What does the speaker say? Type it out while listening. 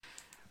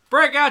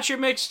Break out your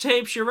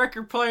mixtapes, your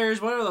record players,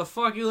 whatever the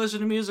fuck you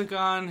listen to music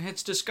on.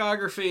 It's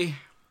Discography.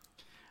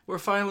 We're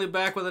finally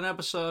back with an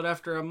episode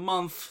after a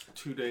month.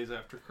 2 days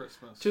after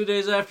Christmas. 2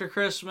 days after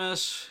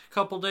Christmas. A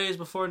couple days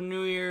before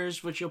New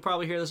Year's, which you'll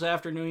probably hear this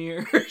after New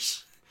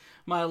Year's.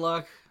 My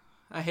luck.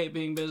 I hate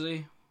being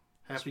busy.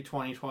 Happy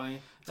 2020.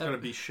 It's going to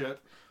be shit.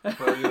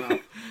 But, you know,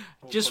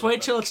 just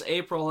wait till it's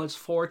April and it's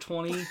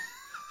 420.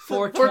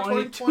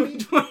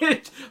 420.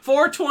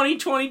 420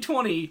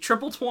 2020.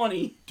 Triple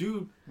 20.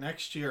 Dude,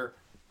 next year,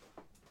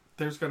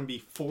 there's going to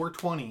be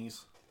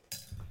 420s.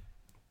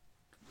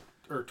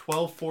 Or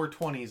 12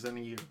 420s in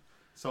a year.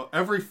 So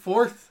every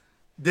fourth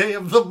day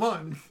of the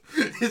month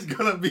is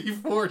going to be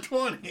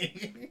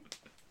 420.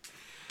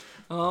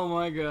 Oh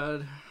my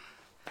god.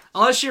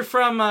 Unless you're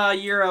from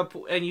Europe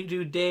and you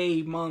do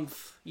day,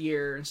 month,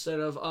 year instead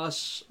of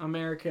us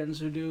Americans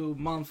who do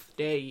month,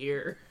 day,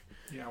 year.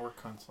 Yeah, we're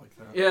cunts like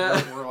that. Yeah,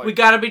 we're like, we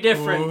gotta be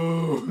different.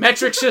 Whoa.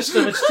 Metric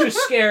system, it's too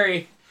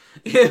scary.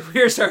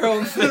 Here's our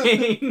own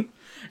thing.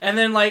 And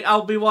then, like,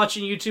 I'll be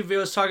watching YouTube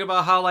videos talking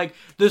about how, like,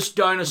 this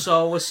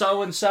dinosaur was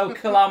so-and-so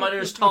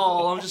kilometers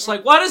tall. I'm just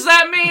like, what does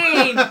that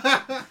mean?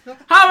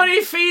 How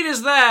many feet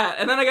is that?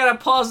 And then I gotta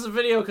pause the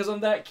video because I'm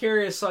that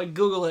curious, so I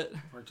Google it.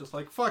 We're just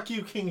like, fuck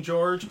you, King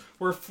George.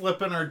 We're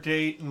flipping our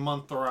date and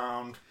month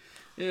around.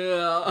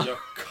 Yeah. You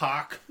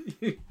cock.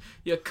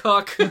 You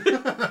cuck.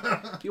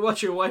 You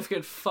watch your wife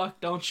get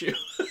fucked, don't you?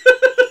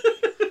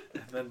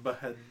 And then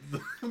behead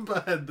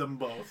them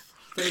both.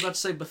 I was about to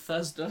say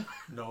Bethesda.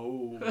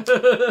 No.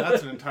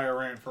 That's an entire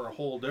rant for a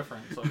whole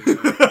different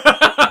subject.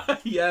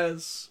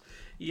 Yes.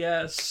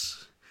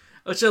 Yes.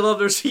 Which I love,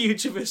 there's a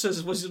YouTuber that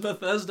says, was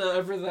Bethesda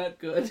ever that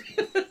good?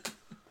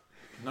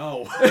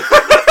 No.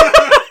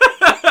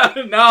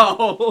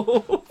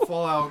 No.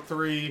 Fallout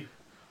 3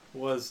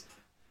 was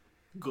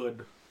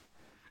good.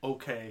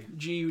 Okay.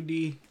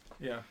 G-U-D.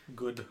 Yeah,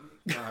 good.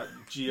 Not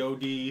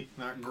G-O-D,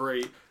 not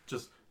great,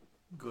 just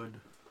good.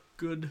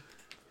 Good.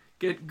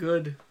 Get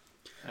good.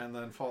 And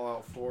then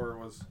Fallout 4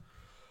 was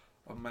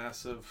a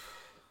massive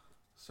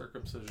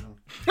circumcision.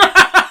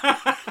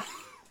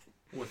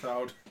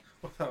 without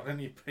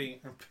any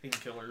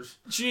painkillers.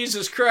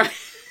 Jesus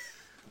Christ.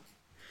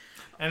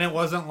 And it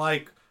wasn't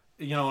like,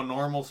 you know, a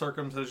normal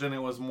circumcision.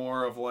 It was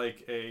more of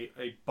like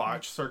a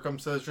botched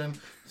circumcision.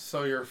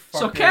 So you're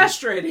fucking... So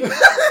castrating.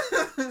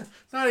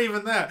 Not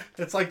even that.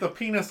 It's like the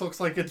penis looks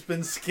like it's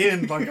been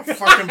skinned like a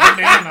fucking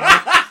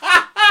banana.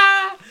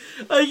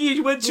 Like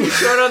you went too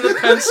short on the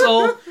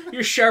pencil,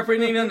 you're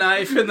sharpening a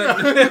knife, and then...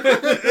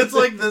 It's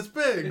like this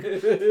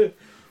big.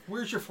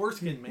 Where's your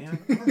foreskin, man?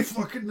 I don't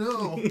fucking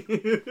know.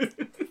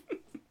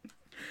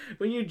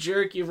 When you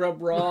jerk, you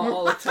rub raw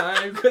all the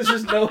time because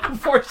there's no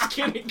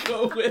foreskin to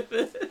go with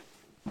it.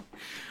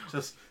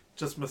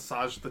 Just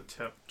massage the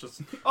tip.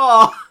 Just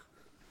Oh.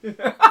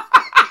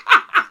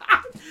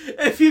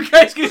 If you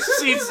guys could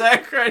see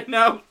Zach right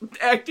now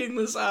acting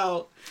this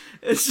out,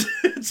 it's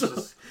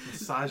just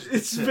massage the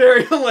it's tip.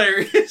 very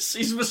hilarious.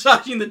 He's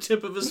massaging the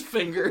tip of his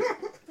finger,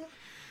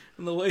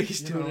 and the way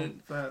he's doing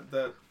it.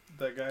 That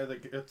guy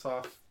that gets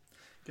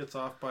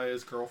off by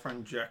his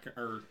girlfriend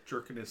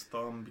jerking his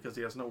thumb because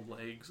he has no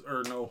legs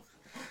or no.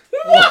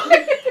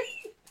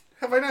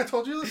 Have I not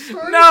told you this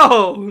story?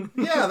 No.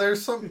 Yeah,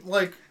 there's some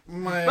like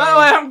my. By the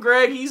way, I'm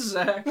Greg. He's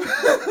Zach.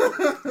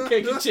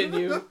 Okay,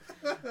 continue.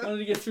 I wanted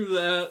to get through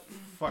that.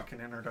 Fucking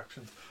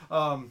introductions.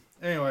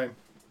 Anyway,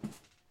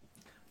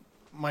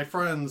 my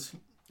friends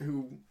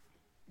who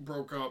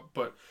broke up,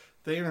 but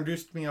they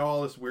introduced me to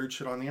all this weird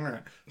shit on the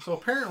internet. So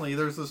apparently,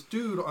 there's this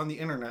dude on the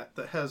internet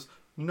that has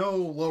no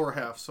lower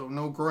half, so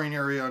no groin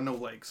area, no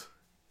legs.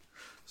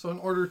 So in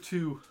order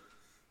to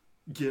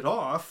get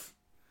off,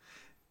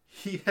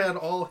 he had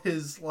all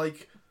his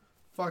like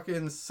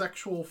fucking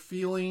sexual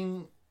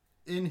feeling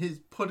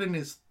put in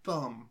his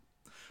thumb,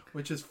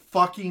 which is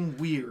fucking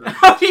weird.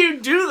 How do you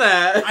do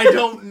that? I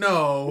don't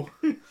know.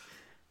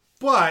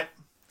 But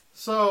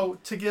so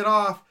to get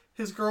off,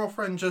 his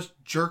girlfriend just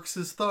jerks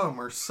his thumb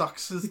or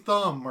sucks his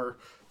thumb or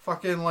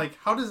fucking like,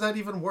 how does that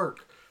even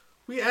work?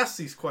 We asked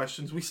these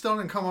questions. We still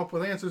didn't come up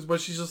with answers,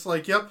 but she's just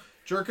like, yep,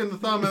 jerking the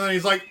thumb, and then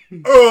he's like,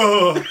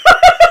 ugh.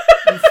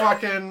 And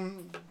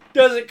fucking...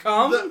 Does it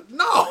come?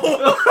 No!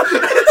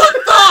 It's a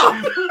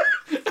thumb!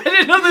 I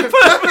didn't know they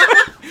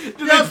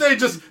put They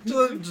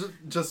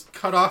just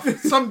cut off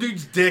some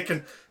dude's dick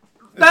and...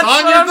 That's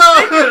on what your I'm thumb.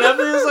 thinking.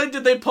 I was like,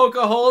 did they poke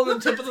a hole in the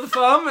tip of the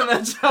thumb, and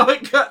that's how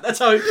that's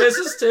how he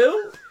pisses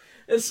too?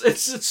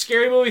 It's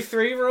Scary Movie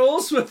 3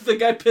 rules with the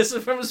guy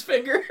pissing from his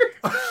finger.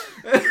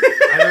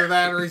 Either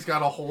that or he's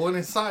got a hole in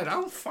his side. I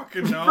don't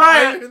fucking know.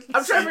 Right.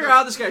 I'm trying to figure out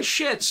how this guy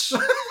shits.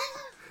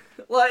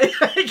 Like,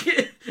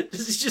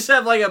 does he just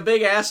have like a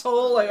big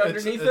asshole like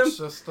underneath him? It's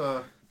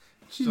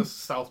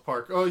just South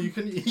Park. Oh, you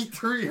can eat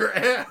through your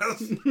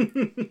ass.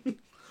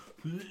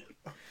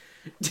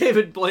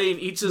 David Blaine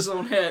eats his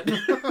own head.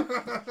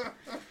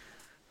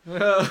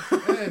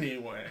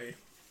 Anyway,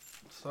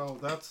 so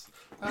that's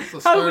the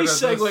start. How do we of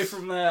segue this.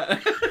 from that?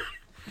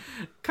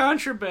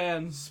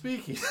 Contraband.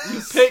 Speaking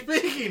picked-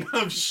 speaking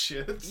of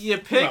shit, You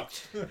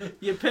picked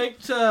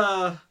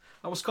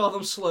I almost call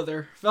them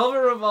Slither.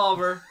 Velvet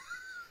Revolver.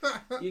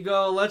 You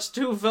go, let's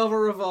do Velvet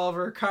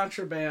Revolver,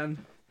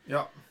 Contraband.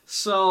 Yep.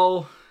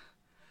 So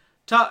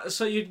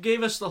you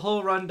gave us the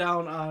whole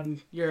rundown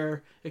on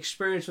your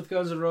experience with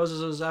Guns N'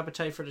 Roses'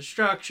 Appetite for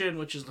Destruction,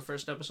 which is the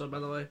first episode, by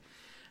the way.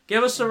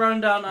 Give us a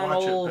rundown on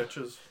old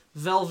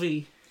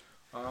Velvy.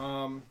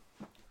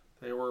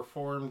 They were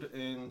formed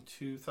in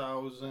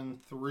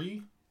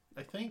 2003,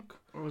 I think.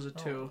 Or was it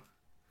 2?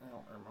 I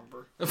don't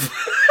remember.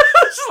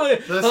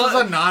 This is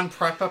a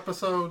non-prep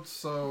episode,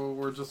 so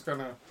we're just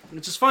gonna...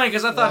 Which is funny,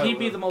 because I thought he'd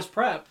be the most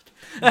prepped.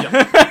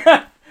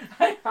 Yeah.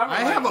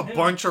 I have a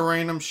bunch of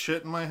random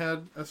shit in my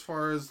head as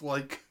far as,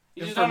 like,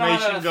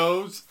 information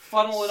goes.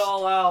 Funnel it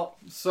all out.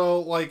 So,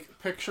 like,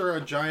 picture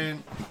a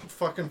giant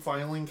fucking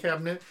filing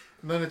cabinet,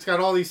 and then it's got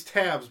all these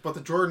tabs, but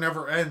the drawer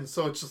never ends,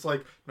 so it's just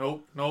like,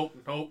 nope. And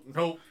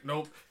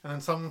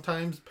then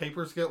sometimes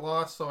papers get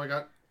lost, so I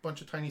got a bunch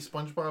of tiny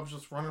SpongeBobs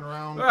just running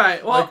around.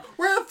 Right, well... Like,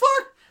 where the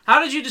fuck? How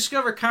did you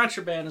discover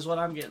Contraband is what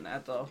I'm getting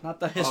at, though.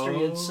 Not the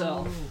history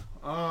itself.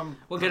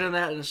 We'll get into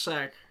that in a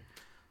sec.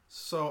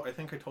 So, I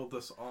think I told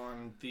this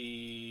on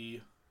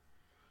the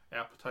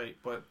Appetite,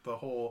 but the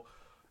whole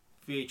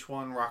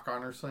VH1 Rock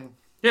Honors thing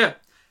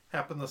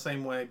happened the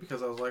same way,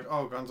 because I was like,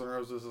 oh, Guns N'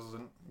 Roses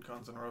isn't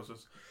Guns N'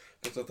 Roses.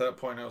 Because at that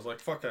point I was like,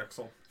 fuck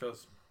Axl,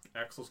 because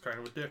Axl's kind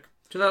of a dick.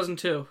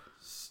 2002.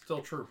 Still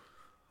true.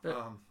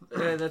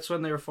 That's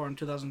when they were formed,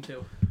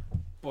 2002.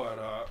 But,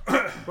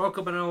 broke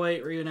up in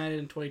 2008, reunited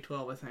in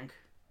 2012, I think.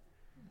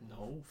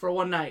 No. For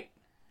one night.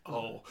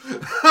 Oh.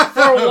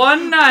 For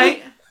one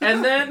night,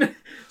 and then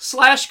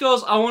Slash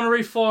goes, I want to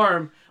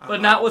reform, but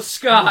not with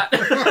Scott.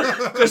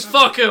 Because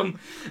fuck him.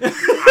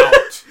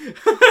 Out.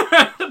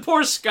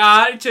 Poor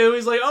Scott, too.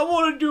 He's like, I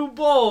want to do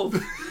both.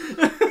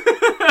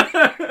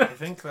 I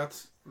think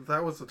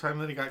that was the time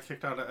that he got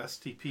kicked out of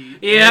STP.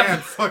 Yep.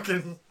 And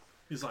fucking,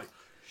 he's like,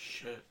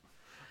 shit.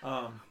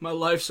 My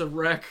life's a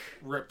wreck.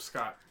 Rip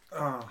Scott.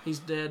 He's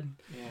dead.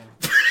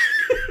 Yeah.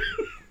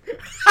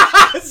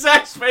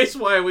 Zach's face,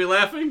 why are we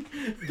laughing?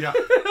 Yeah.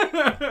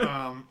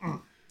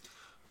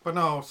 But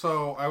no,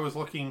 so I was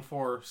looking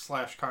for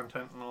Slash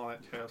content and all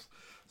that jazz.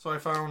 So I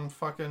found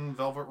fucking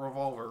Velvet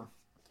Revolver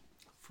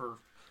for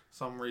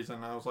some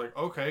reason. I was like,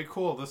 okay,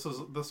 cool. This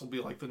will be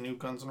like the new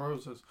Guns N'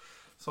 Roses.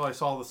 So I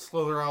saw the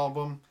Slither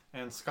album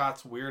and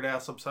Scott's weird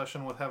ass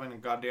obsession with having a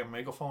goddamn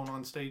megaphone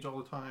on stage all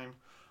the time.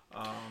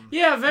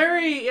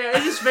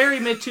 It is very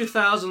mid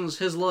 2000s.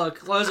 His look.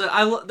 What is it?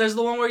 There's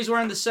the one where he's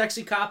wearing the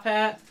sexy cop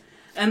hat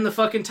and the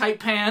fucking tight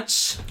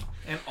pants.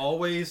 And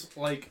always,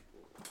 like,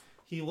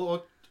 he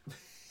looked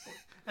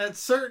at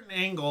certain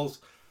angles.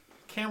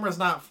 Camera's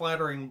not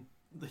flattering.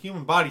 The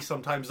human body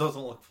sometimes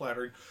doesn't look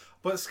flattering,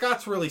 but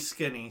Scott's really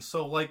skinny.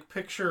 So, like,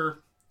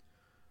 picture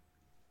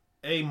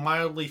a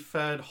mildly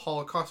fed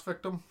Holocaust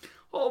victim.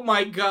 Oh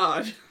my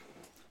god!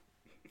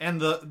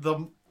 And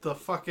the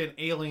fucking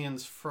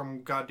aliens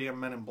from goddamn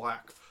Men in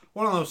Black.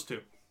 One of those two.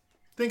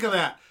 Think of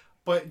that.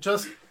 But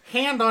just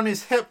hand on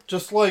his hip,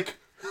 just like,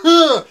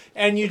 huh,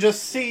 and you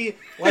just see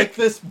like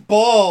this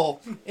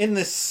ball in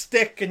this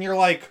stick, and you're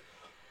like,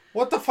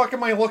 what the fuck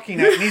am I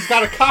looking at? And he's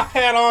got a cop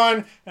hat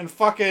on and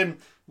fucking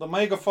the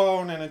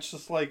megaphone, and it's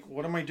just like,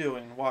 what am I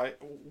doing? Why?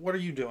 What are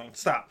you doing?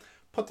 Stop.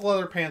 Put the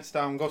leather pants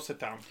down. Go sit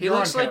down. He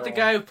looks like the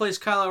guy who plays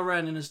Kylo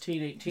Ren in his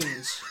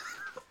teens.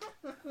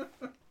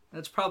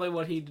 That's probably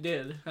what he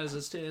did as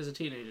a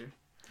teenager.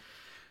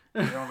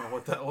 I don't know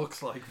what that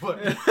looks like, but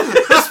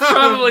it's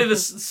probably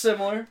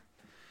similar.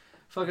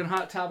 Fucking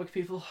Hot Topic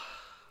people.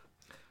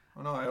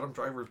 Oh no, Adam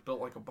Driver's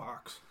built like a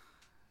box.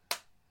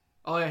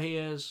 Oh yeah, he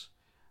is.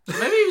 So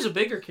maybe he was a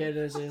bigger kid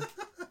as a.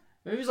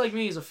 Maybe he's like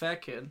me. He's a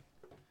fat kid,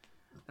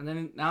 and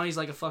then now he's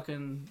like a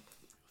fucking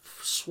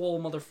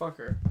swole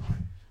motherfucker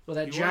with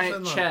that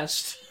giant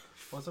chest.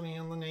 Wasn't he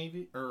in the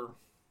Navy or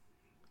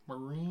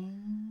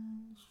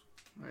Marines?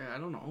 Yeah, I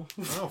don't know.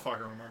 I don't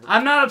fucking remember.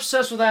 I'm not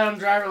obsessed with Adam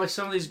Driver like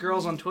some of these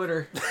girls on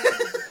Twitter.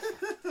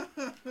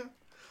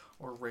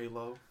 Or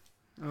Raylo.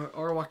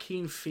 Or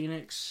Joaquin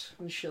Phoenix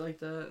and shit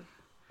like that.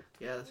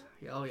 Yeah.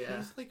 Oh, yeah.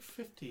 He's like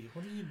 50.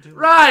 What are you doing?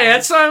 Right,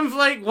 that's why I'm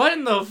like, what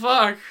in the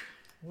fuck?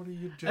 What are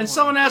you doing? And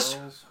someone asked,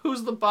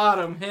 who's the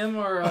bottom, him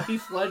or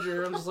Heath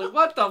Ledger? I'm just like,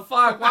 what the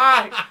fuck?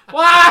 Why?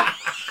 Why?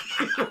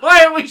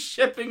 Why are we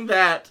shipping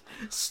that?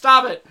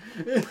 Stop it.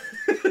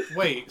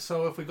 Wait,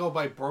 so if we go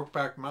by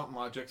Brokeback Mountain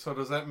logic, so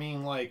does that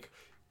mean like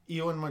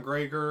Ewan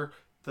McGregor,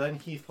 then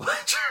Heath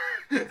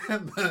Ledger,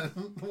 and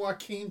then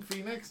Joaquin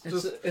Phoenix?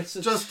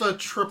 Just a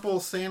triple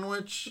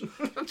sandwich?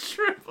 A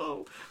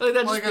triple?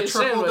 Like a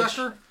triple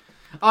decker?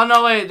 Oh,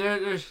 no, wait.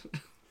 There's...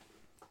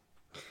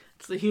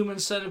 It's the human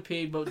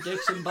centipede, but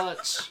dicks and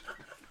butts.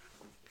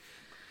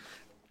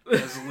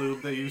 As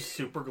lube, they use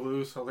super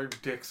glue, so their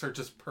dicks are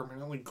just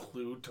permanently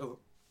glued to...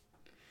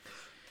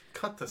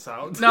 Cut this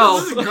out. No.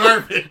 This is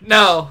garbage.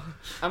 No.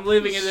 I'm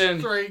leaving it in.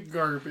 Straight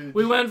garbage.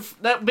 We went...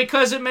 that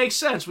because it makes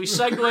sense. We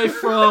segued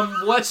from,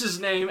 what's his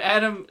name?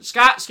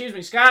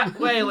 Scott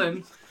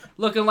Whalen,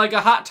 looking like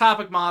a Hot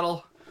Topic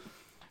model.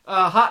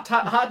 Hot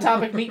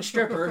Topic meat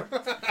stripper.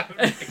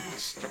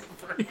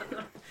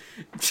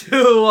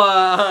 to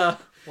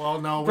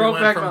Well, no, we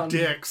Brokeback went from Mountain.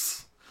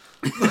 dicks.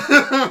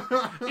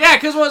 Yeah,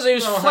 because he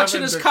was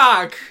flexing his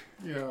cock.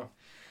 Yeah.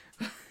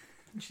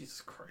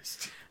 Jesus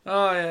Christ.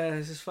 Oh yeah,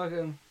 this is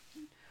fucking.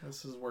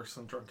 This is worse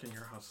than drunk in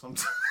your house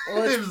sometimes.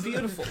 Well, it's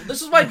beautiful.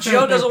 This is why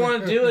Joe doesn't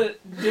want to do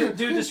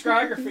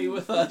discography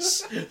with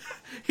us.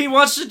 He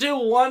wants to do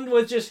one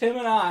with just him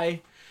and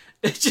I.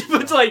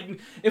 It's like,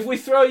 if we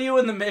throw you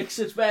in the mix,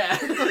 it's bad.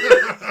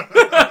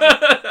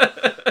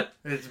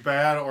 It's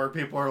bad, or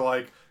people are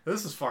like,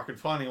 this is fucking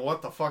funny.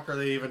 What the fuck are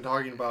they even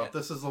talking about?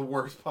 This is the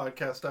worst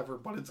podcast ever,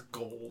 but it's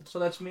gold. So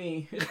that's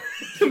me.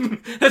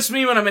 That's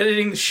me when I'm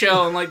editing the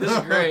show. I'm like, this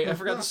is great. I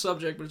forgot the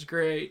subject, but it's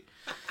great.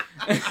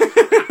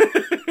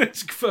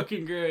 It's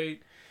fucking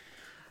great.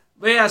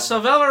 But yeah, so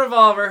Velvet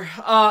Revolver.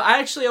 I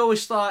actually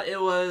always thought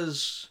it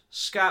was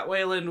Scott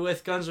Weiland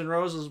with Guns N'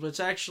 Roses, but it's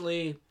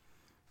actually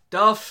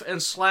Duff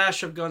and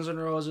Slash of Guns N'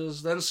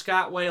 Roses, then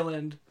Scott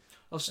Weiland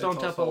of Stone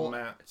it's Temple. Also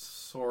Matt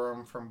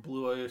Sorum from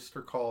Blue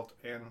Oyster Cult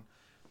and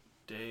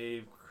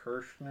Dave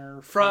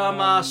Kirshner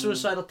from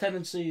Suicidal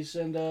Tendencies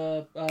and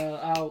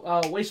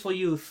Wasteful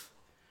Youth.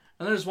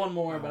 And there's one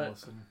more, I don't but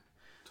listen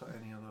to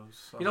any of those.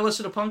 So. you don't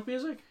listen to punk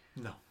music?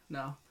 No.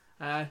 No.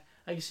 I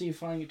can see you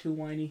finding it too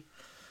whiny.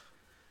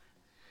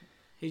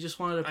 He just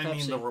wanted a Pepsi. I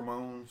mean the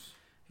Ramones.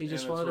 He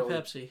just wanted a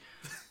Pepsi.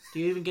 Do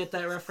you even get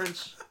that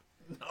reference?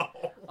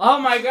 No. Oh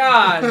my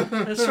god!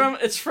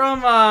 It's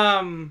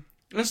from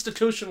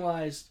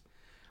Institutionalized.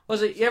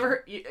 Was it?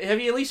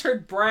 Have you at least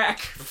heard Brack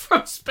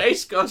from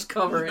Space Ghost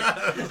cover it?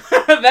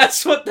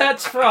 That's what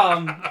that's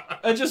from.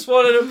 I just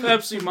wanted a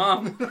Pepsi,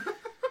 Mom.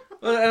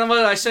 And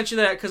I sent you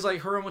that because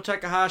like Hiromu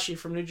Takahashi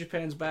from New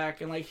Japan's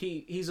back, and like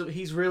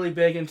he's really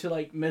big into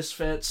like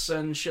Misfits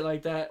and shit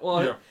like that.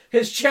 Well, yeah.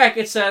 His check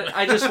it said,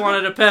 "I just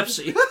wanted a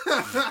Pepsi."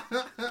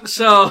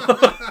 So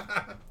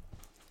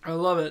I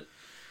love it.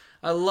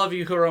 I love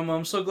you, Hiromu.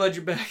 I'm so glad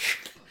you're back.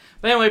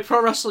 But anyway,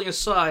 pro wrestling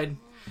aside,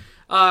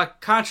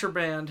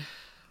 Contraband,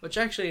 which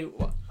actually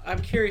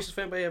I'm curious if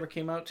anybody ever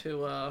came out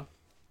to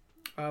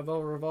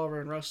Velvet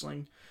Revolver and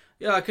wrestling.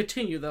 Yeah,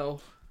 continue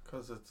though.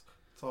 Because it's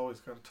always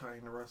got to tie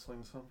into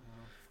wrestling somehow.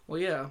 Well,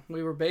 yeah,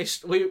 we were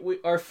based we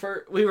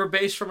were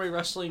based from a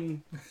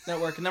wrestling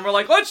network, and then we're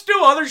like, let's do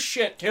other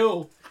shit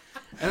too.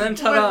 And then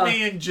ta-da. When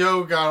me and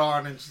Joe got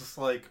on, it's just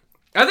like.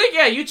 I think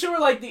you two were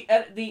like the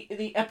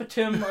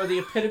epitome or the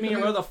epitome or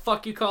whatever the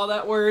fuck you call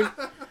that word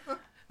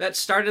that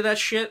started that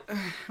shit.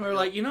 We're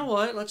like, you know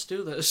what? Let's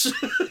do this.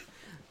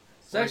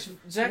 Zach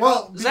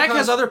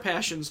has other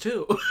passions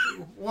too.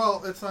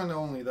 Well, it's not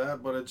only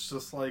that, but it's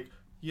just like,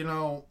 you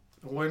know,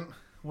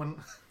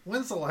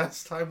 when's the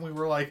last time we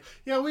were like,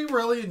 yeah, we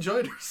really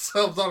enjoyed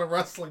ourselves on a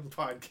wrestling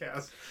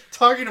podcast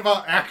talking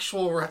about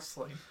actual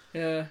wrestling.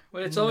 Yeah,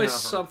 but it's always Never.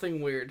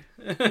 something weird.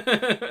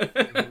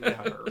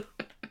 Never.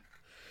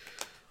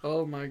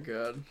 Oh my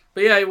god.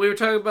 But yeah, we were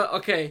talking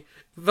about,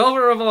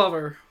 Velvet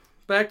Revolver.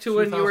 Back to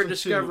when you were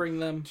discovering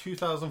them.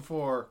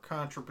 2004,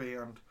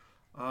 Contraband.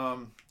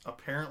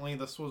 Apparently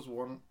this was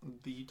one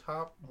of the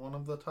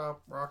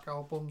top rock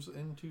albums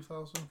in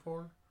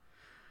 2004.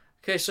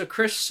 Okay, so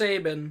Chris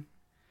Sabin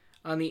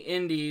on the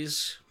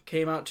Indies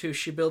came out to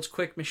She Builds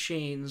Quick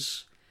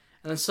Machines.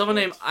 And then someone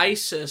named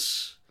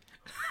Isis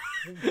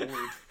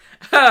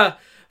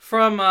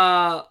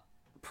from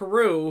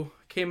Peru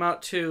came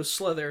out to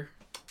Slither.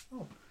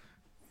 Oh,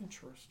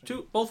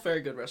 interesting. Both very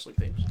good wrestling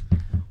themes.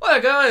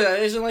 Well,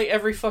 isn't like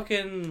every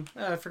fucking...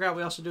 I forgot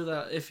we also do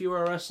that. If you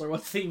were a wrestler,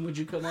 what theme would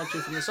you come out to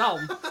from this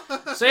album?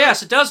 So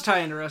yes, it does tie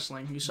into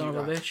wrestling, you son of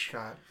a bitch.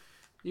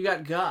 You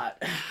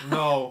got.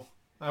 No.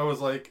 I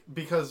was like,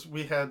 because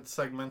we had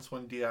segments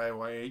when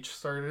DIYH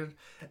started,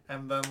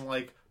 and then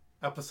like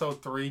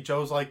episode 3,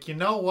 Joe's like, you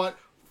know what?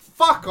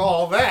 Fuck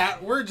all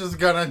that. We're just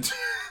gonna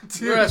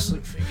do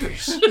wrestling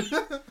figures.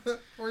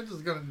 We're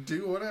just gonna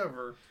do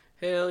whatever.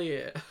 Hell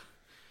yeah.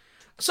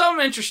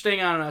 Something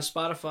interesting on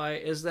Spotify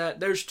is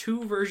that there's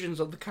 2 versions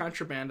of the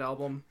Contraband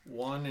album.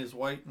 One is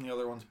white and the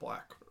other one's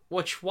black.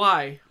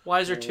 Why?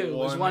 Why is there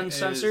 2? Is one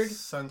censored? Is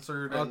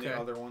censored and the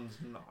other one's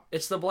not.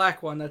 It's the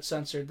black one that's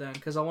censored then,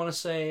 because I want to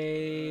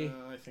say...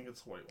 I think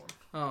it's the white one.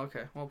 Oh,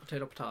 okay. Well,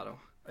 potato.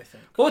 I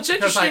think. Well, what's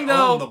interesting,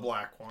 though, the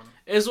black one.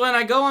 Is when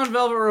I go on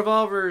Velvet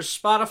Revolver's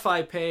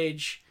Spotify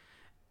page,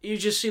 you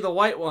just see the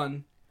white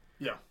one.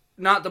 Yeah.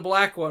 Not the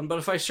black one. But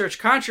if I search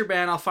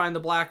Contraband, I'll find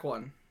the black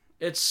one.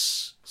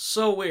 It's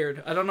so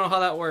weird. I don't know how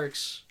that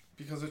works.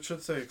 Because it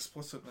should say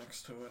explicit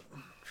next to it.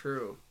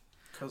 True.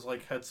 Because,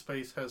 like,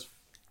 Headspace has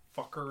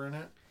fucker in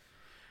it,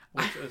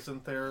 which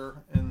isn't there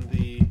in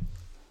the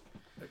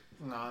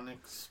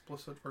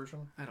non-explicit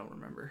version. I don't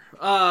remember.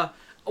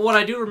 What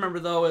I do remember,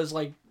 though, is,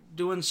 like,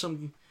 doing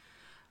some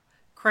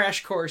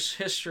crash course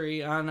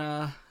history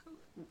on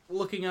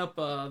looking up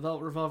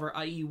Velvet Revolver,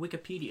 i.e.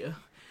 Wikipedia,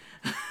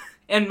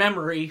 and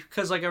memory,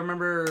 because, like, I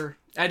remember...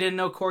 I didn't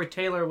know Corey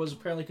Taylor was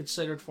apparently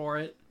considered for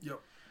it. Yep.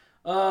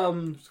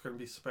 It's going to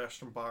be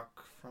Sebastian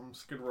Bach from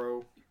Skid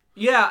Row.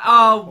 Yeah,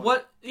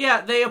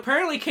 Yeah, they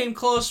apparently came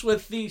close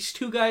with these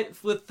 2 guys,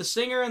 with the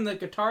singer and the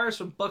guitarist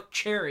from Buck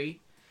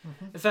Cherry.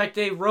 In fact,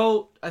 they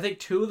wrote, I think,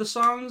 2 of the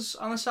songs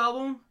on this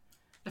album,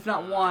 if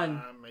not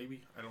 1.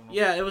 Maybe. I don't know.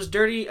 Yeah, it was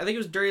Dirty. I think it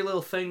was Dirty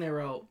Little Thing they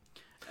wrote.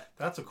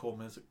 That's a cool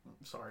music.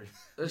 Sorry.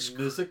 It's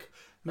Music?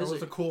 That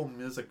was a cool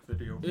music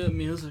video. Yeah,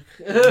 music.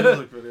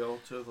 Music video.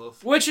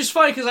 Jesus. Which is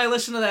funny because I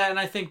listen to that and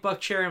I think Buck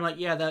Cherry. I'm like,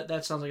 yeah,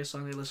 that sounds like a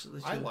song they listen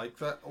to. I like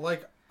that.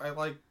 I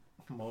like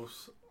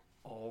most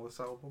all this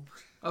album.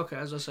 Okay,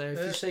 as I say, if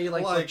you say you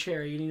like Buck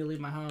Cherry, you need to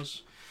leave my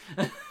house.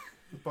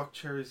 Buck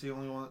Cherry's the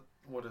only one.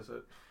 What is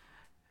it?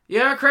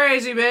 You're a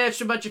crazy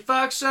bitch, but you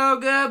fuck so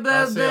good.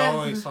 That's the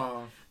only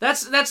song.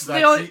 That's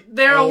the only.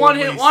 They're a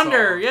one-hit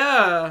wonder. Song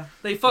yeah,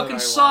 they fucking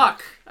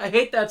suck. I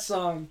hate that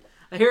song.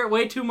 I hear it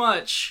way too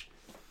much.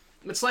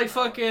 It's like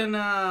fucking.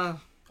 I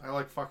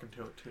like fucking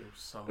to it too.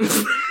 So.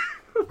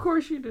 Of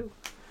course you do.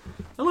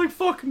 I like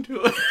fucking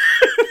to it.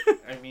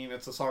 I mean,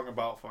 it's a song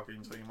about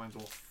fucking, so you might as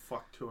well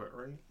fuck to it,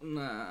 right?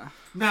 Nah.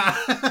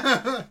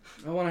 I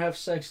want to have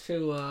sex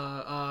too.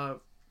 Or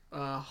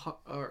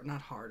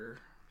not harder.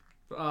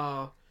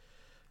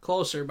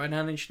 Closer by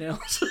 9 Inch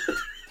Nails.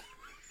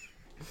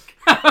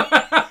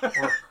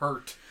 Or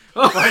Hurt.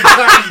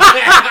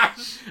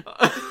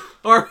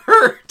 Or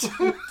Hurt.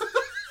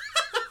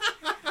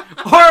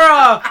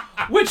 Or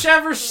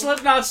whichever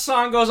Slipknot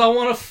song goes, I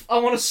want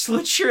to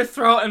slit your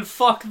throat and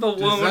fuck the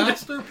wound.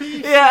 Disaster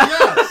Piece? Yeah.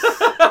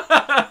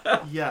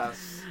 Yes.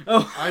 Yes.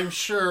 Oh. I'm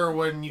sure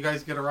when you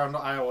guys get around to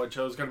Iowa,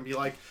 Joe's going to be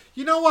like,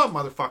 you know what,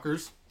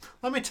 motherfuckers?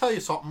 Let me tell you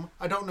something.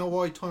 I don't know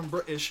why I turned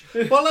British,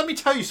 but let me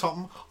tell you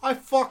something. I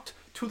fucked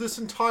to this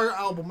entire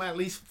album at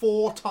least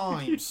 4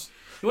 times.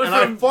 And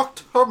I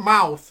fucked her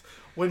mouth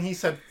when he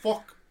said,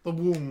 fuck the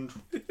wound.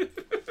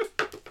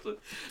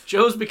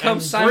 Joe's become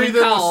and Simon breathe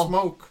Cowell. in the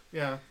smoke.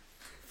 Yeah.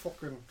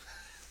 Fucking.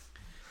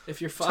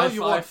 If you're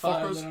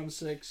 5'5", then I'm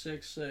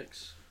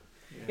 6'6".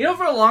 Yeah. You know,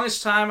 for the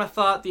longest time, I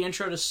thought the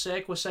intro to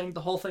Sick was saying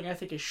the whole thing I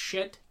think is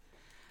shit.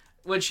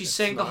 When she's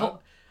saying the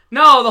whole...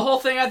 No, the whole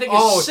thing I think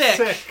is sick.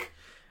 Sick.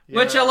 Yeah.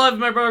 Which I love.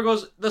 My brother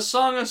goes, the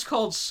song is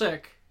called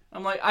Sick.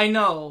 I'm like, I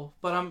know,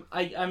 but I'm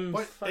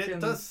But fucking... it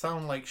does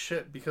sound like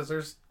shit, because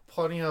there's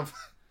plenty of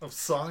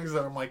songs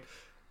that I'm like,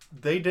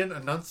 they didn't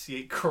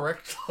enunciate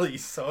correctly,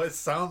 so it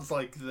sounds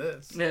like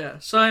this. Yeah,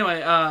 so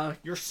anyway,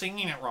 You're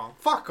singing it wrong.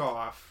 Fuck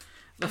off.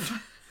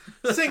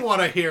 Sing what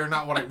I hear,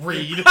 not what I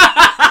read.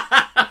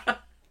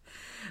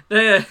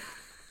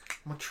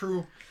 I'm a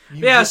true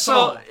musician. Yeah,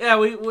 so, yeah,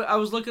 I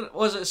was looking,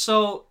 was it,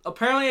 so,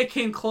 apparently it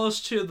came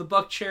close to the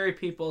Buck Cherry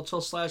people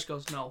until Slash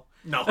goes, no.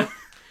 No.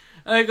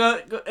 And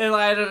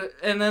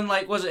then,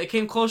 like, it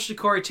came close to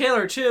Corey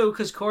Taylor, too,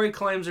 because Corey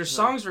claims there's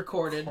songs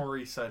recorded.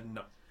 Corey said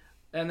no.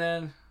 And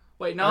then,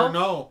 wait, no?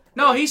 No.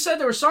 No, he said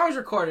there were songs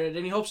recorded,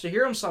 and he hopes to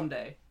hear them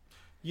someday.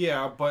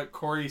 Yeah, but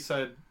Corey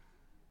said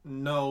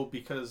no,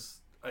 because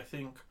I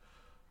think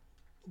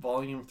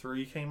Volume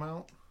 3 came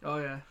out. Oh,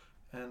 yeah.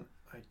 And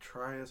I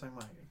try as I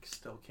might, I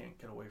still can't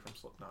get away from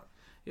Slipknot.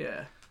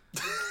 Yeah.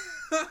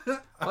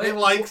 I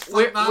like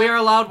Slipknot. We're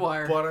a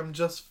Loudwire. But I'm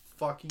just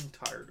fucking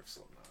tired of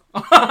Slipknot.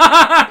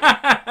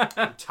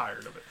 I'm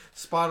tired of it.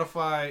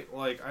 Spotify,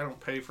 like, I don't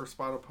pay for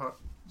Spotify.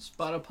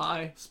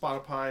 Spotify.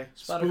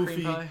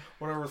 Spoofy.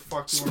 Whatever the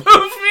fuck you want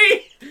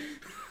to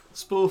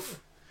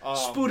Spoof.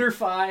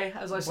 Spooterfy,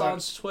 as I saw on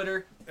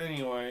Twitter.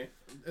 Anyway,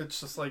 it's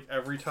just like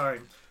every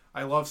time.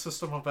 I love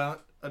System of a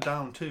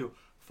Down too.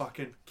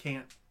 Fucking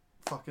can't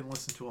fucking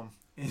listen to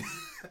them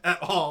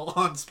at all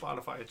on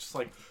Spotify. It's just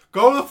like,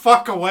 go the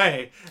fuck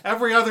away.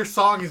 Every other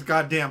song is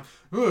goddamn,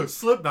 ooh,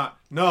 Slipknot.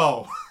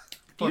 No.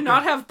 Do you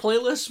not have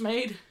playlists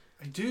made?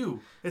 I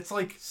do. It's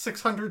like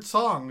 600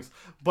 songs,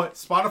 but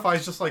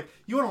Spotify's just like,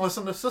 you want to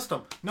listen to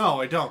System?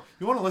 No, I don't.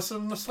 You want to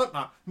listen to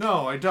Slipknot?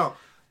 No, I don't.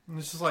 And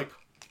it's just like,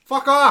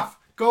 fuck off.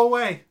 Go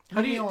away.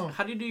 How do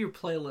you do your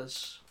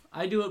playlists?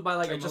 I do it by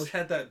like I just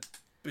had that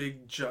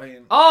big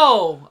giant.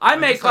 Oh, I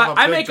make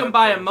them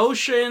by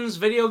emotions,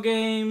 video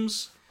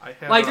games.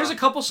 There's a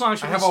couple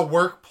songs. I have a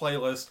work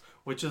playlist,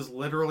 which is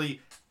literally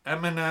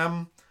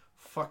Eminem,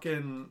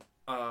 fucking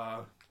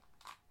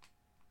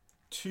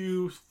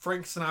 2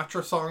 Frank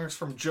Sinatra songs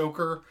from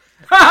Joker,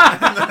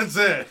 and that's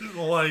it.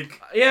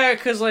 Like, yeah,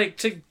 because like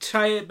to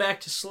tie it back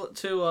to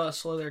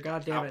Slither,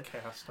 goddamn it,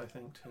 Outkast, I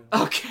think too.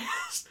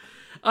 Outkast.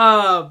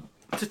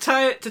 To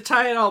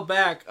tie it all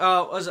back,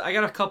 I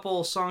got a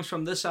couple songs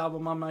from this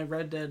album on my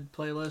Red Dead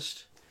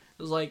playlist.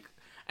 It was like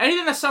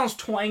anything that sounds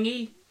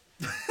twangy,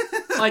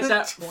 like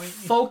that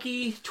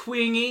folky,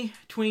 twangy,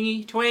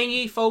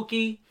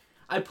 folky.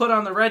 I put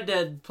on the Red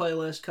Dead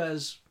playlist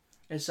because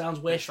it sounds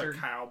western. It's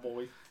a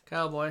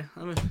cowboy.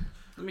 Let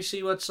me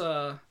see what's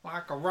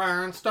like a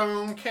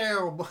rhinestone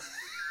cowboy.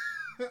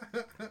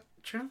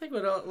 Trying to think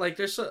what else, like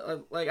there's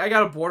I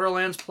got a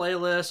Borderlands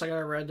playlist, I got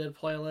a Red Dead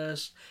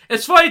playlist.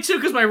 It's funny too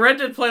because my Red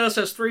Dead playlist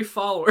has 3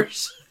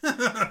 followers.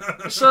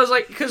 So I was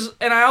like,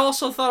 and I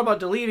also thought about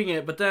deleting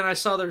it, but then I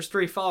saw there's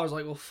 3 followers.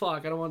 Like, well,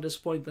 fuck, I don't want to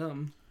disappoint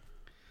them.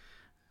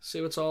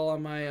 See what's all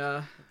on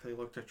my. They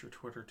looked at your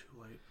Twitter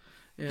too late.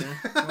 Yeah.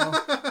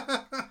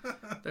 Well,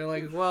 they're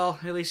like, well,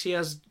 at least he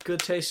has good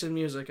taste in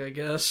music, I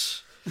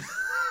guess.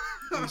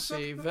 Let's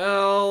see.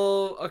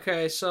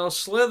 Okay, so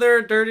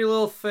Slither, Dirty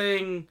Little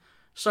Thing,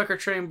 Sucker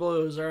Train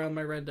Blues are on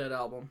my Red Dead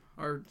album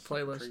or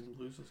playlist. Train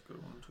Blues is a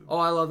good one too. Oh,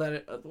 I love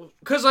that.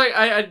 Because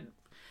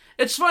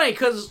it's funny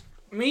because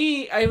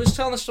I was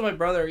telling this to my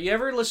brother. You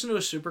ever listen to a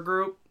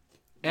supergroup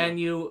and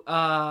you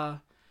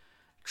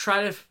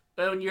try to,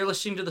 when you're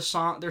listening to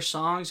their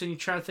songs and you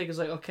try to think, it's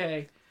like,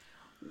 okay,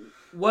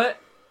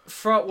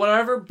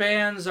 whatever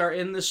bands are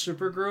in this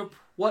supergroup,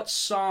 what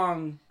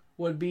song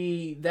would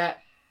be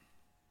that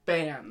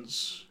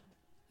band's?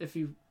 If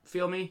you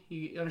feel me,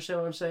 you understand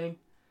what I'm saying?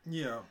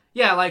 Yeah.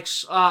 Yeah, like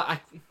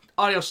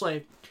Audio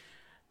Slave.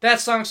 That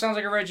song sounds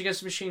like a Rage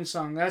Against the Machine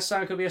song. That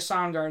song could be a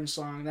Soundgarden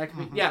song. That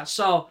could be yeah.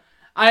 So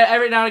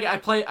every now and again I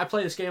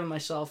play this game with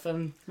myself,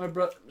 and my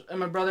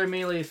brother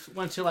immediately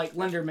went to like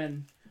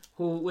Linderman,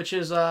 which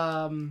is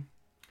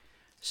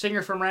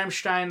singer from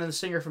Rammstein and the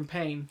singer from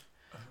Pain.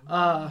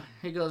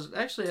 He goes,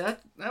 actually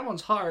that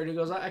one's hard. He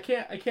goes, I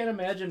can't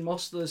imagine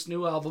most of this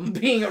new album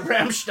being a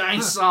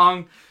Rammstein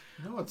song.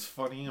 You know what's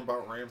funny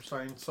about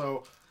Rammstein?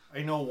 So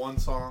I know one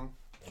song,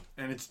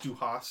 and it's Du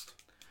Hast.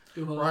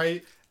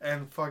 Right?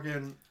 And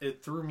fucking,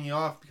 it threw me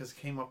off because it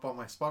came up on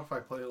my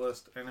Spotify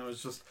playlist, and it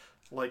was just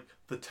like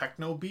the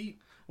techno beat,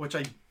 which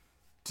I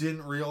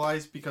didn't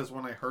realize because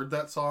when I heard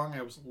that song,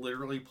 I was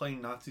literally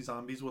playing Nazi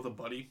Zombies with a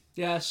buddy.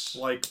 Yes.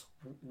 Like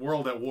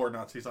World at War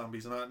Nazi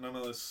Zombies, none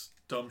of this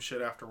dumb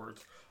shit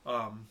afterwards.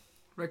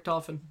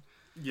 Richtofen.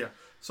 Yeah.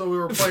 So we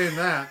were playing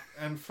that,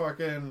 and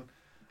fucking,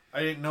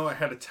 I didn't know it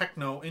had a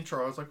techno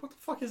intro. I was like, what the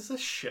fuck is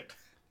this shit?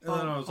 And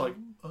then I was like,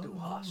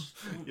 oh.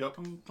 Yep.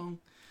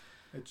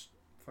 It's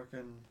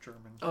fucking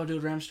German. Oh,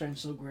 dude,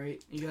 Rammstein's so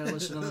great. You gotta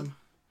listen to them.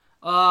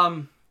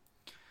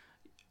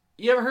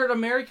 You ever heard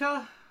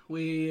America?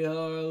 We are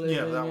living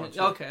yeah, that one.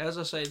 Okay, as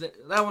I say,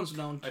 that one's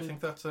known too. I think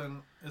that's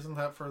isn't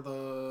that for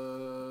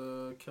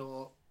the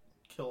Kill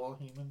All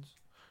Humans?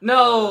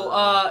 No,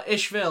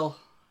 Ishville.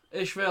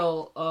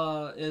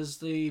 Ishville is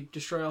the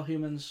Destroy All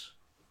Humans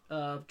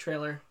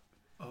trailer.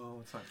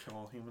 Oh, it's not Kill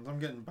All Humans. I'm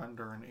getting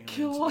Bender and Aliens.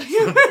 Kill all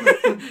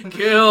humans.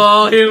 Kill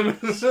all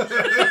humans.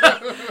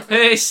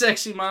 Hey,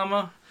 sexy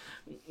mama.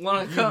 You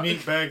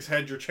meatbags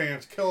had your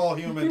chance. Kill all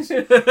humans.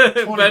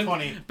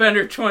 2020.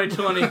 Bender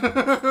 2020.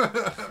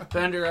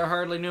 Bender, I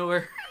hardly knew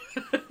her.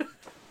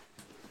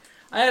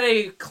 I had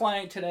a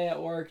client today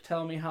at work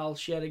tell me how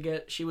she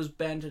was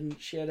bent and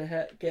she had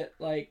to get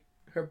like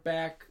her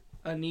back,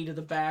 a knee to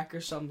the back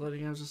or something.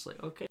 And I was just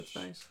like, okay, that's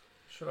nice.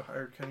 Should have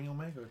hired Kenny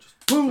Omega.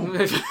 Just boom.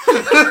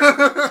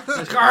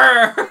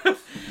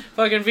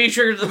 Fucking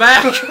V-trigger to the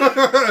back.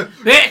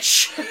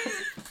 Bitch.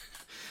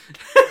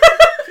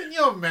 Can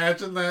you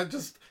imagine that?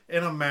 Just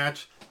in a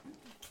match,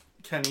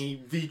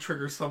 Kenny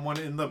V-trigger someone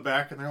in the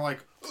back and they're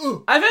like,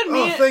 ooh.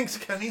 Thanks,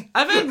 Kenny.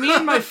 I've had me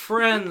and my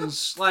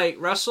friends like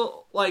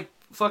wrestle, like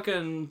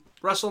fucking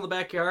wrestle in the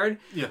backyard.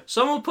 Yeah.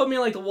 Someone would put me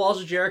in like the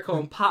walls of Jericho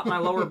and pop my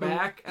lower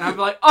back, and I'd be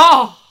like,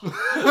 oh!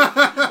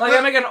 Like I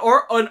make an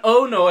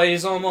O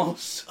noise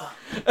almost.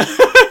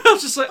 I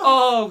was just like,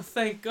 oh,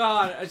 thank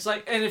God. It's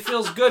like, and it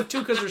feels good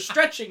too because we're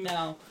stretching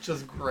now.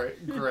 Just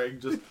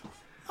Greg just.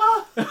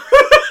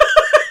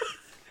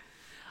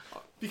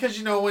 Because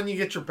you know when you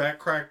get your back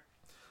cracked,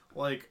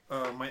 like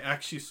my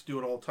ex used to do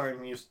it all the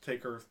time. He used to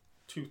take her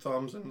 2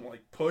 thumbs and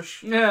like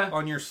push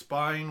on your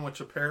spine,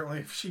 which apparently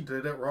if she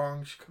did it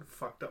wrong, she could have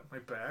fucked up my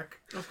back.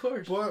 Of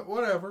course. But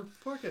whatever,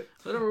 fuck it.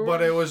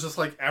 But it was just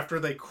like after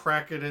they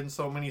crack it in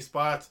so many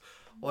spots,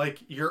 like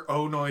your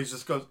O noise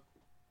just goes,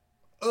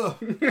 oh.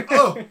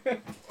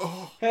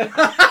 And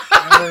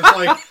there's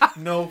like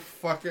no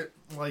fucking,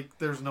 like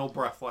there's no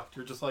breath left.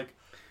 You're just like,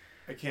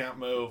 I can't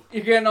move.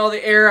 You're getting all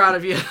the air out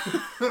of you.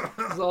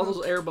 All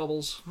those air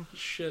bubbles.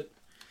 Shit.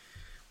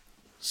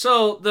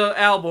 So the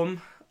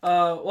album.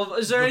 Well,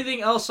 is there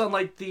anything else on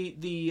like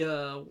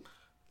the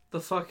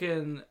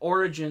fucking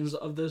origins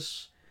of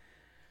this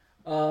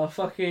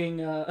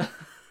fucking?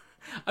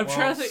 I'm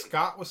trying to think.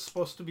 Scott was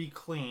supposed to be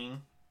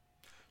clean.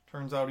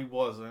 Turns out he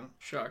wasn't.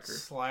 Shocker.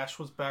 Slash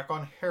was back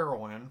on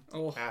heroin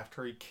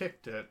after he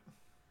kicked it,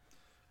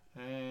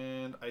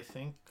 and I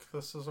think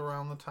this is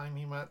around the time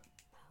he met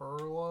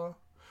Perla,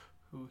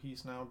 who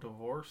he's now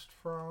divorced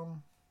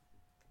from.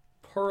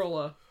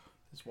 Perla,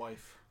 his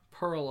wife.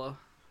 Perla,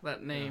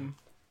 that name.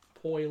 Yeah.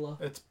 Poila.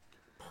 It's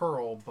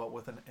Pearl, but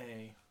with an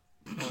A.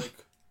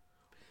 Like,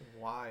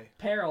 why?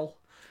 Pearl.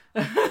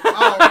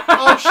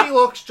 oh, she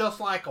looks just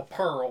like a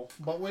pearl,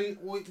 but we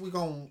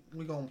gonna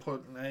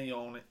put an A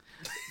on it.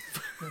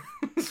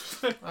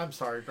 I'm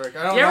sorry, Greg.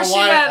 I don't know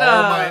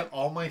why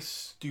all my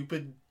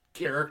stupid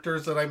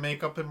characters that I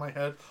make up in my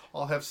head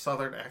all have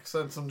southern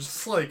accents. I'm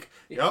just like,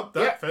 yep,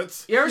 that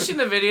fits. You ever seen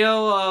the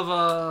video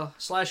of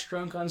Slash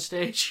drunk on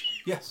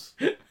stage? Yes,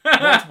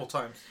 multiple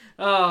times.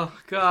 Oh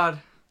God.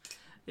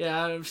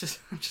 Yeah, I'm just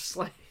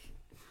like,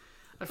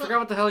 I forgot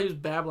what the hell he was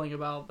babbling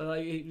about,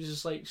 but he was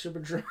just like super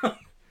drunk.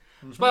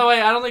 Mm-hmm. So, by the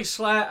way, I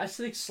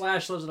think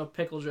Slash lives in a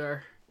pickle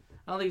jar.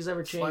 I don't think he's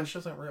ever changed. Slash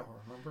isn't real,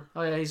 remember?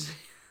 Oh yeah,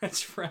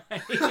 that's right.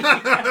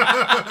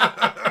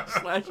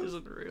 Slash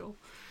isn't real.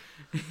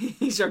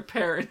 He's our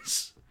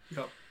parents.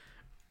 Yep.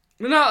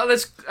 No,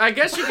 I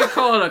guess you could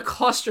call it a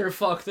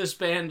clusterfuck. This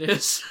band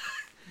is.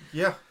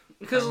 Yeah.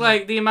 Because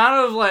like the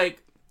amount of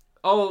like,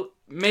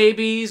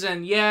 maybes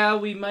and yeah,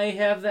 we may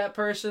have that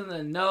person,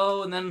 then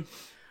no, and then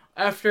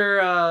after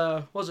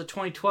what was it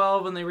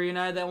 2012 when they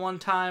reunited that one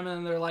time,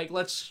 and they're like,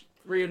 let's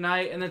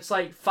reunite, and it's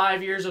like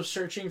 5 years of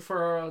searching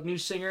for a new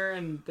singer,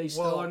 and they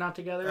still are not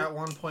together. At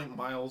one point,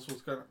 Miles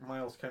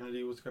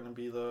Kennedy was gonna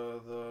be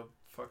the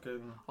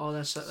fucking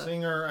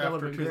singer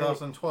after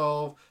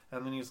 2012, great.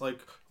 And then he's like,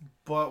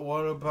 but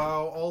what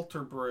about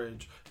Alter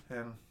Bridge?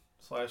 And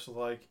Slash was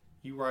like,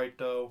 you right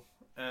though,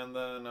 and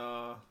then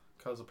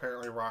because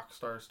apparently rock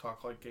stars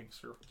talk like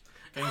gangster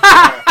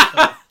rap,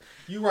 so,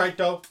 you right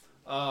though.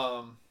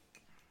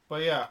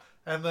 But yeah,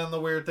 and then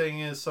the weird thing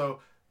is, so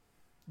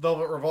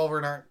Velvet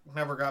Revolver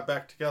never got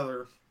back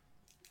together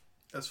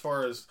as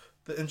far as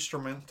the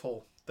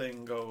instrumental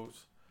thing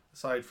goes,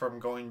 aside from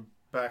going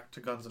back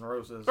to Guns N'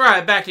 Roses.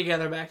 Right, back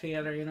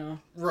together, you know.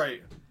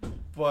 Right.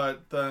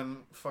 But then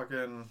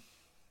fucking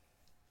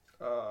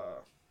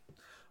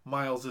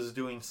Miles is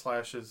doing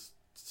Slash's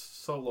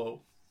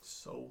solo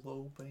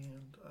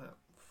band.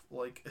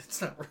 Like,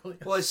 it's not really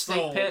a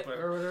Snake Pit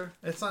or whatever?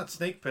 It's not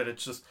Snake Pit,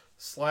 it's just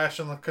Slash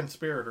and the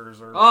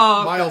Conspirators, or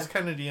okay. Miles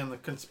Kennedy and the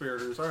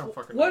Conspirators. I don't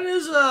fucking know. What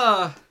is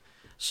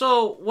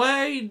so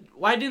why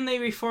didn't they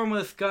reform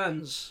with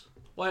Guns?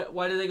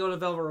 Why did they go to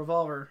Velvet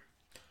Revolver?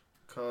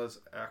 Because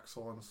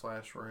Axl and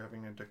Slash were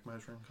having a dick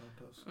measuring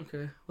contest.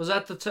 Okay. Was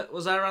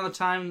that around the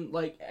time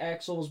like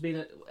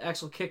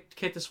Axl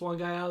kicked this one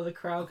guy out of the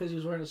crowd because he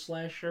was wearing a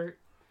Slash shirt?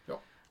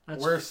 Yep.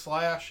 Wear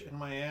Slash in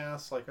my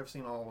ass. Like, I've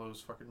seen all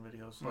those fucking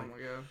videos. Like, oh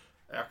my god.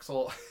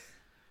 Axl,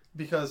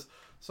 because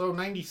so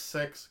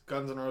 96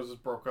 Guns N' Roses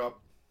broke up,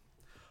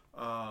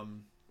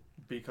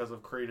 because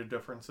of creative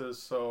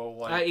differences. So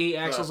like, i.e.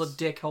 Axl's a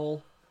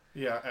dickhole.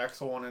 Yeah,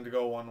 Axl wanted to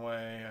go one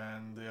way,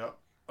 and the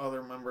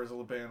other members of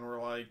the band were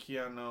like,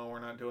 yeah, no, we're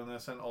not doing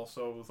this. And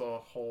also the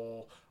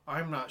whole,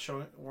 I'm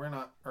Axl,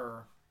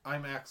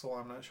 I'm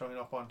not showing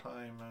up on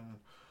time, and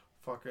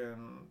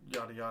fucking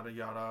yada yada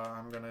yada,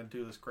 I'm gonna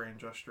do this grand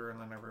gesture, and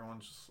then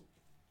everyone's just,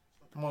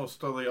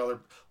 most of the other,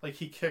 like,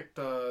 he kicked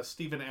Matt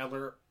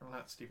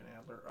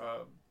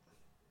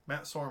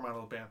Sorum out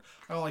of the band.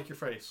 I don't like your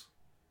face.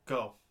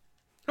 Go.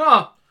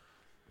 Huh.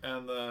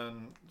 And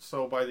then,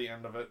 so by the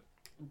end of it,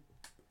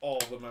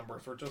 all the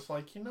members were just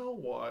like, you know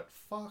what,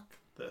 fuck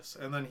this.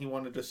 And then he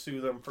wanted to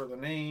sue them for the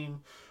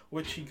name,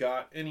 which he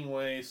got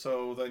anyway.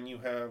 So then you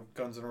have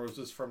Guns N'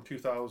 Roses from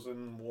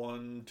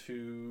 2001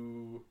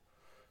 to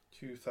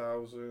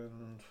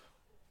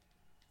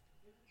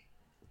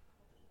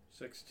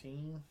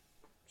 2016,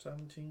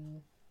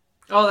 17.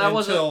 Oh, that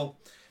wasn't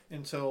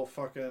until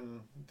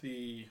fucking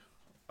the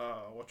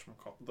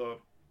the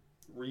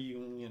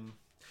reunion,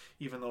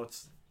 even though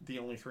it's the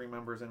only three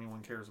members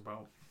anyone cares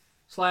about.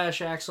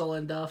 Slash, Axl,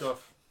 and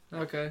Duff.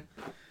 Okay.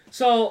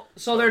 So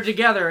they're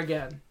together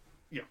again.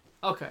 Yeah.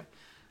 Okay.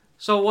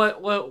 So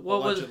what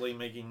allegedly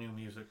making new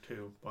music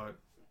too, but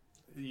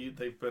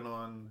they've been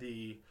on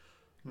the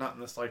Not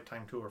in This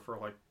Lifetime tour for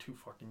like 2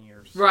 fucking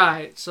years.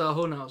 Right. So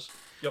who knows?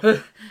 Yep.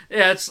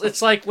 Yeah,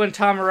 it's like when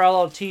Tom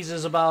Morello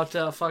teases about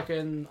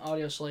fucking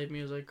Audioslave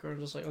music, or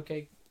just like,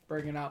 okay,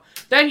 bring it out.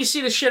 Then you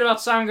see the shit about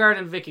Soundgarden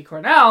and Vicky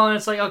Cornell, and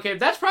it's like, okay,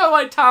 that's probably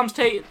why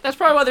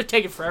they're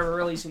taking forever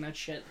releasing that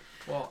shit.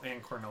 Well,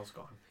 and Cornell's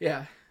gone.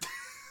 Yeah.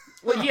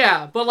 Well,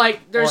 yeah, but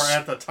like there's, or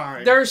at the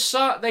time,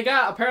 they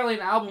got apparently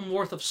an album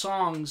worth of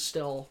songs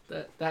still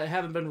that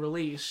haven't been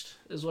released,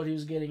 is what he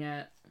was getting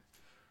at.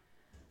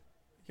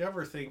 You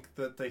ever think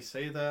that they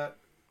say that,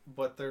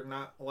 but they're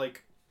not,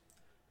 like,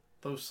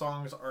 those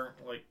songs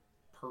aren't like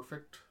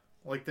perfect?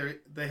 Like,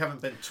 they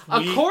haven't been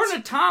tweaked. According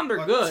to Tom,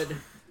 they're good.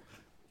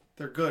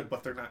 They're good,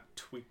 but they're not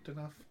tweaked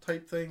enough,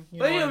 type thing.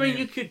 But I mean,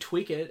 you could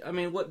tweak it. I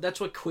mean, that's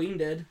what Queen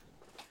did.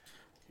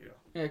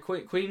 Yeah,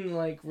 Queen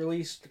like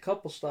released a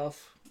couple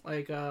stuff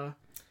like Queen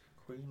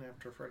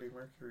after Freddie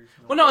Mercury.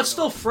 Well, no, it's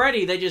still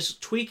Freddie. They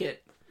just tweak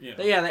it. Yeah.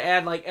 They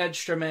add like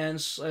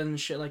instruments and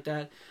shit like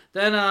that.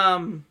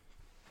 Then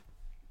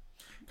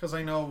because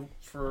I know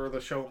for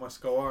The Show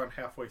Must Go On,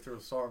 halfway through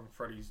the song,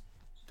 Freddie's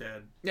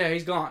dead. Yeah,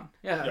 he's gone.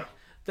 Yeah.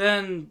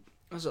 Then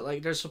was it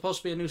like there's supposed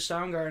to be a new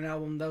Soundgarden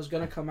album that was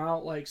gonna come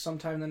out like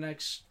sometime in the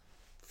next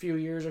few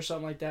years or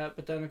something like that.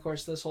 But then of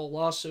course this whole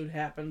lawsuit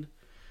happened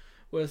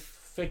with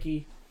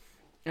Vicky.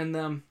 And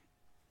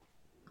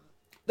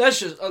that's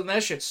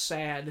shit's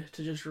sad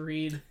to just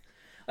read.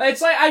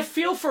 It's like I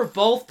feel for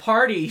both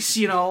parties,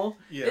 you know.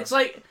 Yeah. It's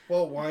like,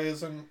 well, why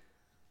isn't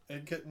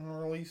it getting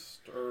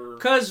released? Or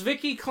because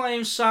Vicky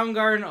claims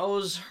Soundgarden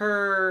owes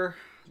her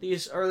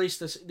or at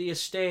least the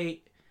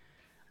estate,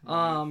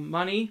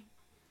 money,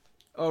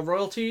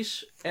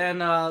 royalties,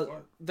 and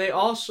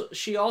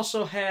she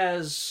also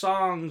has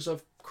songs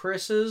of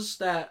Chris's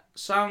that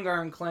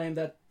Soundgarden claim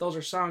that those are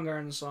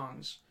Soundgarden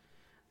songs.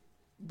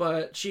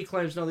 But she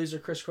claims, no, these are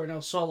Chris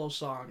Cornell solo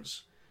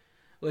songs.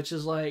 Which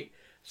is like,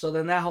 so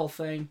then that whole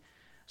thing.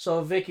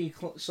 So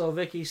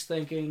Vicky's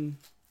thinking,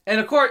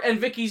 and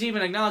Vicky's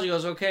even acknowledging, he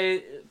goes,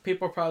 okay,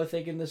 people are probably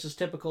thinking this is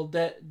typical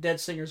dead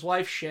singer's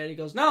wife shit. He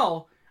goes,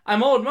 no,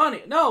 I'm owed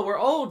money. No, we're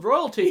owed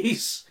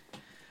royalties.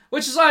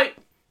 Which is like,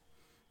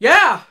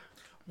 yeah.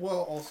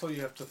 Well, also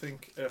you have to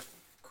think if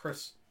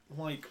Chris,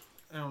 like,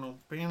 I don't know,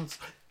 bands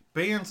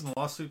and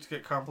lawsuits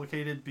get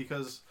complicated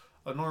because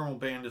a normal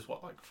band is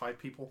what, like 5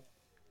 people?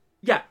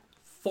 Yeah.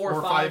 4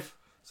 or 5.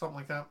 Something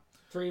like that.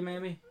 3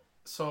 maybe.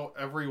 So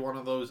every one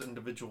of those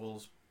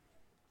individuals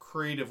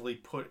creatively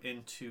put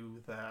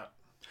into that.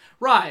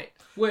 Right.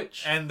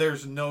 Which. And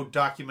there's no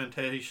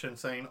documentation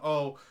saying,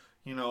 oh,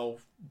 you know,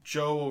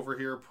 Joe over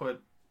here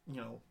put, you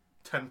know,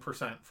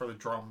 10% for the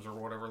drums or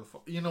whatever the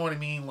fuck. You know what I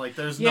mean? Like,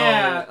 there's no...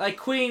 Yeah, like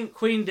Queen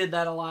did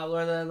that a lot,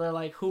 where they're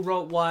like, who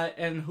wrote what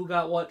and who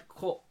got what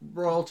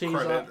royalties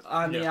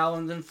on the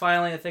albums. And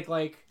finally, I think,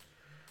 like,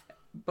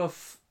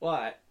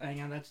 what?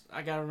 Hang on,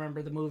 I gotta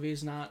remember the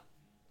movies, not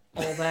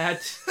all that.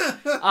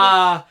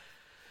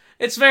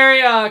 It's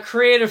very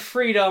creative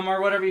freedom,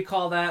 or whatever you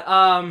call that.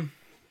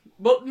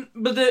 But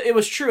it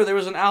was true. There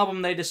was an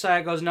album they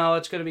decided goes, no,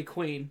 it's gonna be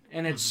Queen,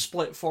 and it's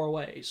split 4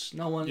 ways.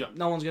 No one's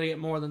gonna get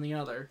more than the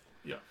other.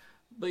 Yeah.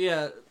 But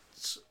yeah,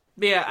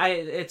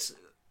 it's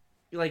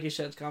like you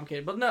said, it's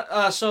complicated. But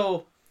no,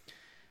 so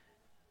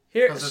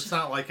here, because it's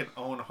not like an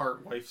Owen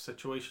Hart wife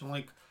situation.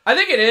 Like, I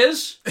think it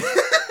is.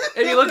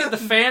 If you look at the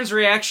fans'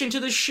 reaction to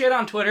this shit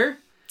on Twitter,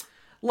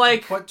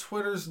 like, but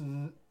Twitter's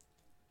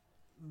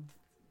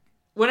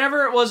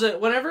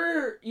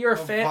whenever you're a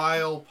fan,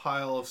 vile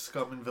pile of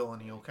scum and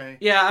villainy. Okay.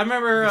 Yeah, I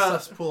remember the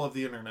cesspool of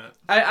the internet.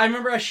 I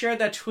remember I shared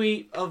that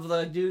tweet of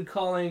the dude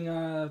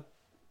calling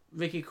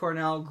Vicky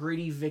Cornell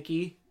greedy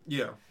Vicky.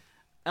 Yeah.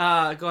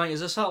 Going, is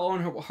this how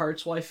Owen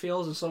Hart's wife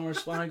feels? And someone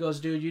responded, goes,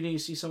 dude, you need to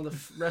see some of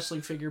the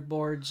wrestling figure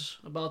boards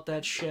about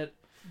that shit.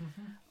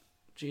 Mm-hmm.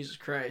 Jesus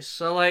Christ.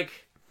 So,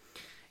 like,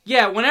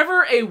 yeah,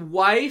 whenever a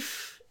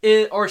wife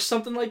or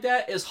something like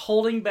that is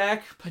holding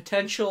back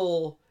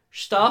potential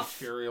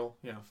stuff material,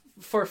 yeah,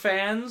 for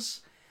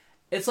fans,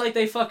 it's like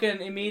they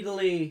fucking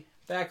immediately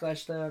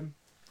backlash them.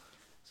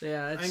 So,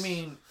 yeah, it's... I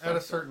mean, at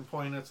a certain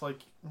point, it's like,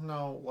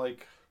 no,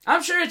 like...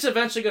 I'm sure it's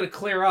eventually going to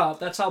clear up.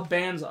 That's how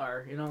bands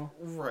are, you know?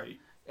 Right.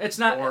 It's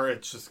not... Or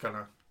it's just going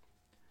to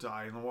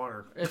die in the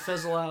water. It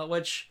fizzle out,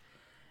 which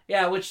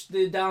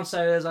the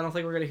downside is I don't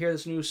think we're going to hear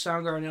this new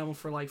Soundgarden album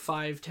for like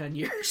 5-10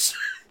 years.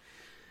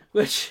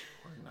 Which...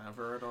 Or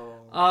never at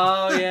all.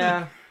 Oh,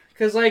 yeah.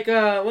 Because, like,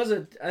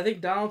 I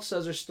think Donald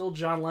says there's still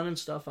John Lennon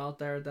stuff out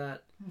there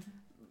that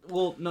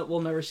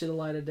we'll never see the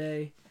light of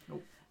day.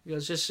 Nope. He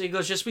goes,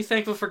 just be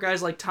thankful for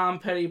guys like Tom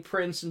Petty,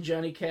 Prince, and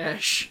Johnny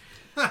Cash.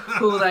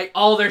 Who, like,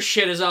 all their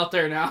shit is out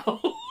there now.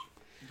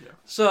 Yeah.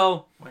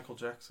 So... Michael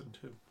Jackson,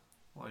 too.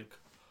 Like,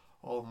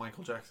 all of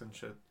Michael Jackson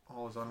shit.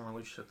 All his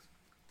unreleased shit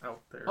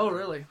out there. Oh,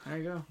 really? There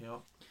you go. Yep.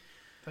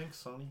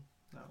 Thanks, Sony.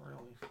 Not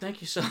really.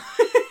 Thank you, Sony.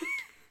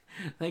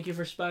 Thank you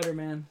for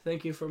Spider-Man.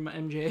 Thank you for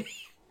MJ.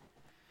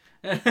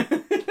 Nah.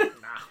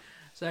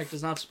 Zach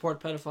does not support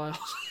pedophiles.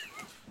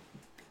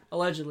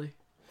 Allegedly.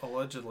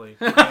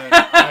 And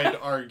I'd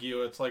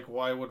argue it's like,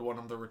 why would one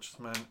of the richest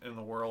men in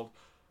the world,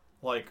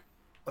 like,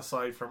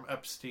 aside from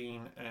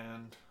Epstein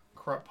and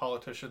corrupt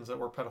politicians that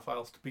were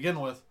pedophiles to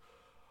begin with,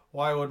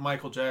 why would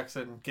Michael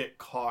Jackson get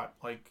caught?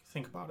 Like,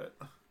 think about it.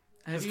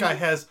 This guy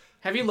has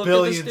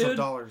billions of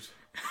dollars.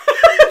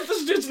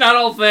 This dude's not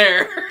all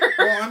there.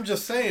 Well, I'm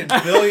just saying,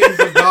 billions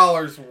of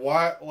dollars.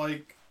 Why?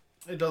 Like,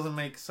 it doesn't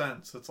make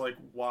sense. It's like,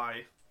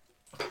 why?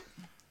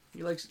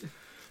 He likes...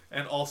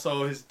 And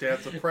also, his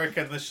dad's a prick,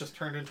 and this just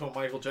turned into a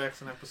Michael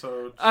Jackson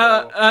episode.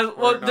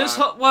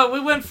 We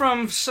went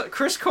from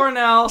Chris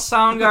Cornell,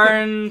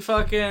 Soundgarden,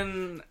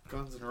 fucking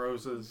Guns N'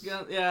 Roses.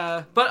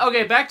 Yeah, but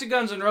okay, back to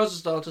Guns N'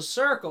 Roses though. To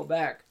circle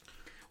back,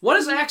 what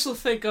does Axl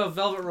think of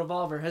Velvet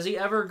Revolver? Has he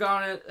ever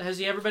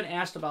been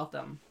asked about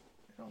them?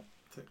 I don't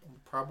think.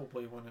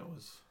 Probably when it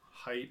was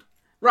height.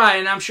 Right,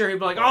 and I'm sure he'd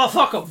be like, "Oh,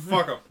 fuck him."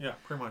 Fuck him. Yeah,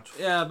 pretty much.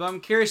 Yeah, but I'm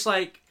curious,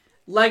 like,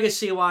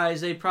 legacy-wise,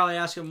 they'd probably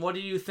ask him, what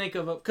do you think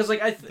of it? Because,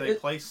 like, they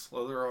play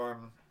Slither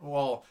on...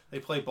 Well, they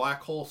play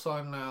Black Hole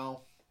Sun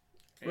now.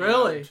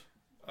 Really?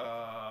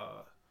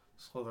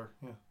 Slither,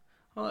 yeah.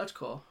 Oh, that's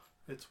cool.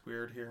 It's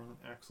weird hearing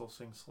Axl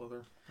sing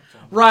Slither.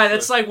 Right,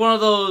 it's like one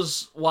of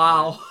those...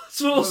 Wow.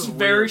 It's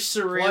very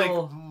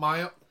surreal.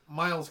 Like,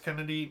 Miles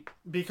Kennedy...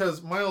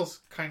 Because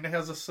Miles kind of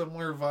has a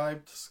similar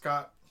vibe to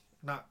Scott.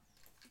 Not...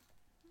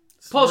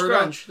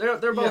 Post-grunge.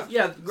 They're both...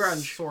 Yeah,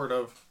 grunge. Sort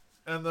of.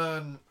 And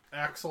then...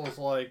 Axl's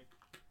like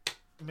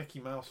Mickey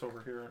Mouse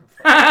over here.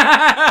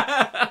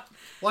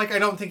 Like, I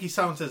don't think he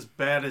sounds as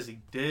bad as he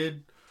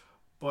did,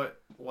 but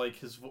like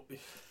his voice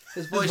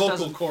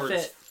vocal cords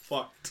fit.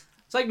 Fucked.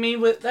 It's like me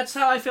with... That's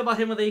how I feel about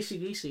him with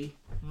AC/DC.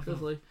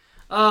 Truthfully.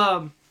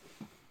 Another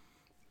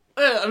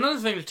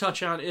thing to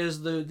touch on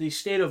is the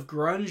state of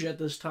grunge at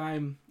this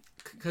time,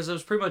 because it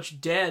was pretty much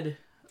dead.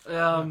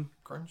 Grunge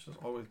has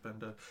always been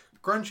dead.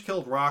 Grunge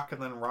killed rock,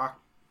 and then rock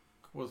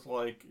was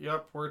like,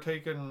 yep, we're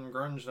taking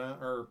grunge down,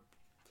 or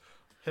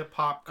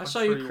hip-hop, country, I saw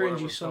you cringe,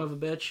 whatever, you son of a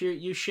bitch.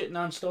 You shitting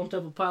on Stone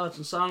Temple Pilots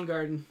and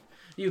Soundgarden.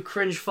 You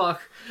cringe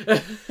fuck.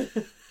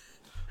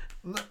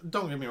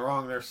 Don't get me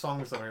wrong, there's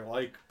songs that I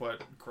like,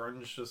 but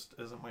grunge just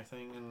isn't my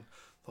thing, and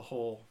the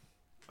whole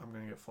I'm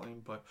gonna get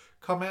flamed, but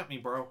come at me,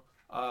 bro.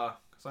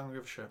 Cause I don't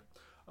give a shit.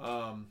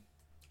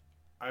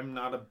 I'm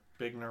not a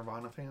big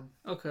Nirvana fan.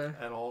 Okay.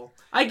 At all.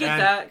 I get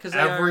that because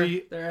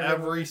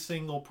every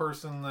single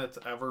person that's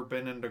ever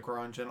been into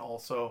grunge, and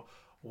also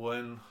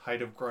when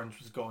height of grunge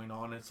was going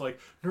on, it's like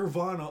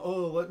Nirvana.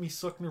 Oh, let me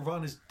suck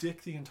Nirvana's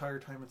dick the entire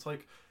time. It's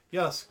like,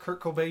 yes,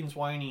 Kurt Cobain's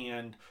whiny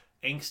and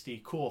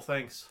angsty. Cool,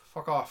 thanks.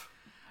 Fuck off.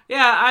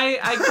 Yeah,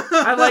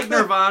 I like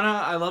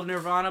Nirvana. I love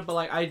Nirvana, but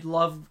like I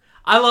love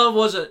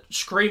was it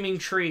Screaming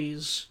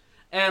Trees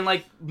and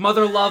like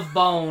Mother Love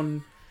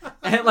Bone.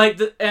 And like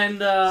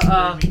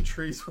Screaming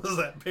Trees was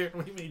that band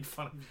we made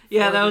fun of.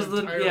 Yeah, that was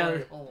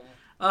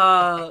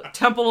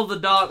Temple of the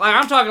Dog. Like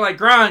I'm talking like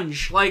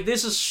grunge. Like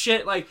this is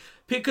shit. Like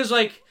because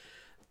like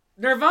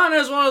Nirvana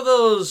is one of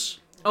those.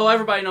 Oh,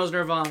 everybody knows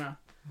Nirvana,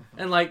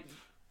 and like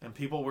and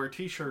people wear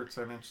T-shirts,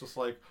 and it's just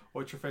like,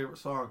 what's your favorite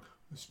song?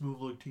 It's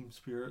Move Like Team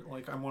Spirit.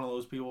 Like I'm one of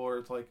those people where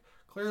it's like,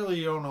 clearly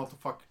you don't know what the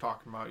fuck you're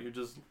talking about. You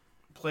just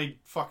played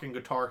fucking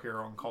Guitar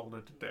Hero and called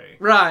it a day.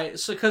 Right.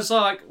 So, because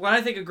like when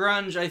I think of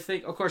grunge, I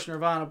think, of course,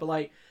 Nirvana. But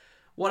like,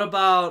 what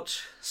about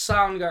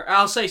Soundgarden?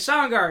 I'll say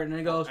Soundgarden, and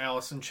it goes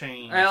Alice in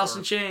Chains. Alice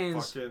in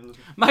Chains. Fucking...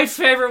 My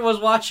favorite was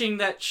watching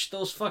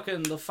those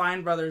fucking the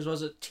Fine Brothers.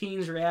 Was it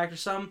Teens React or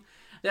something?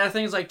 Yeah, I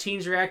think it's like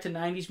Teens React to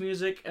 90s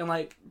music, and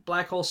like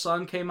Black Hole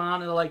Sun came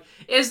on, and they're like,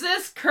 "Is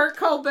this Kurt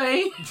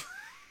Cobain?" It's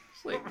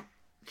like,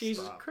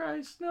 Jesus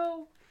Christ,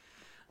 no,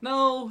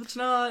 it's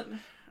not.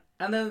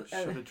 And then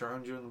should have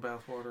drowned you in the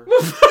bathwater.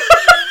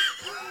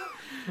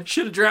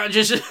 Should have drowned.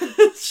 Just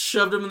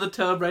shoved him in the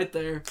tub right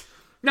there.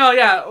 No,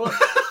 yeah,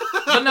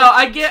 but no,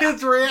 I get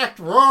kids react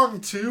wrong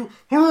too.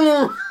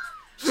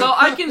 So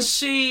I can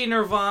see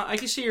Nirvana. I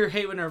can see your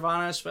hate with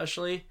Nirvana,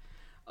 especially.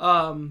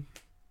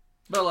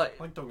 But like,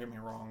 don't get me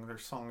wrong.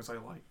 There's songs I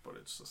like, but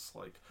it's just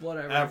like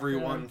whatever.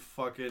 Everyone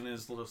fucking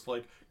is just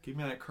like, give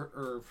me that Kurt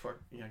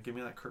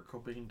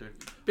Cobain dick.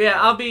 But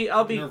yeah, I'll be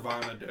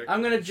Nirvana dick.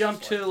 I'm gonna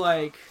jump to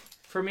like,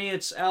 for me,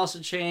 it's Alice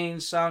in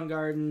Chains,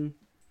 Soundgarden,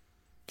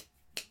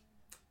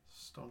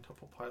 Stone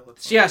Temple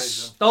Pilots.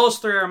 Yes, those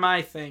three are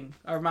my thing.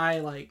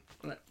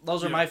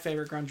 Those are my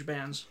favorite grunge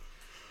bands.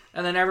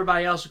 And then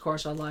everybody else, of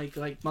course, I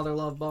like Mother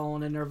Love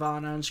Bone and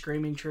Nirvana and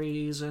Screaming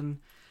Trees, and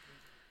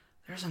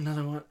there's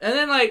another one. And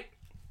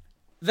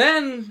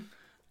then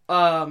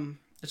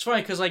it's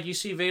funny because like you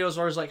see videos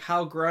where it's like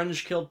how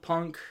grunge killed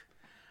punk.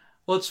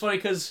 Well, it's funny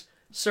because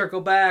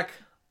circle back,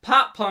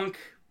 pop punk.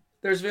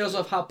 There's videos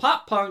of how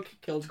pop punk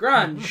killed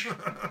grunge.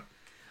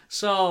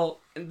 So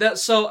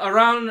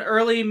around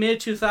early mid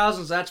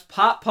 2000s, that's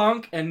pop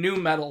punk and nu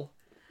metal.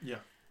 Yeah.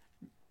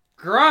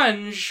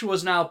 Grunge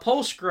was now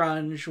post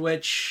grunge,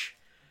 which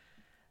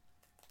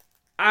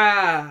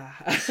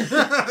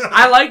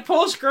I like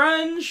post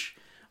grunge,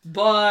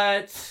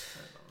 but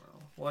I don't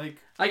know. Like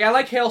I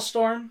like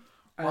Hailstorm.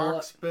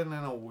 Rock's been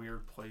in a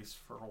weird place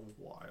for a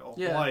while.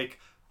 Yeah. Like,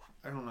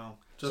 I don't know.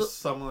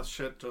 Some of the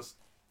shit just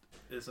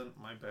isn't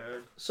my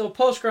bag. So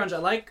post grunge, I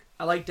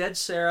like Dead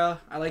Sarah.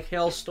 I like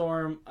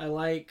Hailstorm. I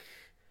like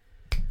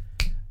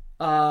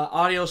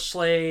Audio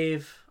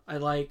Slave. I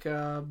like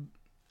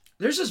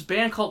there's this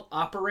band called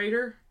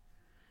Operator.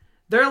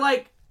 They're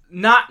like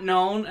not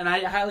known, and I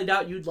highly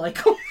doubt you'd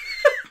like them.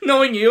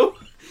 Knowing you,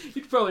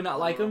 you'd probably not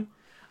like them.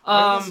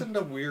 I listen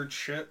to weird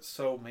shit,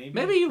 so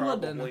maybe you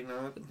would then.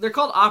 Not. They're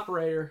called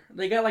Operator.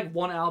 They got like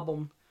one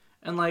album,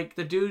 and like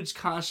the dude's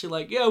constantly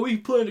like, "Yeah, we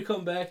plan to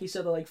come back." He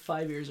said that like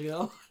 5 years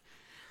ago.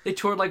 They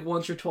toured like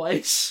once or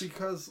twice.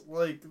 Because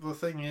like the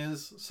thing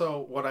is,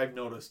 so what I've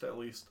noticed, at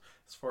least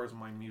as far as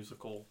my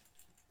musical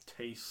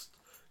taste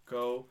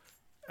go,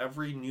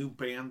 every new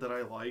band that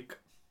I like,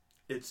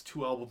 it's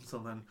 2 albums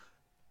and then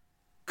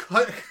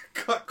cut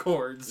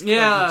chords.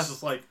 Yeah, it's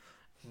just like,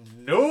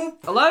 nope.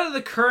 A lot of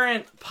the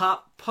current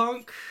pop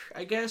punk,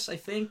 I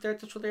think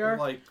that's what they are.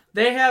 Like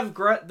they have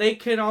they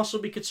can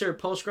also be considered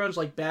post grunge,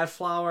 like Bad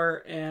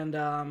Flower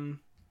and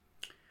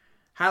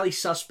Highly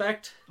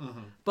Suspect.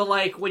 Mm-hmm. But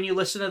like when you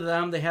listen to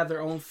them, they have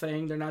their own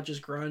thing. They're not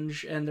just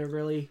grunge, and they're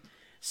really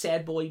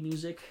sad boy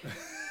music.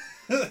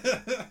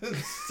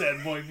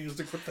 Sad boy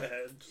music with the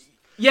head.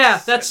 Yeah,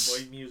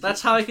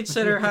 that's how I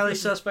consider Highly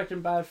Suspect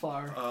and Bad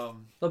Flower.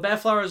 The Bad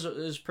Flower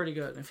is pretty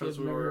good if you've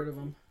never heard of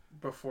them.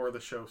 Before the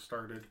show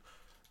started,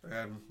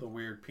 and the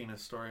weird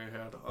penis story I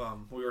had,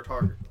 we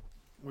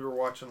were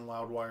watching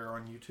Loudwire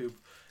on YouTube,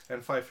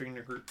 and Five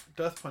Finger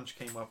Death Punch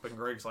came up, and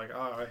Greg's like,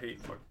 I hate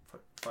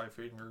Five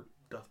Finger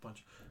Death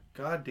Punch.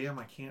 God damn,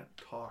 I can't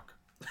talk.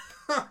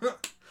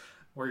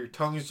 Where your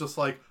tongue is just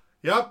like,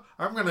 yep,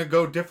 I'm gonna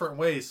go different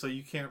ways so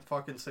you can't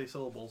fucking say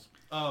syllables.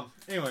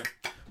 Anyway,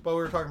 but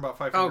we were talking about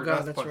Five Finger Death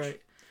Punch. Oh god, that's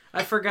right.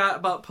 I forgot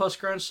about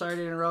post grunge. Sorry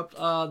to interrupt.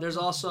 It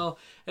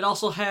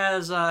also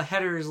has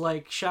headers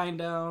like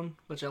Shinedown,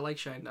 which I like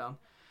Shinedown.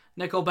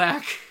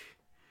 Nickelback.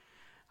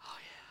 Oh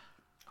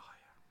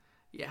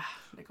yeah. Yeah,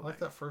 Nickelback. I like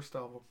that first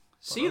album.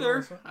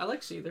 Seether. I like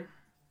Seether.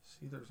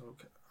 Seether's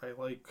okay. I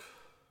like.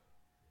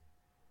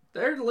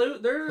 They're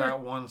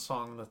that one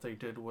song that they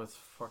did with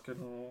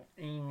fucking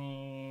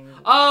Amy.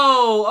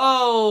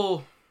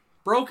 Oh,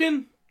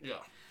 Broken. Yeah.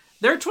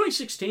 Their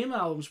 2016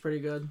 album's pretty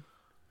good.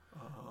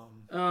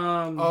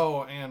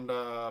 Oh, and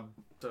the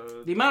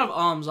amount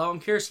of I'm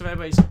curious if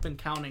anybody's been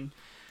counting.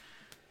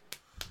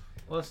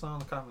 Let us know in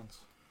the comments.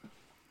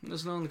 Let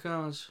us know in the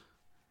comments.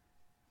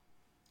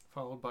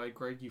 Followed by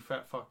Greg, you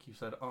fat fuck. You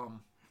said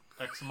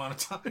X amount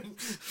of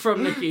times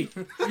from Nikki.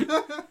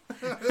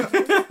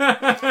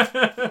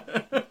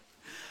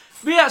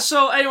 But yeah,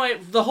 so anyway,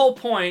 the whole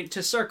point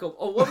to circle.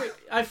 Oh,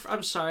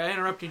 I'm sorry, I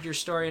interrupted your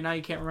story, and now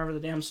you can't remember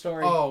the damn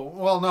story. Oh,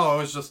 well, no, it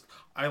was just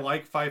I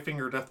like Five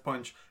Finger Death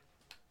Punch.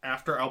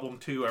 After album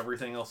 2,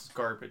 everything else is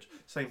garbage.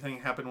 Same thing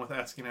happened with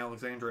Asking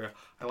Alexandria.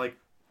 I like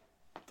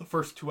the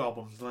first 2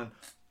 albums, and then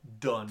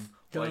done.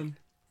 Like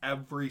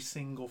every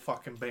single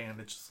fucking band,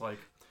 it's just like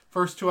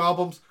first 2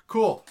 albums,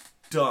 cool,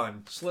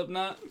 done.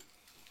 Slipknot,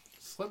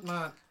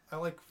 I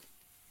like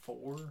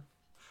 4.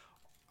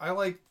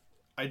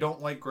 I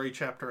don't like Grey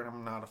Chapter, and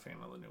I'm not a fan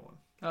of the new one.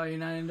 Oh, you're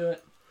not into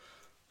it?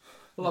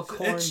 What about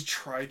Korn? It's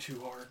try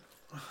too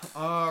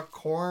hard.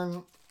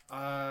 Korn,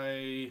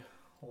 I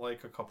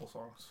like a couple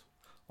songs.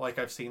 Like,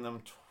 I've seen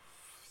them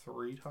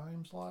 3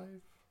 times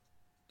live?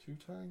 2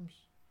 times?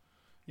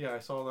 Yeah, I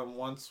saw them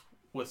once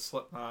with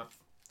Slipknot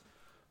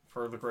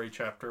for the Grey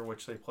Chapter,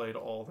 which they played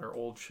all their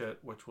old shit,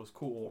 which was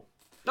cool.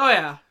 Oh,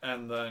 yeah.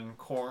 And then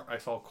I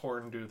saw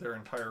Korn do their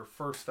entire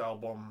first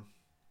album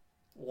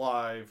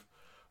live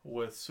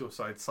with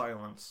Suicide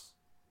Silence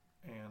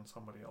and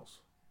somebody else.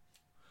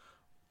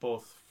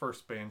 Both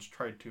first bands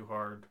tried too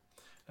hard.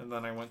 And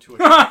then I went to a...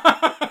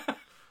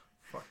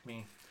 Fuck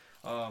me.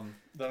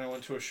 Then I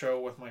went to a show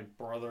with my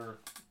brother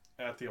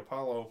at the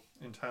Apollo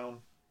in town.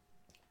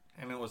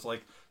 And it was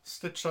like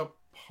Stitched Up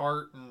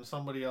Heart and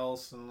somebody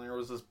else. And there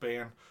was this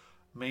band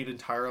made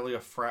entirely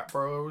of frat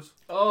bros.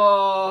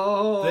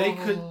 Oh.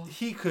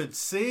 He could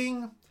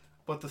sing,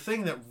 but the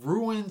thing that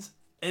ruins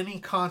any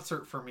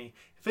concert for me,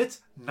 if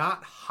it's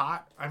not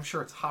hot, I'm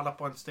sure it's hot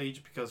up on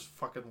stage because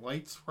fucking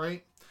lights,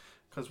 right?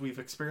 Because we've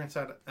experienced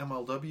that at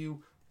MLW.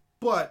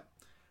 But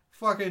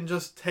fucking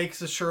just takes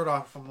his shirt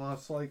off and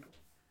it's like,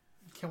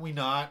 can we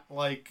not?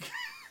 Like,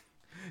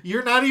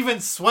 you're not even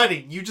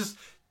sweating. You just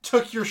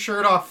took your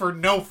shirt off for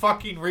no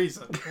fucking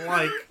reason.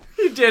 Like,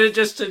 you did it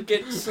just to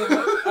get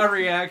a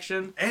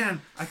reaction.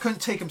 And I couldn't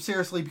take him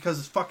seriously because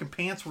his fucking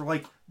pants were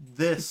like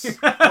this.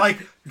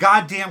 Like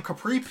goddamn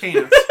capri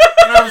pants.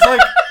 And I was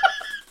like,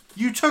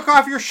 you took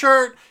off your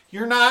shirt.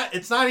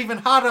 It's not even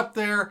hot up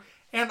there.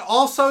 And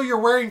also you're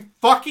wearing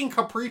fucking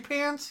capri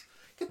pants?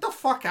 Get the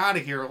fuck out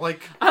of here.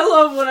 Like, I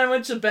love when I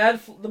went to the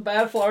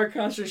Bad Flower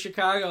concert in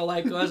Chicago.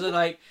 Like, was it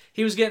like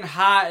he was getting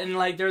hot and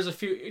like there's a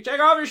few, take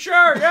off your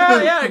shirt.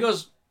 Yeah. He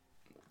goes,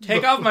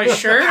 take off my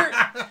shirt.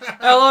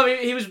 I love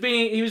it. He was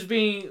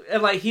being,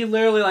 and like he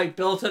literally like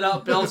built it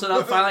up.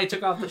 Finally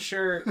took off the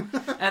shirt,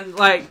 and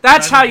like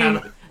that's how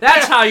you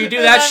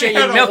do that shit.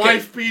 You milk it.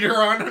 Wife beater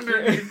on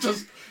underneath.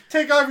 Just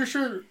take off your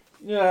shirt.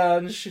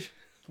 Yeah.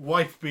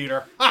 Wife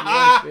beater.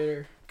 Wife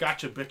beater.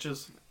 Gotcha,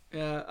 bitches.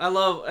 Yeah, I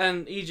love,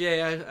 and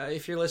EJ, I,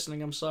 if you're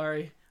listening, I'm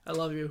sorry. I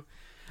love you.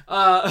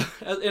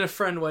 In a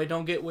friend way.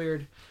 Don't get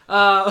weird.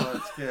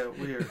 Let's get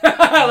weird.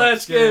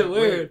 Let's get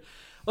weird.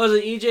 Was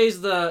it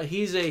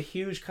he's a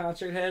huge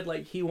concert head.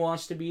 Like, he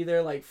wants to be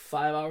there like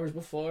 5 hours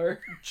before.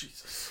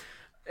 Jesus.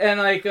 And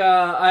like,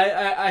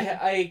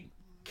 I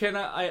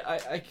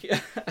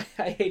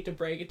hate to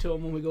break it to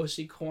him when we go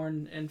see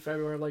Korn in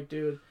February. Like,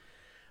 dude,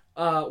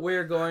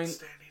 we're going.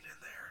 Standing in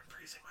there and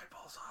freezing my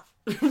balls off.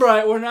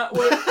 Right, we're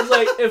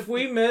like, if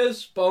we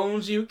miss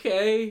Bones UK,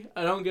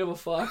 I don't give a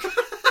fuck.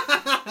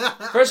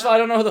 First of all, I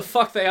don't know who the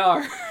fuck they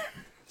are.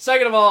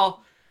 Second of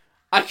all,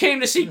 I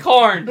came to see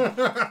Korn.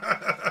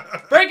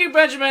 Breaking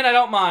Benjamin, I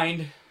don't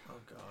mind. Oh,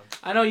 God.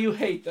 I know you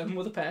hate them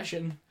with a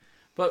passion,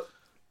 but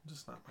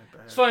just not my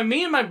bag. It's funny,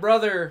 me and my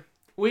brother,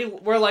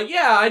 we're like,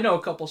 yeah, I know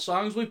a couple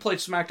songs. We played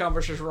SmackDown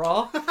vs.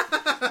 Raw.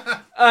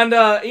 And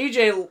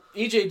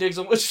EJ digs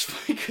them, which is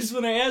funny, because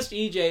when I asked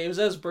EJ, it was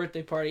at his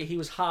birthday party, he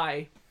was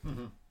high.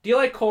 Mm-hmm. Do you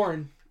like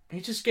Korn?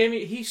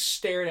 He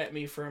stared at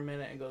me for a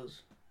minute and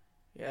goes,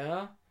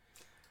 yeah?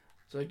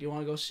 It's like, do you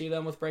want to go see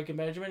them with Breaking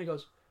Benjamin? He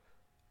goes,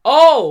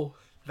 oh!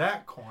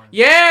 That Korn.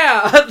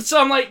 Yeah! So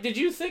I'm like, did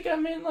you think I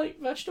meant, like,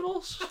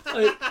 vegetables?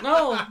 Like,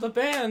 no, the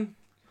band.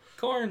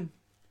 Korn.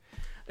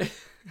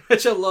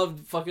 Which I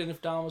love fucking,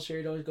 if Don was here,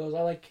 he always goes,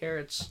 I like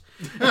carrots.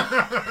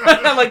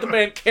 I like the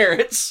band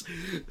Carrots.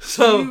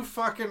 So, do you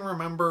fucking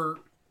remember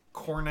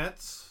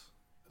cornets?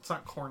 It's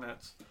not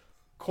cornets.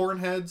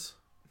 Cornheads?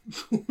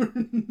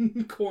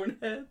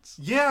 Cornheads?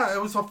 Yeah,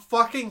 it was a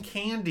fucking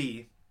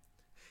candy.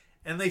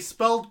 And they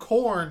spelled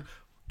corn,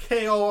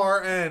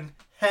 Korn,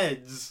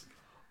 heads.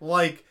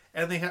 Like,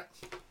 and they had...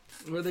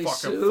 Were they fucking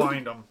sued?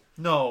 Find them.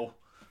 No.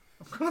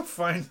 I'm gonna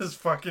find this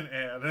fucking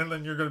ad, and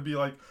then you're gonna be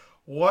like,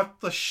 what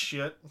the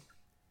shit?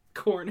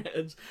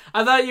 Cornheads.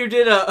 I thought you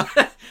did a...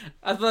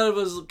 I thought it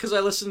was... Because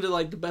I listened to,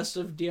 like, the best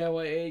of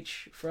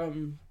DIYH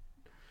from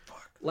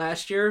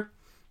last year.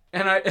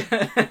 And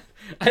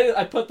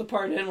I put the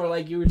part in where,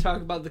 like, you were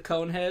talking about the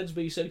cone heads,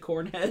 but you said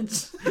corn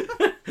heads.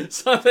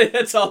 So I think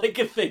that's all I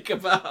could think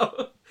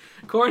about.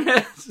 Corn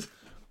heads.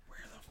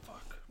 Where the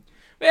fuck?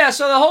 Yeah,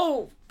 so the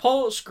whole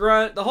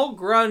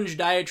grunge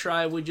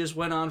diatribe we just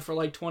went on for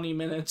like 20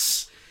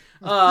 minutes.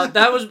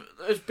 That was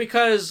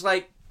because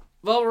like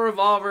Velvet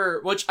Revolver,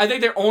 which I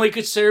think they're only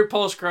considered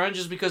post grunge,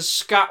 is because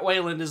Scott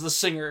Weiland is the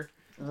singer.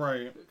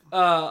 Right.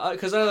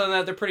 Because other than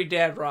that, they're pretty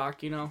dad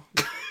rock, you know.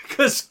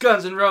 Because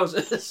Guns N'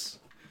 Roses.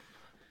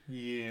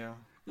 Yeah.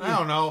 I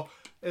don't know.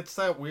 It's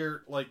that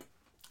weird, like,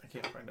 I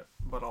can't find it,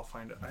 but I'll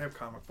find it. I have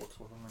comic books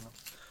with them.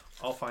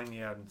 I'll find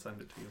the ad and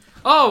send it to you.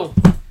 Oh,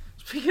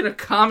 speaking of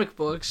comic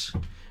books,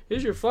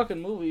 here's your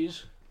fucking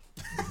movies.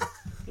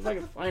 If I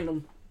can find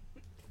them.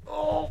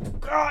 Oh,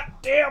 god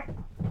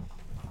damn.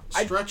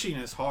 Stretching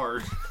is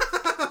hard.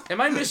 Am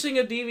I missing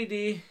a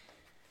DVD? I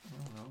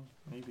don't know.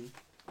 Maybe.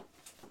 I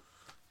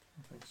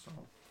think so.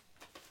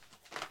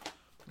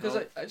 Because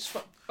Nope. I just...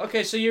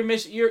 Okay, so you've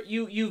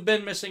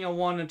been missing a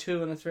 1, a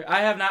 2, and a 3. I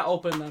have not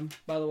opened them,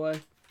 by the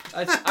way.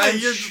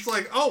 You're just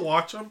like, I'll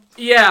watch them.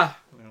 Yeah.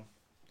 No.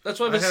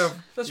 That's what yeah.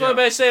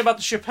 I say about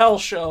the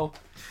Chappelle Show.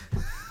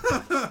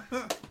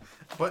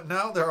 But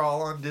now they're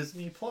all on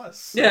Disney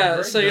Plus.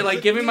 Yeah, so you're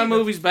like, give me my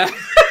movies back.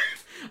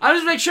 I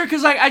just make sure,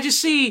 because like, I just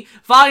see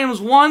volumes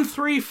 1,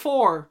 3,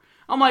 4.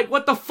 I'm like,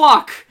 what the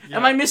fuck? Yeah,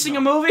 Am I missing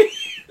a movie?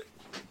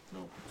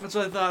 No. That's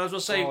what I thought. I was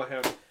going to say... All I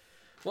have.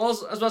 Well, I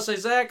was about to say,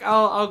 Zach,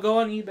 I'll go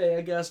on eBay,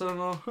 I guess. I don't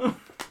know.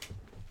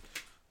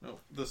 No,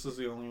 this is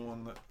the only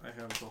one that I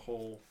have the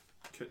whole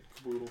kit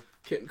caboodle.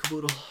 Kit and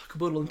Caboodle.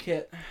 Caboodle and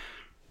Kit.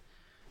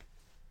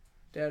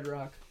 Dad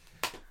rock.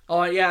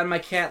 Oh, yeah, and my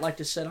cat liked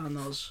to sit on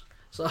those.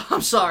 So,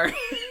 I'm sorry.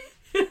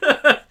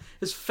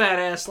 His fat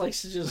ass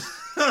likes to just...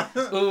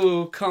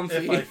 Ooh, comfy.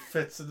 If I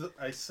fits,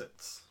 I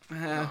sits.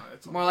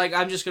 More like,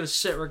 I'm just going to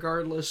sit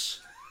regardless.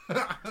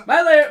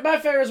 My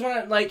favorite is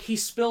when he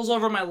spills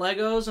over my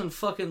Legos and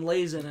fucking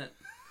lays in it.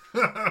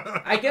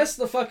 I guess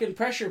the fucking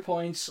pressure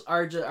points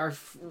are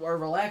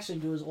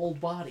relaxing to his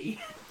old body.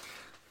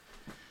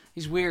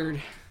 He's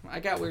weird. I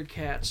got weird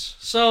cats.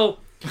 So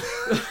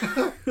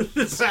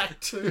That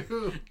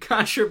too.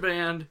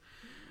 Contraband.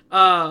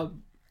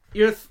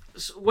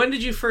 When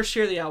did you first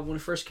hear the album? When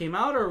it first came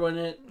out, or when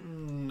it?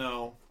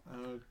 No, I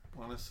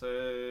want to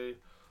say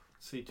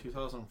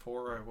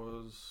 2004. I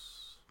was.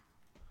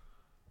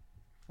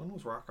 When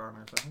was Rock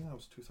Honors? I think that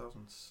was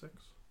 2006.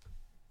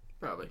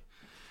 Probably.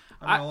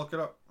 I'm gonna look it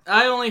up.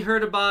 I only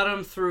heard about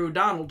them through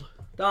Donald.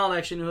 Donald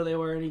actually knew who they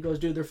were, and he goes,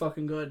 "Dude, they're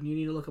fucking good. And you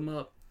need to look them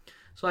up."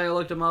 So I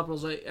looked them up.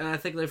 And I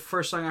think the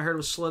first song I heard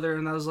was Slither,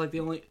 and that was like the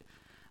only.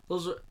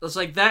 That's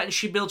like that, and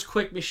She Builds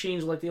Quick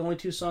Machines were like the only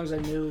two songs I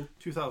knew.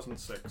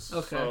 2006.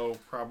 Okay. So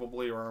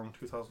probably around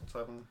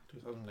 2007,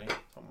 2008,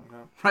 something like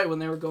that. Right when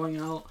they were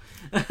going out.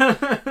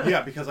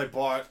 Yeah, because I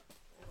bought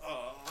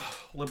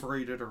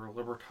Liberated or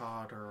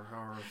Libertad or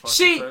however the fuck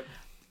See, is it.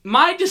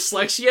 my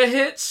dyslexia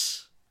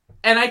hits,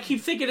 and I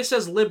keep thinking it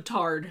says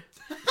libtard.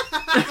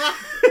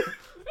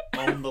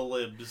 On the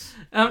libs.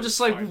 And I'm just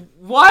like, Fine.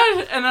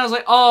 what? And I was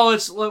like, oh,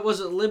 was it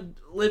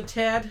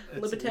libtad?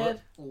 Libtad?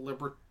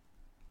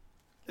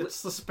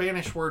 It's the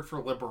Spanish word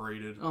for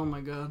liberated. Oh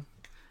my god.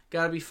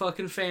 Gotta be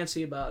fucking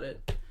fancy about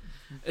it.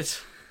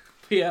 It's...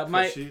 Yeah,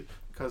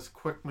 Because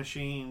Quick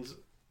Machines,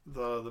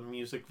 the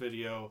music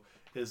video,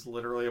 is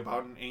literally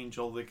about an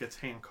angel that gets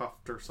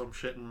handcuffed or some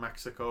shit in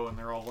Mexico, and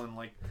they're all in,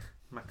 like,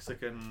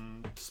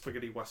 Mexican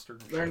spaghetti western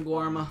shit. They're in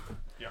Guarma.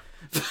 Yeah.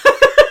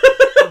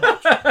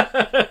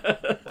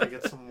 Like,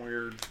 it's some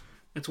weird...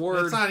 It's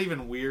word. It's not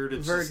even weird.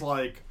 It's just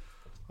like,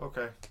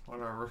 okay,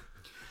 whatever.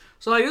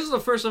 So, like, this is the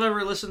first I've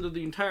ever listened to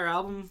the entire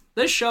album.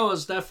 This show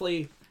has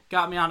definitely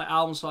got me on an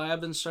album, so I've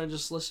been starting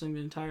just listening to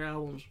the entire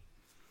albums.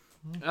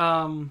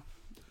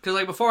 Because,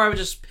 like, before I would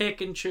just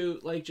pick and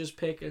choose, like, just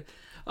pick a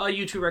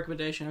YouTube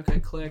recommendation. Okay,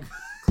 click,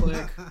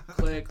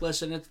 click,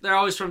 listen. They're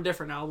always from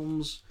different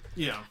albums.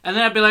 Yeah. And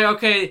then I'd be like,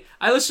 okay,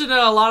 I listened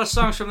to a lot of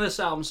songs from this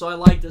album, so I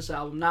like this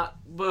album.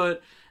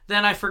 But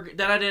then I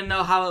didn't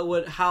know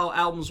how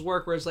albums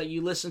work, where it's like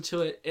you listen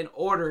to it in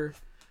order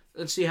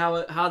and see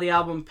how the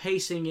album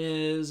pacing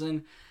is,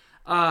 and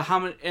how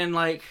many, and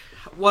like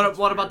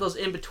what about those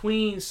in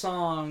between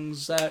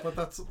songs that. But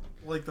that's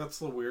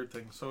the weird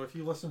thing. So if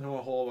you listen to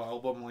a whole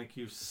album, like,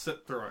 you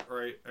sit through it,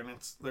 right, and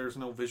there's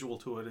no visual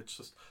to it. It's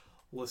just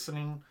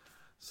listening.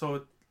 So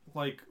it,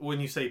 like,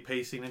 when you say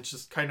pacing, it's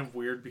just kind of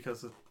weird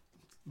because of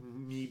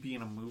me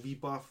being a movie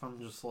buff. I'm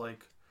just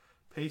like,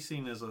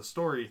 pacing is a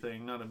story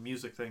thing, not a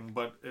music thing.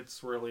 But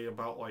it's really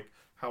about like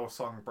how a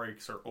song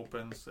breaks or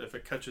opens, if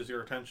it catches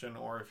your attention,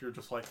 or if you're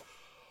just like,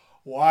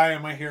 why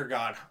am I here,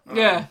 God?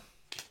 Yeah.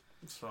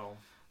 So,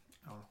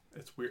 I don't know.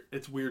 It's weird.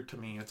 It's weird to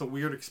me. It's a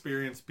weird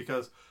experience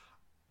because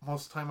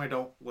most of the time I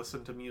don't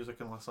listen to music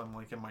unless I'm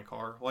like in my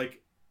car.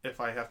 Like, if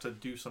I have to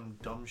do some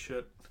dumb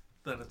shit,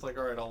 then it's like,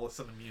 alright, I'll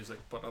listen to music.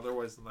 But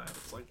otherwise than that,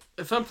 it's like...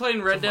 If I'm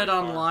playing Red Dead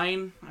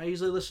Online, I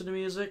usually listen to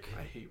music.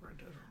 I hate Red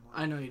Dead Online.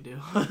 I know you do.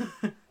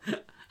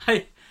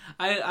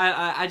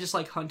 I just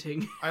like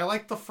hunting. I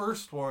like the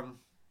first one,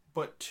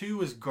 but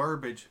 2 is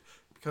garbage.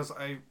 Because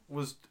I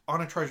was on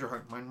a treasure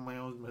hunt, minding my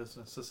own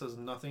business. This has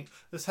nothing...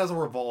 This has a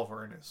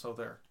revolver in it, so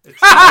there. It's...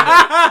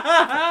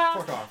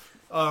 Fuck off.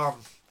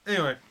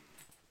 Anyway.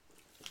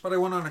 But I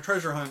went on a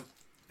treasure hunt,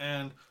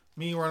 and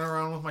me running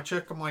around with my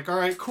chick, I'm like, all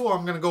right, cool,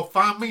 I'm going to go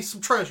find me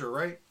some treasure,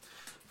 right?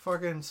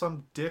 Fucking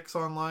some dicks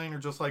online are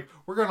just like,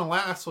 we're going to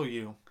lasso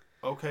you.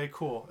 Okay,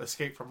 cool.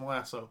 Escape from the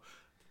lasso.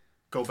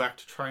 Go back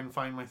to try and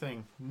find my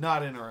thing.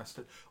 Not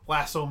interested.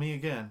 Lasso me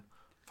again.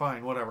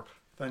 Fine, whatever.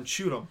 Then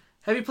shoot them.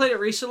 Have you played it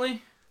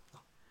recently?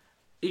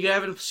 You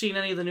haven't seen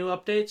any of the new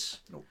updates?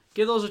 Nope.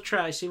 Give those a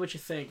try. See what you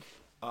think.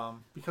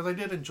 Because I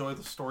did enjoy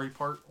the story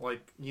part.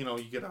 Like, you know,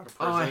 you get out of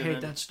prison. Oh, I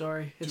hate that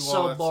story. It's all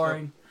so that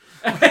boring.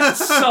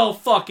 It's so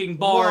fucking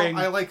boring.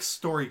 Well, I like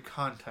story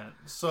content.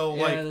 So,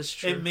 Yeah, like, that's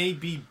true. it may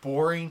be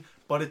boring,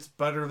 but it's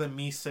better than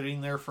me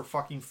sitting there for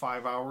fucking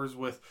 5 hours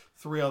with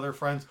 3 other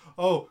friends.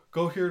 Oh,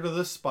 go here to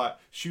this spot.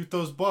 Shoot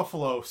those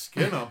buffalo.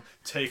 Skin them.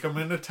 Take them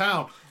into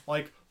town.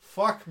 Like,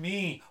 fuck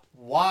me.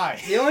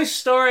 Why? The only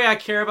story I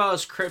care about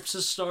is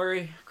Cripps'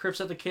 story.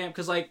 Cripps at the camp.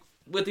 Because, like,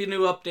 with the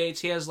new updates,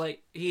 he has,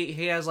 like,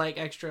 he has, like,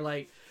 extra,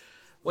 like,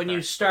 when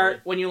you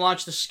start, when you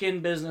launch the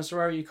skin business, or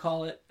whatever you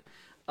call it,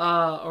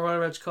 or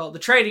whatever it's called, the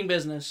trading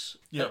business.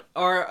 Yeah.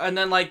 And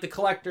then, like, the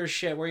collector's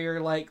shit, where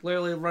you're, like,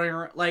 literally running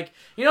around, like,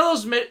 you know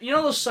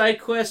those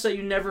side quests that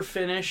you never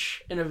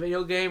finish in a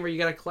video game, where you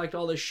gotta collect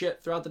all this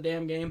shit throughout the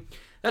damn game?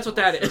 That's what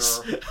that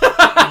is.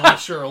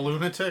 Unless you're a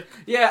lunatic.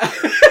 Yeah.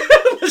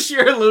 Unless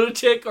you're a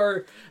lunatic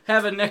or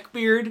have a neck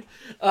beard.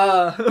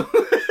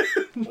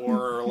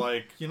 Or,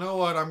 like, you know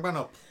what? I'm going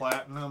to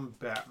platinum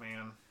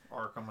Batman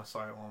Arkham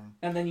Asylum.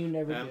 And then you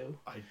never do.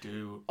 I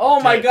do. Oh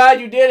my god,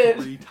 you did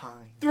it! 3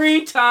 times.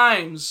 3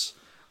 times!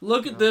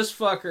 Look at this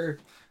fucker.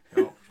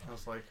 Yep. I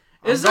was like,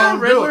 Is that a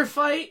Riddler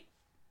fight?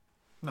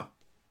 No.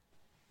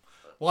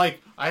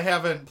 Like, I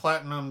haven't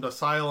platinumed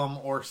Asylum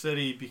or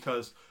City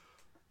because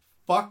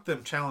fuck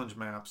them challenge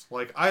maps.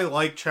 Like, I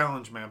like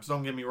challenge maps,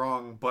 don't get me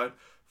wrong, but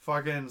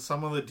fucking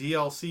some of the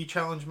DLC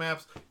challenge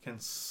maps can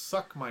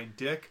suck my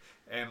dick,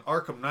 and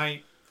Arkham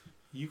Knight,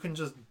 you can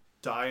just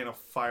die in a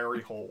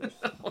fiery hole.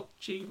 Oh,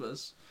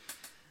 Jeebus.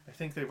 I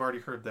think they've already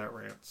heard that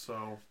rant,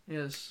 so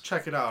Yes.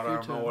 check it out. I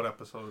don't know what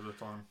episode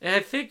it's on. I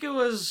think it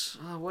was...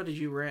 what did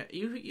you rant?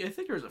 I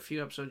think there was a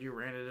few episodes you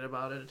ranted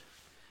about it.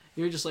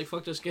 You were just like,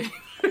 fuck this game.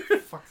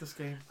 Fuck this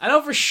game. I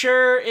know for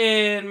sure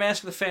in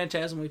Mask of the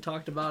Phantasm we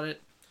talked about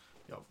it.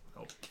 Nope.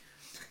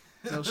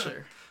 No,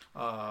 sir.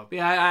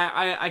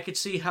 Yeah, I could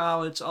see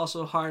how it's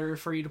also harder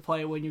for you to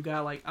play when you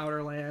got like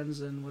Outer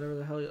Lands and whatever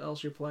the hell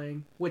else you're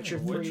playing. Witcher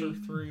 3. Witcher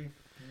 3.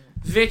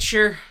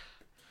 Witcher.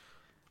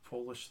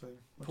 Polish thing.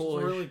 Which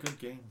Polish. is a really good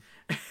game.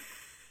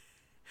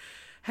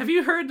 Have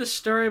you heard the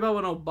story about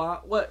when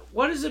Obama...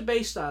 What is it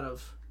based out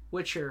of?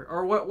 Witcher?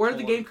 Or where did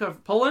the game come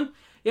from? Poland?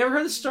 You ever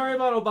heard the story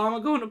about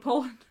Obama going to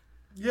Poland?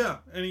 Yeah,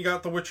 and he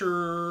got The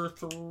Witcher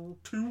 2,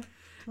 3.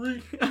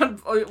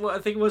 Well, I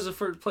think it was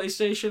for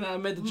PlayStation. I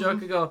made the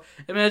joke. I go,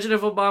 imagine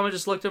if Obama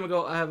just looked at him and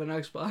go, I have an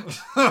Xbox.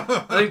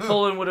 I think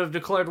Poland would have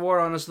declared war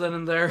on us then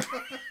and there.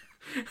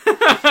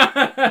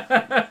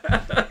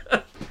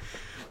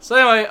 So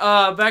anyway,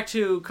 back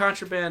to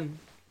Contraband.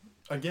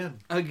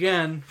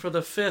 Again, for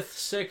the 5th,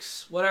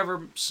 6th, whatever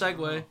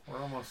segue.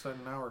 We're almost at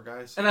an hour,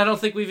 guys. And I don't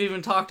think we've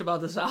even talked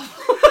about this album.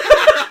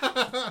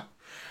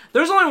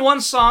 There's only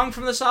one song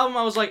from this album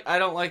I was like, I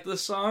don't like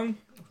this song.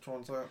 Which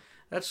one's that?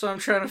 That's what I'm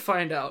trying to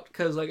find out.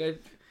 Because, like,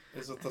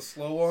 Is it the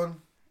slow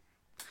one?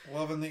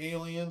 Loving the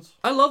Aliens?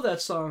 I love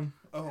that song.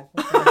 Oh,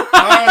 okay.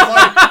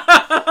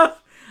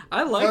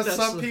 I like that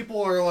some song.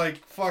 people are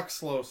like, fuck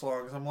slow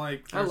songs. I'm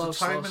like, there's love a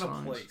time slow and a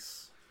songs. place.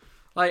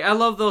 Like, I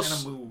love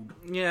those... And a mood.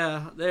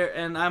 Yeah,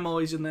 and I'm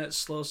always in that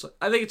slow song.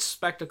 I think it's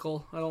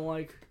Spectacle. I don't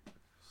like...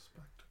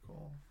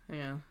 Spectacle.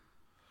 Yeah.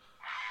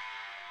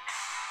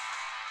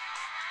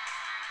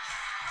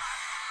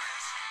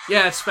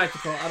 Yeah, it's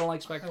Spectacle. I don't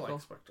like Spectacle. I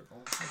like Spectacle.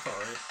 It's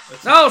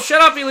alright. No,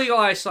 shut up, Illegal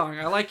Eye song.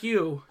 I like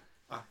you.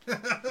 Other than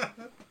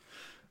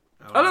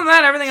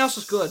that, everything else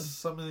is good.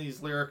 Some of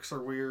these lyrics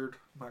are weird.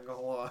 Not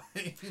gonna lie.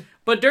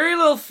 But Dirty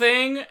Little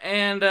Thing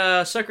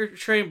and Sucker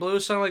Train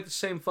Blues sound like the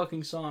same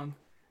fucking song.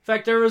 In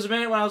fact, there was a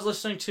minute when I was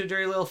listening to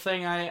Dirty Little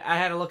Thing, I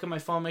had to look at my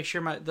phone, make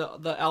sure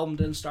the album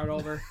didn't start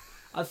over.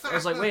 I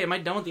was like, wait, am I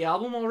done with the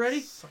album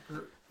already?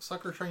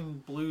 Sucker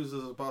Train Blues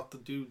is about the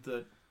dude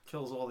that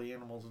kills all the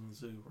animals in the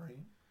zoo, right?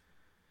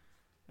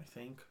 I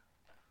think.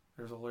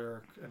 There's a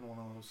lyric in one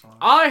of those songs.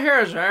 All I hear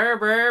is...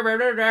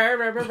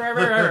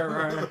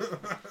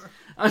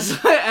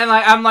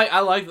 I'm like,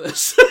 I like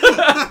this.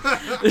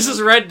 This is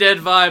Red Dead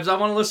vibes. I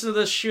want to listen to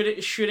this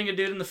shooting a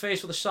dude in the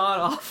face with a sawed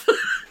off.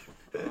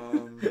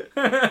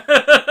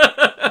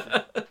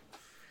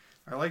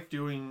 I like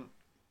doing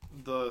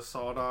the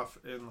sawed off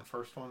in the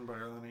first one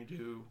better than I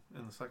do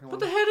in the second one.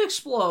 But the head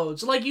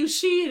explodes. Like, you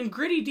see in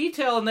gritty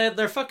detail, and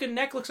their fucking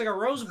neck looks like a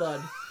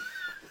rosebud.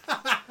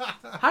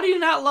 How do you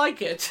not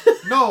like it?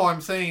 No,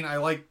 I'm saying I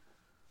like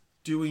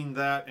doing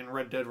that in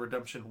Red Dead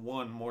Redemption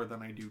 1 more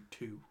than I do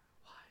 2.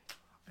 Why?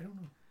 I don't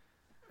know.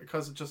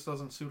 Because it just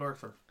doesn't suit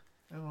Arthur.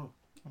 I don't know.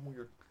 I'm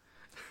weird.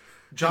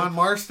 John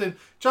Marston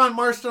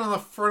on the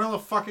front of the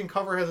fucking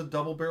cover has a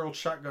double-barreled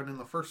shotgun in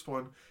the first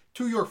one.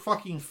 To your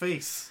fucking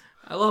face.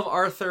 I love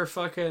Arthur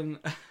fucking...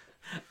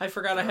 I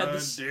forgot I had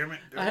this. Damn it,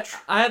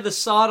 I had the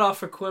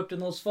sawed-off equipped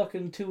and those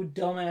fucking two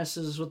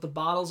dumbasses with the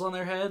bottles on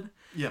their head.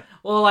 Yeah.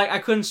 Well, like, I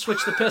couldn't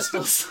switch the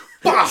pistols.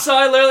 So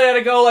I literally had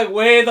to go, like,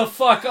 way the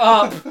fuck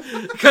up.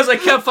 Because I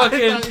kept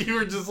fucking... You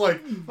were just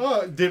like,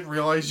 didn't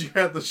realize you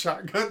had the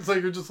shotgun, so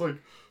you're just like,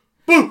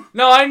 boom!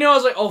 No, I knew. I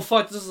was like, oh,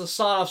 fuck, this is a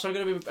sawed-off, so I'm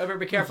going to better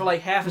be careful.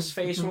 Like, half his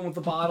face went with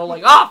the bottle.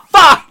 Like, oh,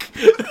 fuck!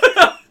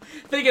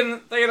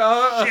 thinking,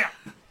 Yeah.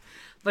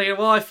 Thinking,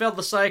 well, I failed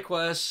the side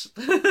quest.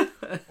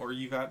 Or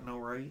You Got No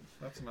Right.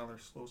 That's another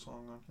slow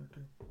song on here,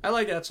 too. I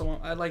like that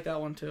song. I like that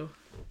one, too.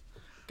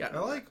 I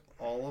like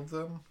all of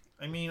them.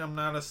 I mean, I'm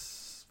not a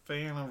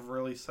fan of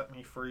Really Set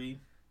Me Free.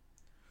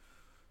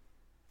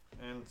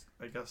 And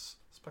I guess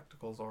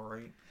Spectacle's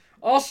alright.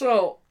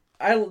 Also,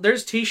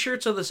 there's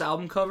t-shirts of this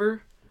album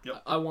cover.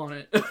 Yep. I want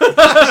it.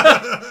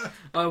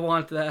 I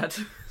want that.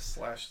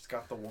 Slash has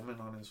got the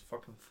woman on his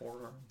fucking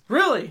forearm.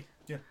 Really?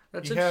 Yeah.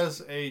 That's he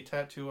has a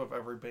tattoo of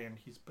every band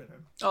he's been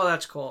in. Oh,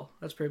 that's cool.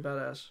 That's pretty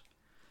badass.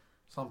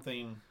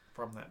 Something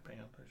from that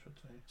band, I should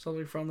say.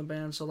 Something from the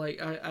band. So,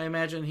 like, I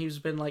imagine he's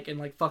been, like, in,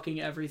 like, fucking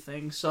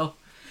everything, so...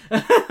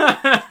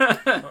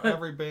 So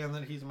every band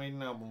that he's made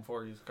an album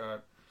for, he's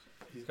got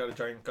a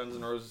giant Guns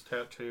N' Roses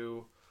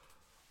tattoo.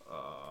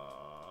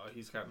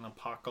 He's got an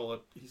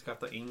apocalypse. He's got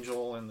the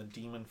angel and the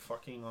demon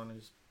fucking on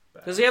his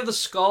back. Does he have the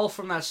skull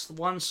from that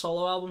one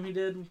solo album he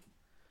did?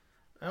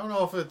 I don't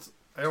know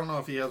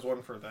if he has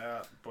one for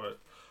that, but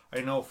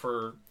I know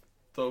for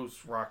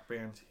those rock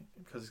bands,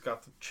 because he's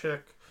got the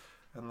chick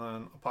and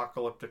then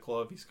Apocalyptic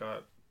Love, he's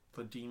got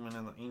the demon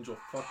and the angel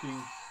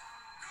fucking.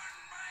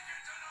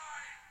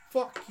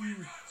 Fuck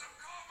you.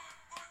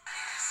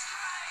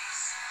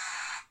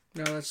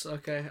 No, that's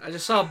okay. I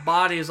just saw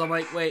Bodies. I'm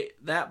like, wait,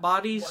 that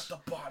Bodies? What the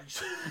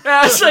Bodies?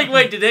 I was like,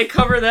 wait, did they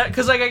cover that?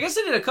 Because, like, I guess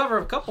they did a cover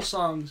of a couple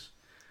songs.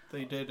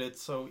 They did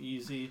It's So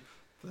Easy.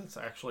 That's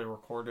actually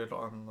recorded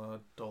on the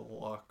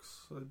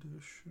deluxe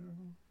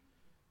edition,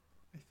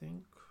 I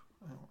think.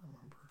 I don't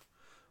remember.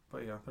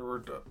 But yeah, there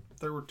were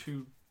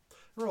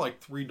like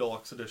 3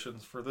 deluxe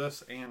editions for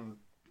this and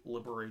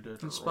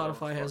Liberated. And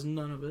Spotify has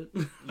none of it.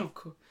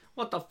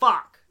 What the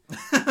fuck?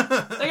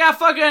 They got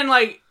fucking,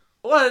 like,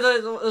 what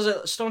was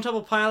it? Stone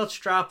Temple Pilots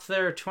dropped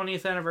their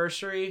 20th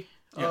anniversary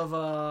of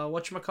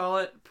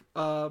whatchamacallit?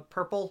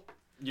 Purple.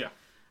 Yeah.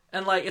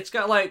 And, like, it's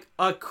got, like,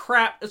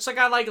 it's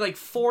got, like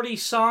 40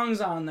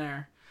 songs on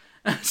there.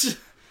 It's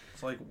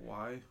like,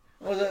 why?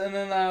 Was it, and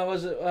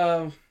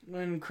then,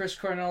 when Chris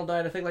Cornell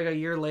died, I think, like, a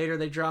year later,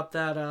 they dropped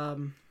that,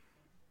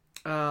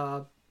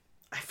 I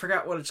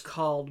forgot what it's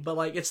called, but,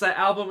 like, it's that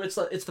album, it's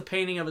the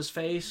painting of his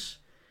face.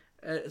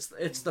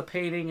 It's the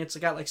painting, it's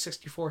got, like,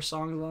 64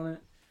 songs on it.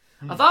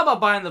 I thought about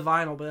buying the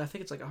vinyl, but I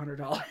think it's, like,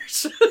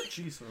 $100.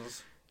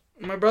 Jesus.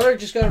 My brother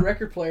just got a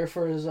record player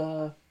for his,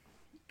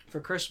 for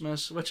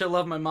Christmas, which I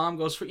love. My mom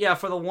goes for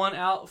the one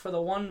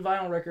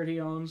vinyl record he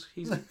owns.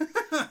 He's got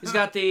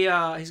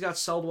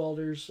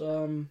Seldwelder's.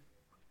 I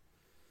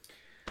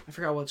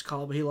forgot what it's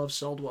called, but he loves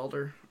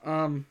Seldwelder.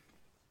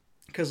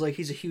 Because like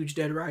he's a huge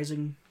Dead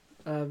Rising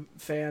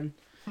fan.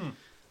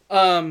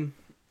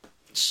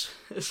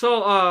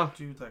 So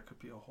dude, that could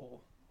be a whole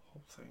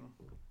thing.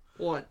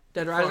 What,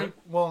 Dead Rising?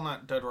 Well,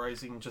 not Dead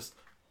Rising, just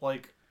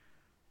like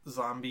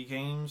zombie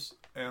games,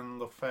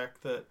 and the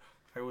fact that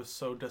I was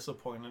so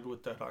disappointed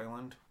with Dead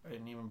Island. I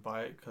didn't even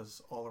buy it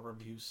because all the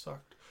reviews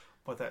sucked.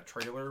 But that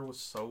trailer was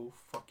so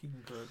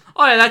fucking good.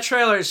 Oh yeah, that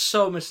trailer is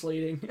so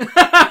misleading.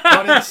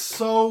 But it's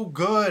so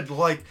good.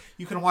 Like,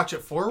 you can watch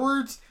it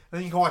forwards, and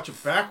then you can watch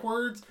it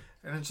backwards,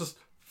 and it's just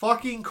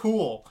fucking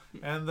cool.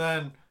 And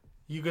then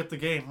you get the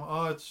game.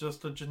 Oh, it's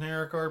just a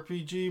generic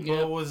RPG,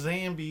 but with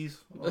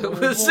zombies.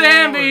 With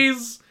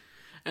zombies!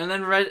 And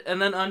then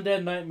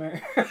Undead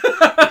Nightmare.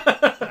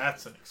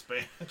 That's an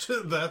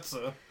expansion. That's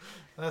a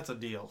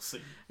DLC.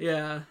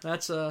 Yeah,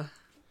 that's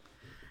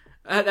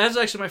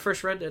actually my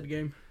first Red Dead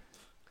game.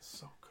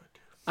 So good,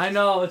 dude. I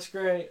know, it's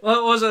great.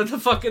 What was it? The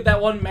fucking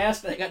that one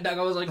mask that got dug.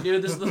 I was like,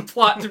 dude, this is the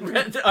plot to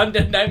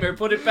Undead Nightmare.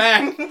 Put it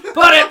back.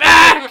 Put it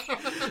back.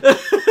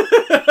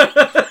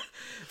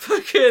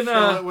 Fucking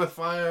fill it with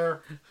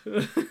fire.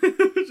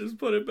 Just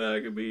put it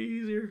back. It'd be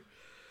easier.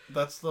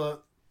 I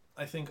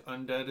think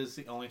Undead is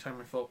the only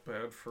time I felt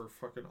bad for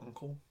fucking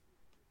Uncle.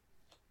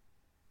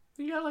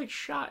 He got like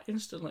shot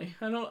instantly.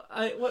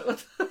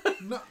 What?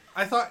 No,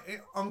 I thought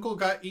Uncle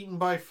got eaten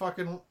by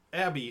fucking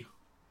Abby.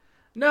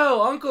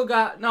 No,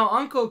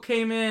 Uncle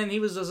came in. He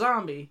was a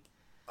zombie.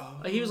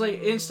 Oh. He was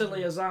like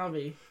instantly a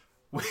zombie.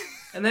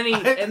 And then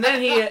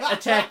he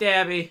attacked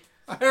Abby.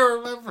 I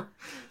remember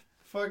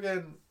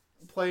fucking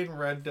playing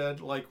Red Dead.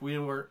 Like we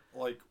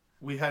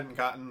hadn't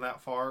gotten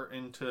that far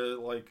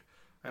into like.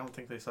 I don't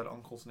think they said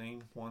Uncle's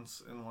name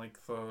once in like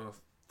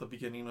the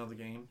beginning of the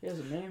game. He has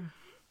a name.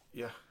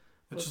 Yeah.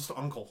 It's just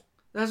Uncle.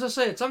 As I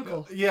say, it's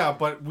Uncle. Yeah,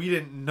 but we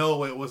didn't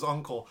know it was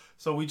Uncle,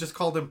 so we just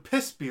called him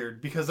Pissbeard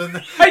because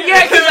then.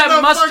 Yeah, because that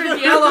mustard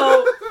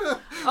yellow.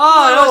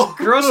 Oh, that was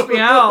grossed me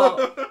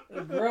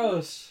out.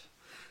 Gross.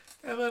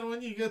 And then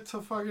when you get to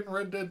fucking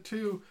Red Dead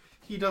 2,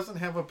 he doesn't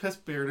have a piss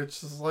beard.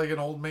 It's just like an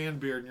old man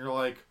beard, and you're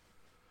like,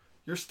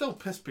 You're still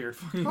Pissbeard.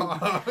 Fuck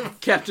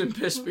off. Captain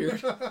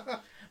Pissbeard.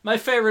 My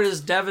favorite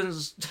is Devin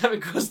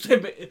goes.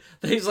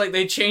 He's like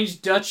they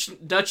changed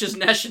Dutch's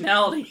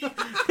nationality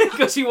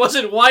because he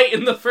wasn't white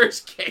in the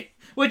first game.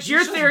 Which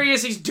your theory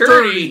is he's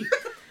dirty.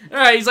 All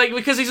right, he's like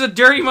because he's a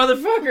dirty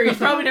motherfucker. He's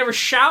probably never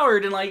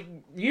showered in like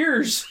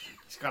years.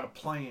 He's got a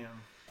plan.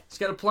 He's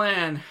got a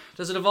plan.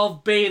 Does it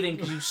involve bathing?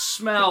 Because you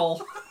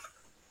smell.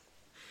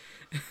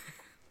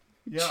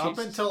 Yeah, up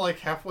until like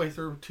halfway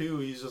through 2,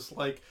 he's just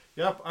like,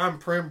 "Yep, I'm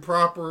prim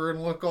proper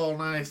and look all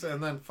nice,"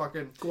 and then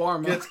fucking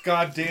Guarma gets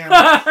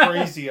goddamn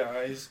crazy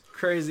eyes.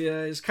 Crazy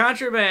Eyes.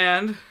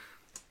 Contraband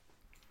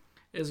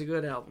is a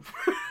good album.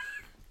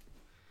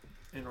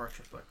 In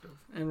retrospective.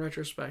 In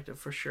retrospective,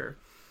 for sure.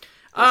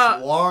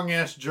 This long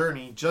ass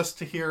journey just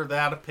to hear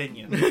that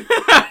opinion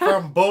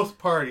from both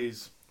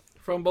parties.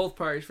 From both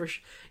parties, for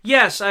sure.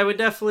 Yes, I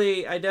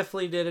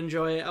definitely did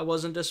enjoy it. I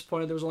wasn't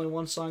disappointed. There was only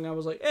one song I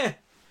was like, eh.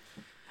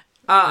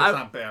 It's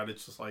not bad.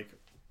 It's just like,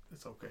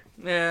 it's okay.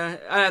 Yeah,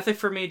 I think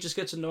for me it just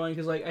gets annoying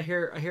because like I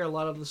hear a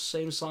lot of the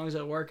same songs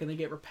at work and they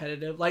get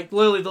repetitive. Like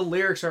literally the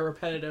lyrics are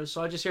repetitive,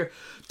 so I just hear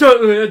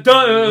like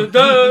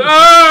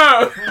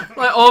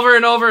over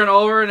and over and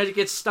over, and it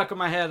gets stuck in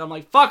my head. I'm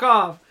like, fuck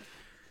off.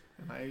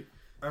 And I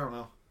don't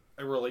know.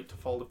 I relate to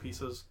Fall to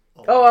Pieces.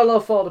 Oh, I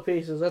love Fall to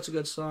Pieces. That's a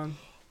good song.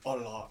 A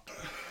lot.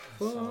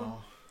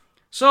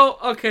 So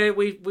okay,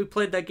 we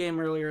played that game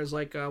earlier. As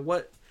like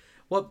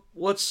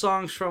what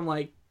songs from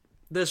like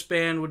this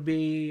band would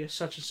be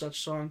such and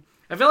such song?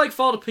 I feel like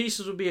Fall to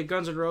Pieces would be a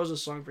Guns N'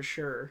 Roses song for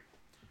sure.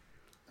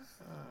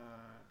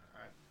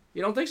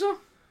 You don't think so?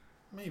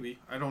 Maybe.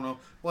 I don't know.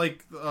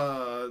 Like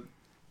 5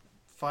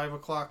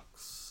 O'Clock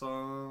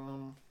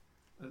Somewhere,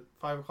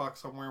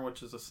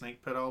 which is a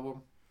Snake Pit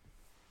album.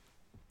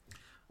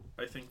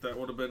 I think that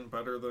would have been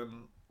better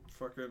than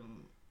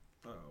fucking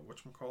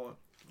whatchamacallit,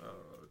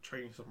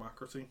 Chinese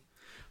Democracy.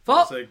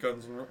 As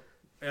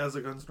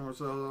a Guns N'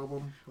 Roses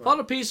album. Fall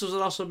to Pieces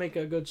would also make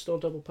a good Stone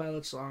Temple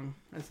Pilots song,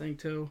 I think,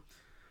 too.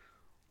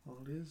 Well,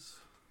 it is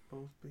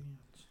both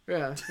bands.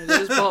 Yeah, it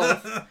is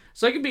both.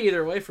 So it could be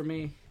either way for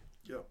me.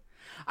 Yep.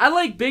 I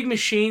like Big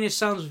Machine. It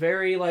sounds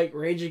very like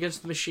Rage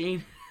Against the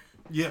Machine.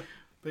 Yeah,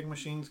 Big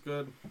Machine's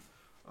good.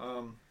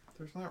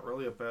 There's not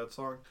really a bad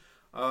song.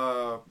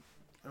 I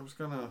was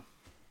gonna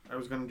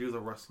do the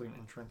wrestling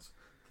entrance.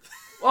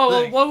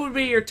 Oh, what would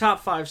be your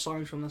top 5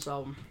 songs from this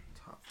album?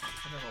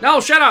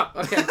 No, shut up.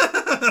 Okay,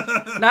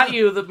 not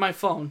you. My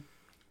phone.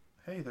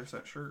 Hey, there's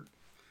that shirt.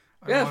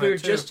 Yeah, we were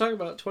just talking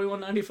about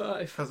 $21.95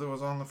 because it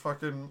was on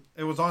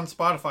it was on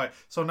Spotify.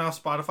 So now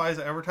Spotify's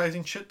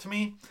advertising shit to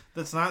me.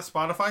 That's not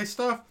Spotify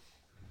stuff.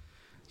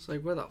 It's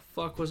like, where the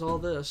fuck was all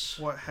this?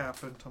 What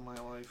happened to my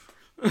life?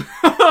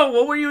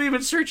 What were you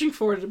even searching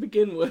for to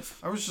begin with?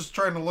 I was just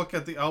trying to look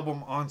at the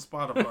album on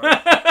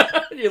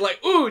Spotify. You're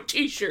like, ooh,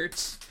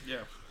 t-shirts.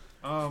 Yeah.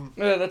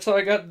 Yeah, that's how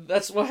I got.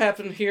 That's what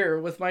happened here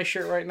with my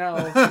shirt right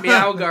now.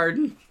 Meow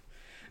Garden.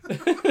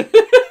 Alright.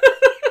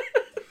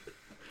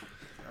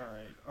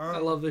 I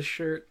love this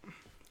shirt.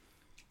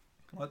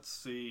 Let's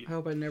see. I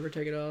hope I never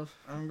take it off.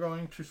 I'm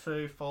going to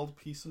say Fall to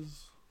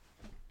Pieces.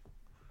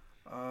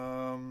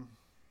 Loving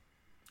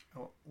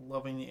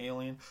the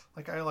Alien.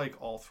 Like, I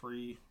like all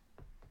 3.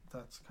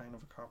 That's kind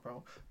of a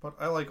cop-out. But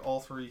I like all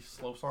 3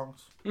 slow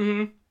songs.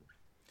 Mm-hmm.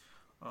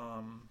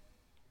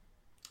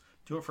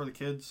 Do It for the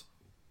Kids.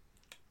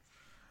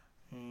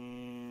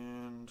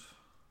 And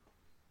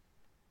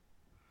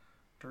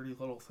Dirty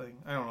Little Thing.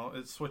 I don't know.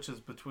 It switches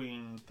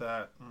between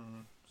that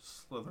and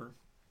Slither.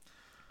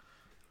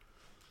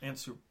 And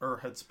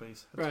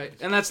Headspace. Right.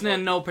 And that's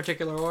in no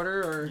particular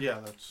order? Or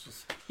yeah, that's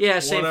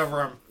just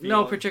whatever I'm feeling.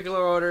 No particular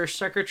order.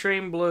 Sucker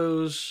Train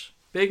Blues,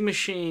 Big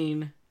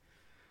Machine,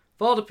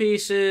 Fall to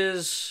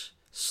Pieces,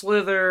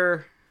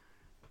 Slither,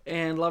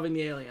 and Loving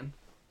the Alien.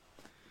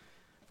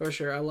 For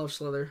sure. I love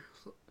Slither.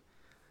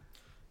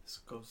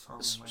 Goes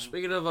on,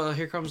 speaking of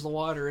Here Comes the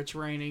Water, it's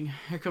raining.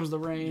 Here comes the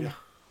rain. Yeah. Here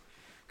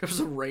comes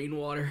the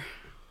rainwater.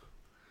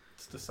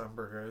 It's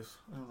December, guys.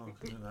 I don't know if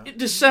I can do that.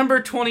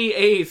 December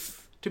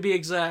 28th, to be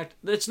exact.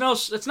 It's not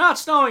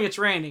snowing, it's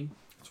raining.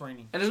 It's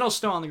raining. And there's no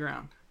snow on the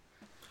ground.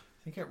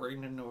 I think it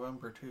rained in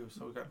November, too,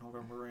 so we got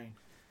November rain.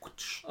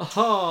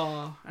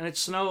 Oh, and it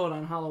snowed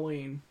on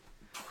Halloween.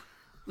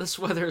 This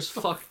weather is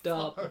fucked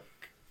up.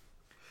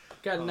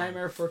 Got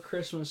Nightmare Before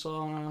Christmas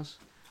on us.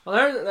 Well,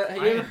 I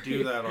didn't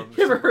do that on.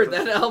 You ever heard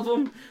that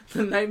album,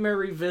 The Nightmare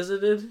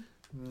Revisited?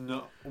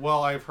 No.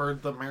 Well, I've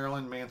heard the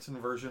Marilyn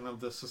Manson version of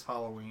This Is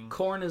Halloween.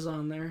 Korn is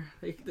on there.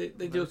 They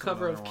do a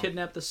cover of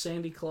Kidnap the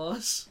Sandy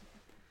Claus.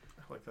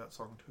 I like that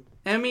song too.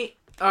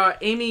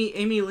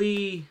 Amy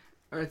Lee,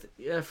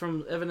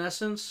 from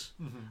Evanescence.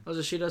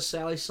 Mm-hmm. She does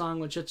Sally's song,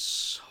 which it's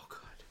so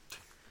good.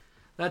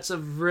 That's a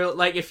real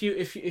like if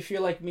you're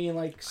like me and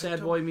like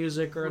sad boy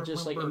music or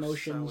just like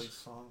emotions. Sally's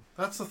song.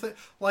 That's the thing.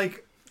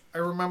 Like. I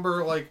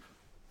remember, like,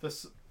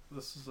 this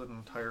is an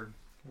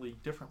entirely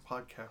different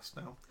podcast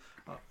now.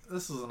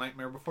 This is a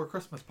Nightmare Before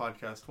Christmas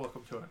podcast.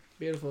 Welcome to it.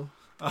 Beautiful.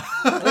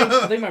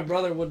 I think my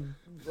brother would,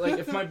 like,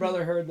 if my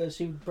brother heard this,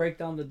 he'd break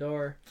down the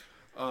door.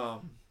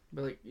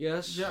 Be like,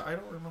 yes. Yeah, I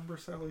don't remember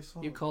Sally's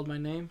song. You called my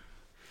name.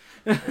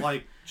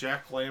 Like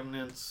Jack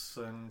Lamnitz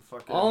and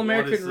fucking All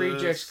American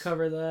Rejects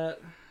cover that.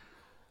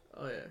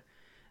 Oh yeah.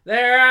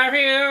 There are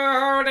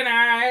few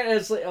tonight.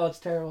 It's like, oh, it's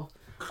terrible.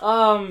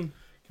 Can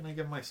I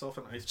give myself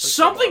an ice pick?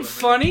 Something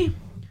funny.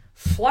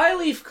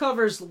 Flyleaf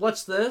covers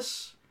What's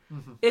This?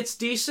 Mm-hmm. It's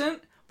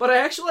decent, but I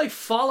actually like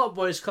Fall Out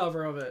Boy's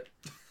cover of it.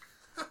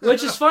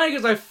 Which is funny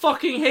because I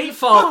fucking hate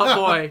Fall Out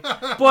Boy.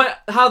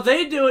 But how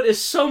they do it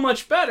is so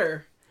much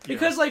better.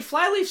 Because like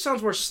Flyleaf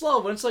sounds more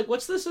slow, but it's like,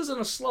 What's This isn't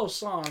a slow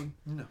song.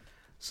 No.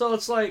 So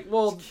it's like,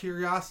 well, it's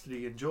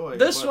curiosity and joy.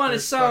 This one, it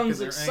sounds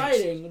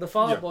exciting, the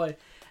Fall Out Boy.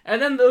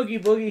 And then the Oogie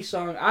Boogie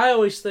song, I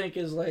always think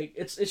is like,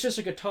 it's just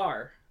a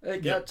guitar.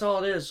 Like, that's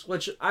all it is.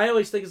 Which I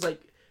always think is like,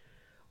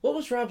 what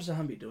was Rob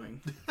Zombie doing?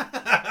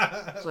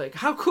 It's like,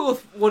 how cool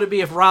would it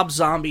be if Rob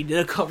Zombie did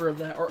a cover of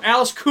that? Or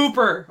Alice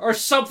Cooper, or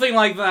something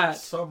like that.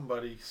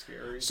 Somebody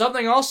scary.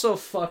 Something also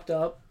fucked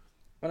up,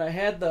 when I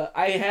had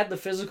the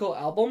physical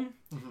album,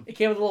 it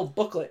came with a little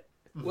booklet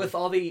with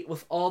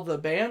all the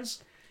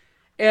bands.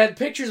 And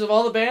pictures of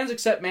all the bands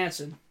except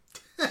Manson.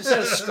 Just had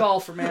a skull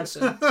for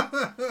Manson.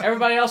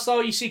 Everybody else, though,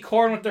 you see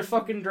Korn with their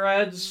fucking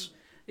dreads.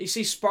 You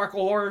see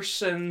Sparkle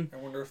Horse and... I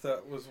wonder if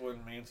that was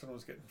when Manson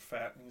was getting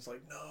fat and he's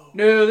like, no.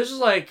 No, this is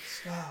like...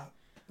 Stop.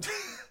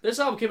 This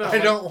album came out... I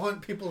don't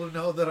want people to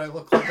know that I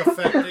look like a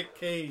fat Nick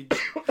Cage.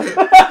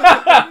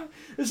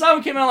 This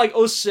album came out like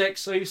 2006,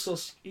 so he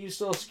was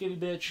still a skinny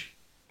bitch.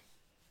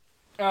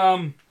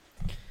 It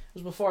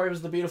was before it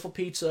was The Beautiful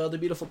Pizza.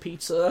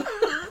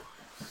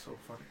 So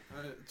funny.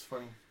 It's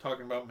funny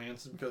talking about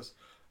Manson because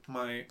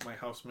my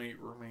housemate,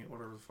 roommate,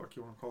 whatever the fuck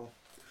you want to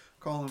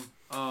call him,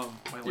 my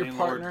Your landlord,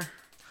 partner,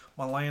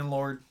 my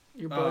landlord,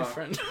 your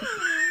boyfriend.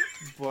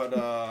 But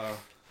I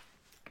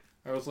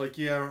was like,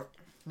 yeah,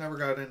 never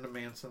got into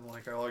Manson.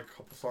 Like, I like a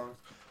couple songs.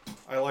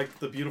 I liked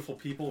The Beautiful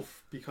People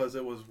because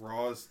it was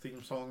Raw's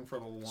theme song for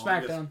the longest.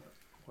 SmackDown.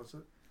 Was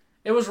it?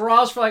 It was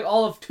Raw's for like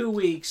all of 2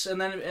 weeks,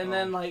 and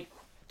then like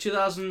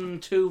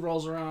 2002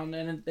 rolls around,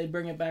 and they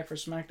bring it back for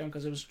SmackDown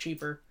because it was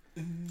cheaper.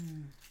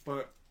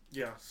 But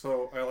yeah,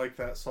 so I like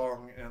that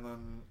song, and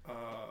then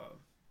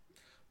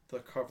the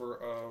cover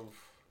of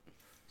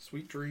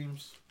Sweet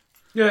Dreams.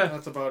 Yeah,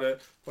 That's about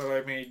it. But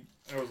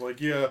I was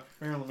like, yeah,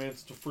 Marilyn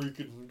Manson's a freak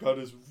and got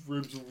his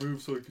ribs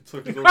removed so he could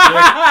suck his own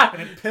dick.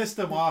 And it pissed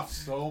him off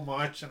so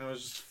much, and it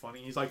was just funny.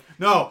 He's like,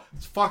 no,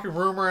 it's a fucking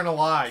rumor and a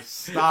lie.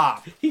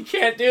 Stop. he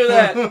can't do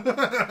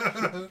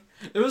that.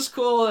 It was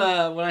cool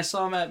when I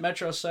saw him at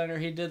Metro Center.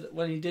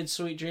 When he did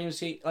Sweet Dreams,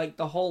 he like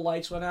the whole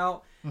lights went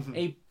out. And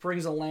he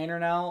brings a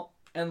lantern out,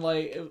 and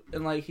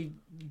he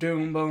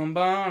doom boom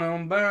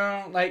boom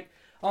boom, like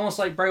almost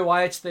like Bray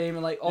Wyatt's theme,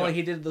 and like only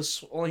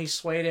he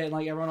swayed it, and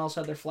like everyone else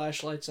had their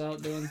flashlights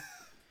out doing.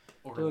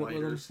 Or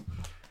lighters.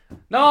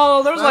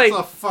 No, there's That's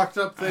a fucked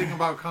up thing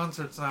about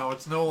concerts now.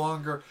 It's no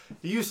longer.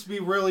 It used to be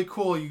really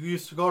cool. You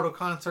used to go to a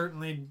concert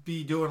and they'd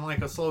be doing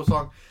like a slow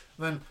song,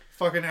 and then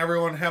fucking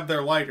everyone have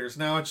their lighters.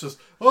 Now it's just,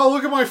 oh,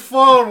 look at my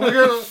phone. Look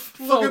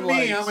at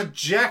me. Lights. I'm a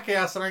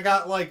jackass, and I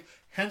got like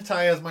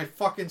hentai as my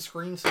fucking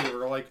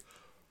screensaver. Like,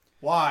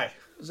 why?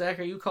 Zach,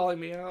 are you calling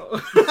me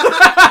out?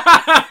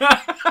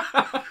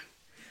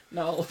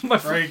 No,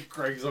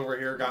 Greg's over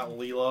here got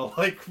Leela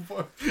like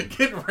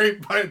getting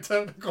raped by a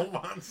tentacle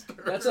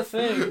monster. That's a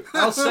thing.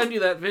 I'll send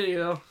you that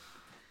video.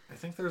 I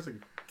think there's a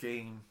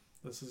game.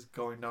 This is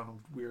going down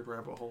a weird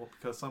rabbit hole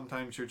because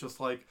sometimes you're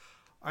just like,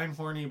 I'm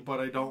horny, but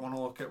I don't want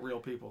to look at real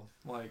people.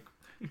 Like,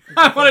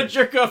 I want to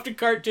jerk off to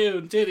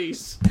cartoon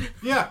titties.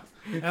 Yeah,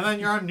 and then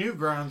you're on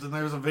Newgrounds and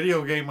there's a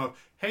video game of,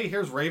 hey,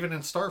 here's Raven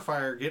and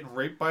Starfire getting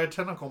raped by a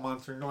tentacle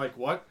monster. And you're like,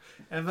 what?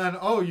 And then,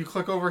 oh, you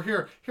click over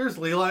here. Here's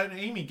Leela and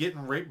Amy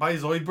getting raped by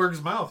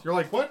Zoidberg's mouth. You're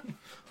like, what?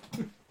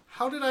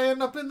 How did I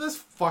end up in this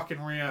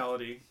fucking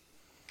reality?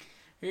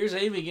 Here's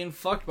Amy getting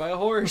fucked by a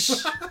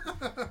horse.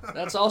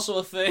 That's also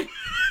a thing.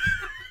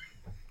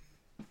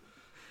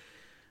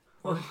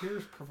 Or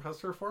here's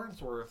Professor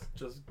Farnsworth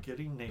just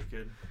getting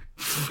naked.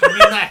 I mean,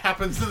 that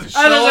happens in the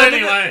show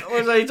anyway.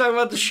 Are you talking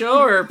about the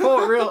show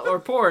or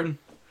porn?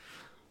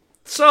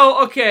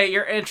 So, okay,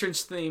 your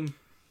entrance theme.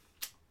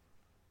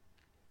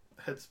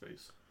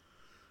 Headspace.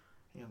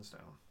 Hands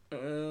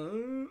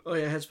down. Oh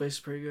yeah, Headspace is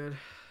pretty good.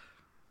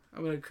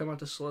 I'm gonna come out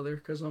to Slither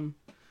because I'm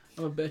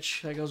a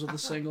bitch. That goes with the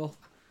single.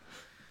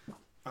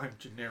 I'm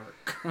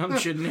generic. I'm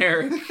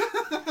generic.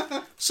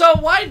 So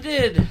why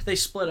did they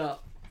split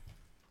up?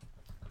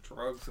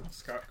 Drugs and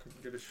Scott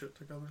couldn't get his shit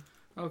together.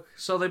 Okay,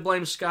 so they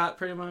blame Scott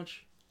pretty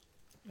much?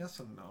 Yes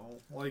and no.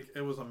 Like,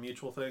 it was a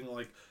mutual thing.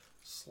 Like,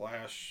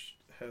 Slash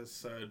has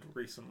said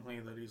recently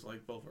that he's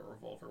like, Velvet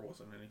Revolver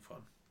wasn't any fun.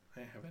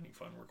 I didn't have any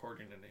fun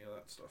recording any of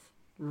that stuff.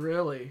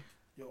 Really?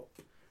 Yo.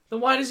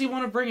 Then why does he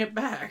want to bring it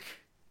back?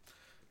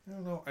 I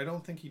don't know. I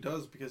don't think he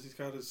does because he's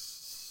got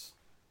his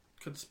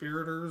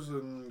conspirators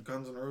and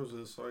Guns N'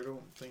 Roses, so I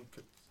don't think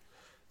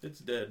it's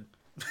dead.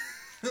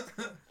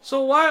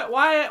 So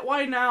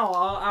why now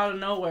out of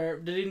nowhere?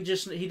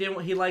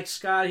 He liked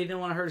Scott, he didn't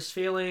want to hurt his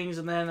feelings,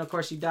 and then of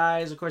course he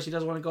dies. Of course he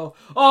doesn't want to go,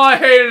 oh, I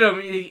hated him,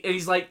 and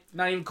he's like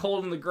not even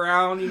cold in the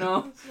ground, you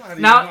know. It's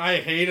not even,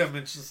 I hate him.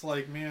 It's just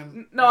like,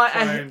 man,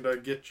 trying to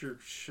get your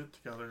shit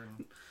together.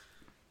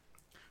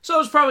 So it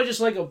was probably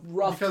just like a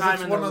rough because time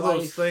it's in one their of life.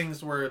 those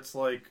things where it's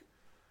like,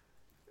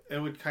 it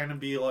would kind of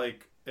be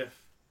like if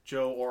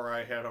Joe or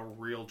I had a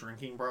real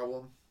drinking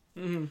problem.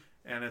 Mm-hmm.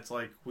 And it's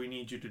like, we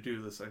need you to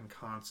do this and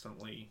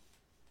constantly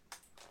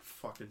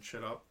fucking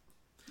shit up.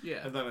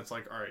 Yeah. And then it's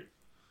like, alright,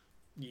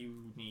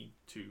 you need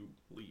to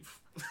leave.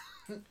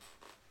 And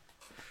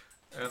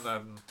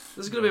then...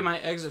 This is going to be my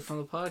exit from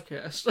the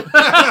podcast.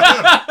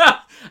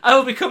 I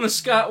will become the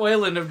Scott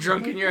Wayland of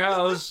Drunk in Your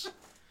House.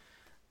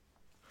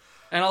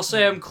 And I'll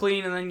say I'm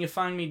clean, and then you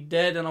find me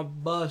dead on a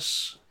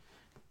bus.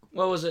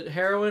 What was it,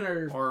 heroin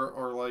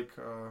or like...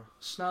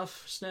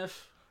 Snuff?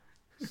 Sniff?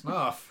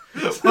 Snuff.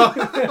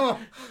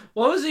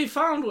 What was he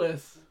found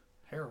with?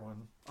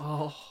 Heroin.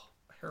 Oh.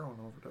 Heroin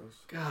overdose.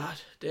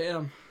 God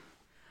damn.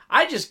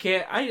 I just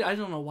can't. I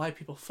don't know why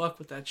people fuck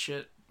with that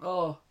shit.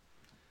 Oh.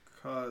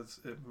 Because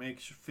it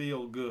makes you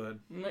feel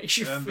good. Makes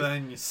you and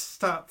then you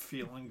stop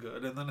feeling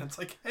good. And then it's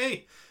like,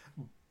 hey,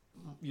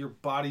 your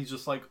body's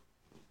just like,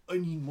 I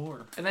need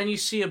more. And then you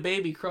see a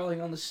baby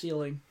crawling on the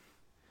ceiling.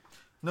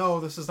 No,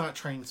 this is not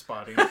Train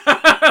Spotting.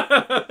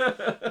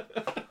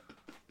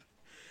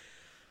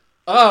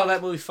 Oh,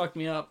 that movie fucked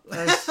me up.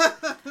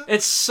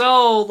 It's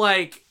so,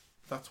 like...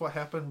 That's what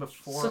happened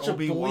before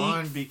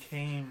Obi-Wan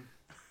became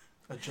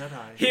a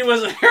Jedi. He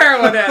was a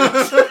heroin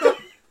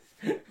addict.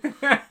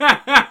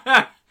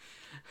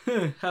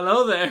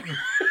 Hello there.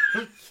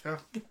 Yeah.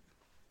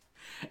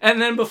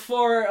 And then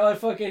before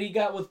he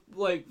got with,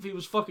 like, he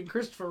was fucking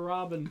Christopher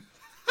Robin.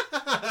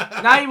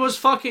 Now he was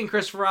fucking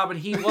Christopher Robin.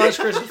 He was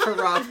Christopher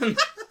Robin.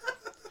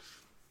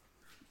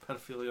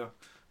 Pedophilia.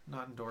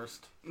 Not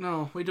endorsed.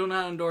 No, we do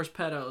not endorse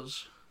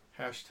pedos.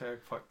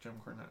 Hashtag fuck Jim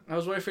Cornette. I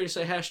was waiting for you to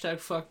say hashtag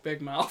fuck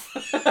Big Mouth.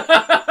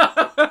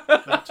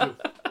 That too.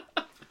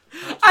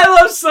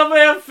 I love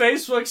somebody on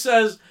Facebook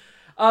says,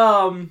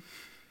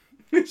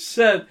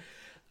 said,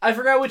 I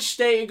forgot which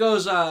state it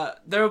goes,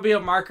 there will be a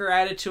marker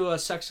added to a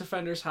sex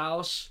offender's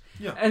house.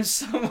 Yeah. And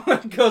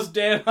someone goes,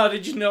 damn, how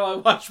did you know I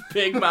watched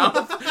Big Mouth?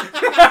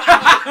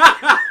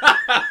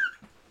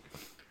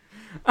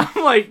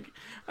 I'm like,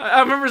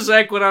 I remember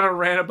Zach went on a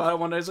rant about it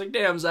one day. I was like,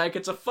 damn, Zach,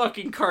 it's a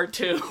fucking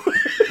cartoon.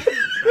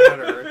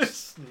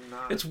 It's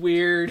not. It's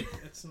weird.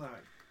 It's not.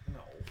 No.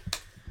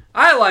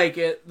 I like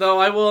it, though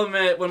I will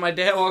admit, when my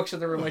dad walks in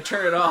the room, I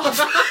turn it off.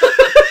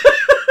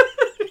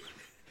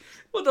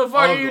 What the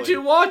fuck are you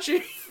two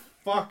watching?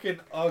 Fucking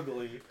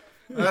ugly.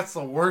 That's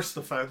the worst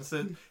offense.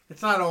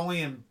 It's not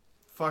only in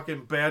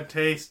fucking bad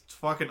taste, it's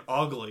fucking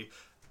ugly.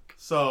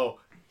 So,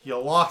 you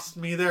lost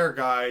me there,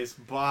 guys.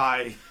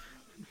 Bye.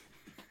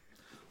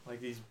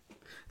 Like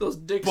those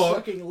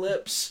dick-sucking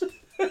lips.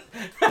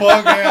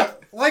 Bug ass.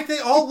 Like, they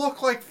all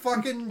look like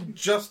fucking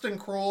Justin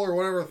Kroll or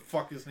whatever the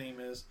fuck his name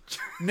is.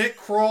 Nick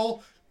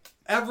Kroll.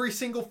 Every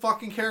single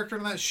fucking character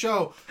in that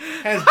show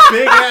has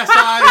big ass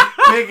eyes,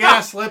 big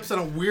ass lips,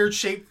 and a weird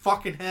shaped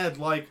fucking head.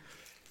 Like,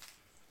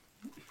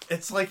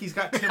 it's like he's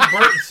got Tim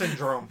Burton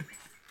syndrome.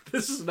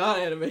 This is not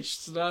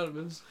Animations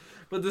Anonymous,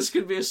 but this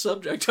could be a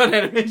subject on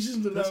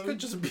Animations Anonymous. This could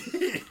just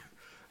be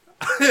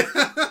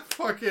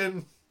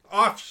fucking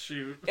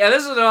offshoot. Yeah,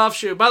 this is an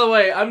offshoot. By the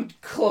way, I'm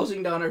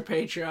closing down our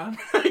Patreon.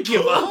 I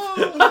give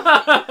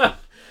up.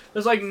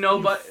 There's like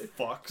nobody.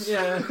 Fucks.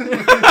 Yeah.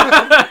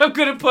 I'm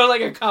gonna put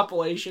like a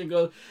compilation.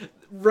 Go,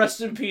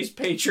 rest in peace,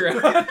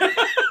 Patreon.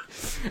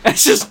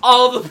 It's just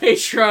all the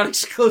Patreon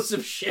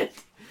exclusive shit,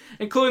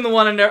 including the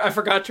one I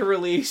forgot to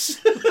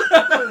release. Which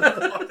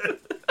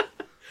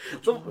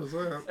one was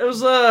that? It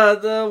was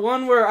the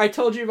one where I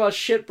told you about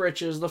shit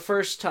britches the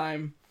first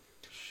time.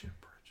 Shit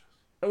britches.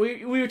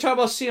 We were talking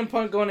about CM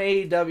Punk going to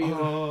AEW.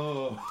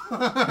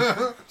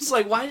 Oh. It's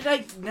like, why did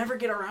I never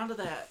get around to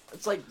that?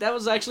 It's like, that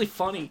was actually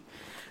funny.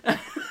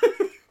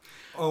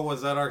 Oh,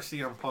 was that our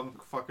CM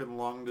Punk fucking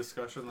long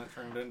discussion that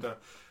turned into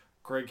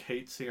Greg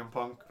hates CM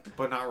Punk,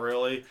 but not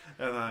really,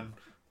 and then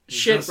he's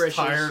shit just britches.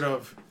 tired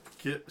of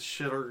get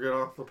shit or get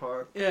off the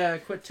pot. Yeah,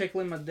 quit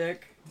tickling my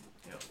dick.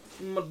 Yep.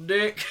 My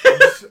dick.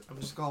 I'm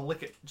just gonna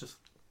lick it. Just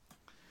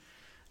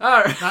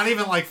Alright. not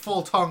even like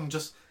full tongue,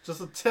 just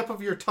the tip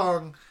of your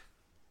tongue,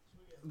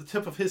 the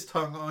tip of his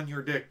tongue on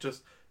your dick,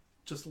 just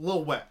a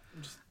little wet.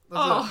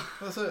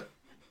 That's it.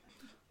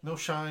 No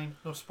shine,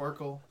 no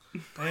sparkle,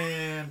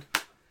 and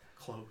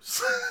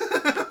close.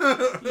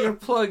 Your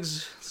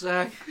plugs,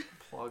 Zach.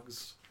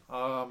 Plugs.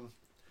 On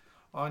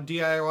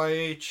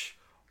DIYH,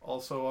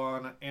 also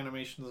on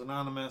Animations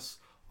Anonymous,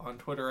 on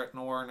Twitter at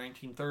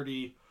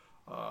Noir1930,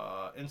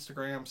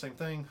 Instagram, same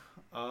thing.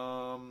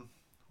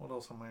 What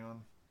else am I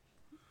on?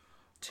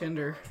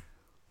 Tinder.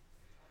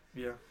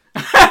 Yeah.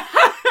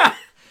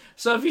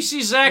 So if you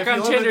see Zach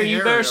on Tinder,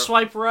 you better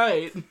swipe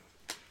right.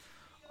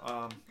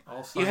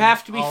 You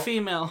have to be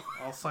female.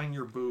 I'll sign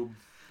your boob.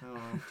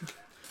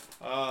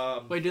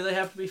 Wait, do they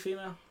have to be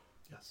female?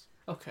 Yes.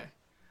 Okay.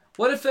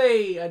 What if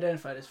they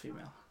identified as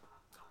female?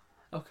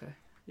 Okay.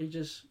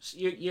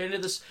 You're into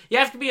this. You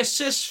have to be a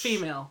cis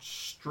female.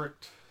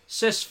 Strict.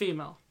 Cis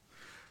female.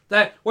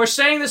 That we're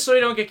saying this so we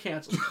don't get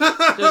canceled.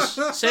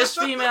 Just cis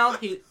female.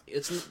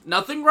 It's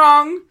nothing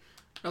wrong.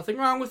 Nothing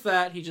wrong with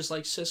that. He just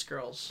likes cis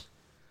girls.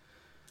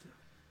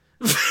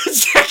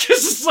 Jack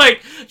is just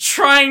like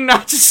trying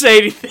not to say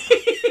anything.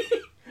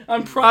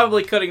 I'm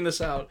probably cutting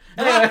this out.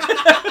 Anyway.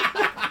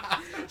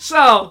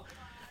 So,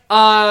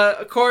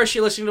 of course,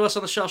 you're listening to us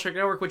on the Shellshock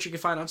Network, which you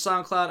can find on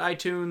SoundCloud,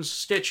 iTunes,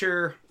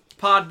 Stitcher,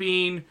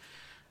 Podbean,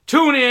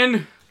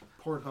 TuneIn,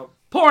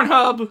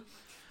 Pornhub.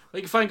 You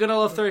can find Good Night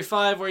Love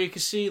 35, where you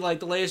can see like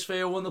the latest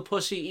video when the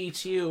pussy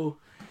eats you.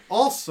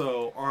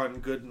 Also on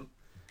Good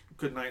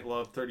Night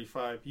Love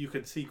 35, you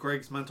can see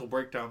Greg's mental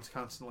breakdowns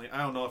constantly. I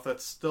don't know if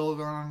that's still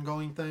an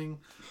ongoing thing,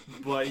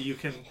 but you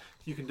can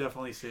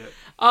definitely see it.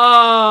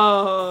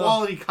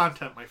 Quality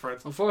content, my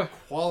friends.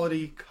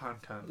 Quality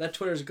content. That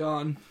Twitter's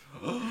gone.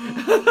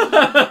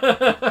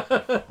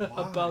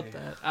 About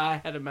that,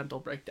 I had a mental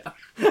breakdown.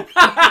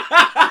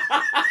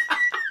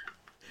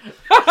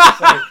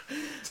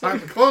 Time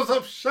to close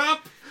up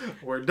shop.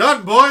 We're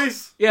done,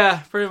 boys.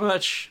 Yeah, pretty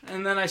much.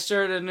 And then I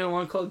started a new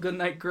one called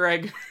Goodnight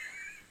Greg.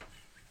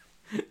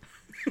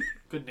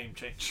 Good name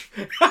change.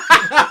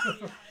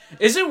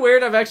 Is it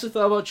weird? I've actually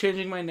thought about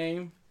changing my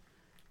name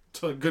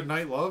to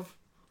Goodnight Love.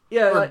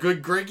 Yeah, or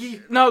Good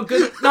Greggy. No,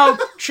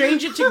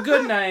 change it to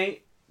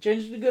Goodnight.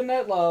 Change it to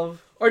Goodnight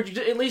Love, or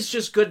at least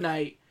just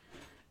Goodnight.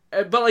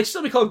 But like,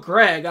 still be called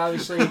Greg.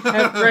 Obviously,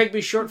 have Greg be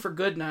short for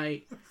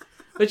Goodnight.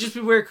 But just be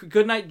weird.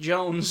 Goodnight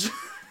Jones.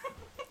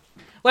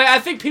 Like, I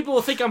think people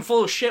will think I'm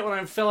full of shit when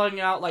I'm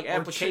filling out like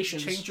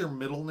applications. Change your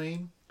middle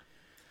name,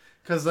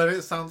 because then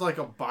it sounds like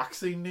a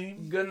boxing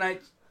name.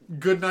 Goodnight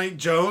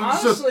Jones.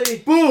 Honestly,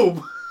 just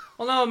boom.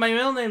 Well, no, my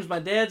middle name's my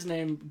dad's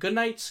name.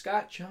 Goodnight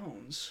Scott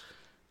Jones.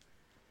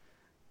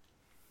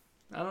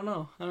 I don't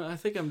know. I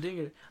think I'm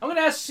digging it. I'm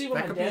gonna see what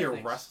my dad thinks. That could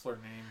be a wrestler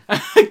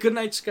name.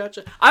 Goodnight Scott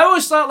Jones. I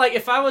always thought like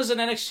if I was an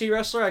NXT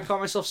wrestler, I'd call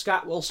myself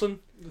Scott Wilson.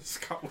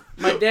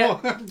 My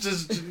dad,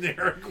 just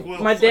generic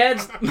Wilson.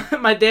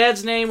 My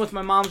dad's name with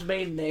my mom's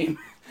maiden name.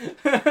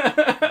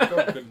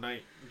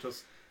 Goodnight.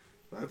 Just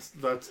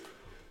that's.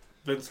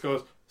 Vince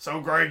goes, so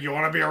Greg, you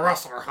want to be a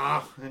wrestler,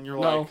 huh? And you're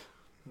like,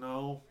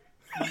 no.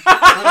 Then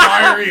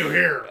why are you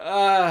here?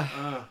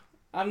 I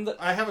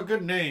have a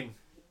good name.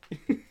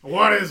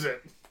 What is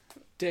it?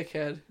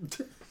 Dickhead.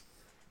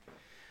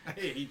 I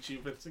hate you,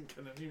 Vincent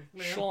Kennedy.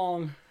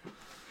 Schlong.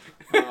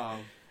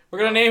 We're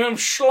gonna name him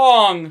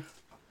Schlong.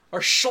 Or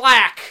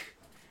Schlack.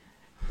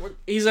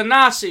 He's a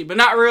Nazi, but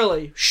not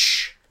really.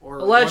 Shh. Or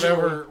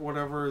allegedly.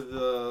 Whatever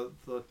the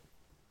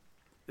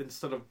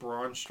instead of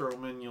Braun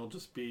Strowman, you'll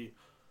just be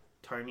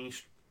Tiny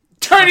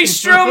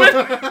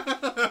Strowman.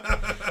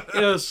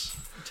 Yes,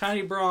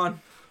 Tiny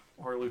Braun.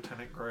 Or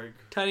Lieutenant Greg.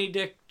 Tiny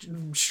Dick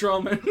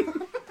Strowman.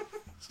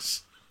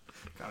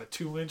 Got a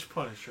 2-inch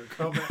Punisher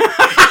coming.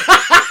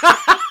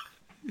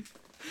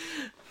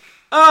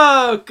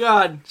 Oh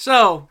God!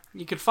 So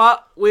you can follow.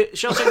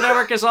 Shellshock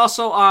Network is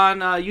also on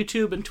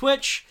YouTube and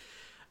Twitch.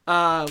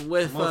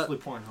 With mostly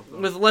Pornhub though.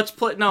 With Let's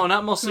Play. No,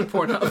 not mostly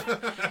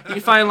Pornhub. You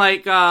can find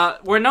like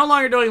we're no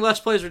longer doing Let's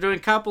Plays. We're doing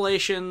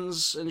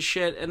compilations and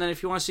shit. And then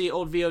if you want to see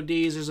old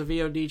VODs, there's a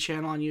VOD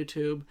channel on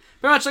YouTube.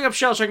 Very much look up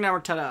Shellshock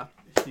Network. Ta-da!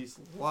 He's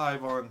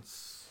live on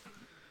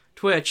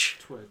Twitch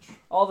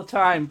all the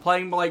time,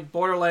 playing like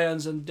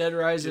Borderlands and Dead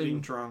Rising.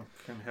 Getting drunk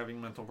and having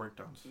mental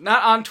breakdowns.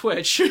 Not on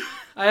Twitch.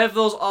 I have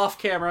those off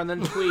camera and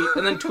then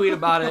tweet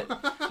about it.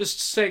 Just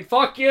saying,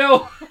 "Fuck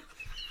you."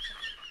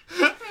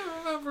 I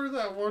remember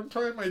that one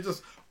time I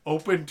just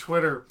opened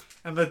Twitter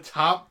and the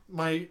top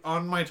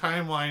on my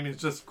timeline is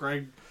just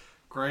Greg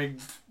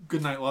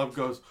Goodnight Love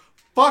goes,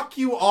 "Fuck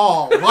you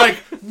all."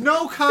 Like,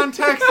 no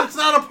context. It's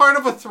not a part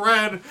of a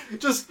thread.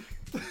 Just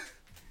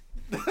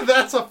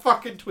that's a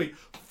fucking tweet.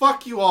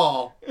 Fuck you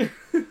all.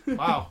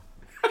 Wow.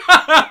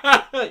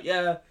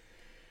 Yeah.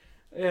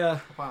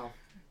 Wow.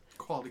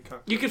 Quality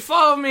content. You can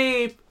follow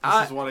me.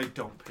 This is what I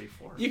don't pay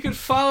for. You can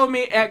follow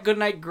me at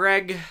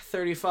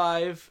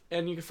GoodnightGreg35,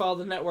 and you can follow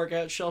the network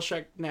at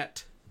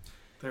ShellshockNet.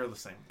 They're the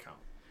same account.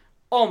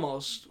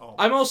 Almost.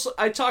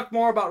 I talk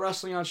more about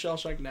wrestling on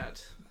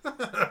ShellshockNet.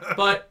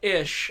 But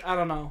ish. I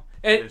don't know.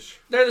 They're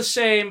the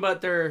same,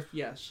 but they're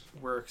yes.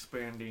 We're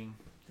expanding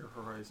your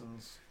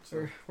horizons.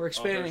 We're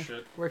expanding.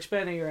 We're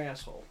expanding your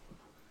asshole.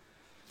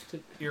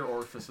 Your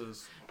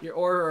orifices. Your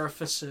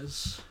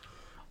orifices.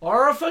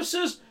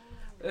 Orifices.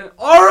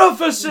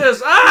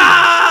 Orifices.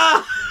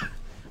 Ah!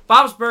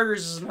 Bob's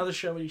Burgers is another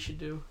show you should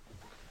do.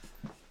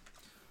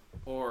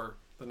 Or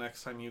the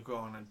next time you go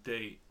on a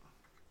date,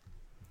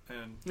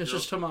 and it's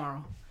just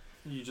tomorrow.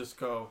 You just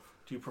go,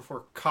 "Do you prefer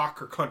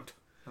cock or cunt?"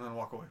 And then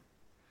walk away.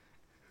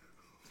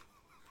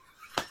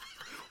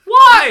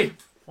 Why?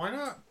 Why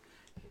not?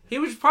 He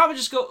would probably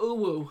just go ooh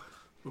woo.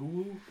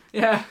 Ooh?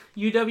 Yeah,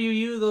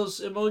 UWU,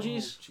 those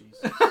emojis.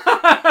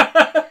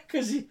 Oh,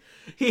 because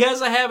he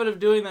has a habit of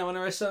doing that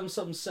whenever I send him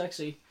something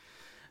sexy.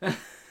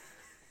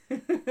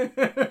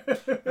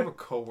 I have a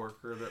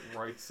coworker that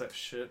writes that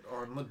shit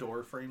on the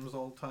door frames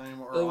all the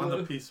time, or on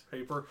the piece of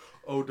paper.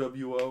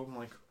 OWO. I'm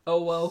like,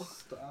 oh well.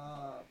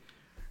 stop.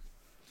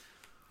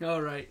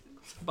 All right.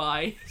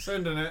 Bye.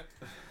 Sending it.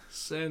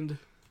 Send.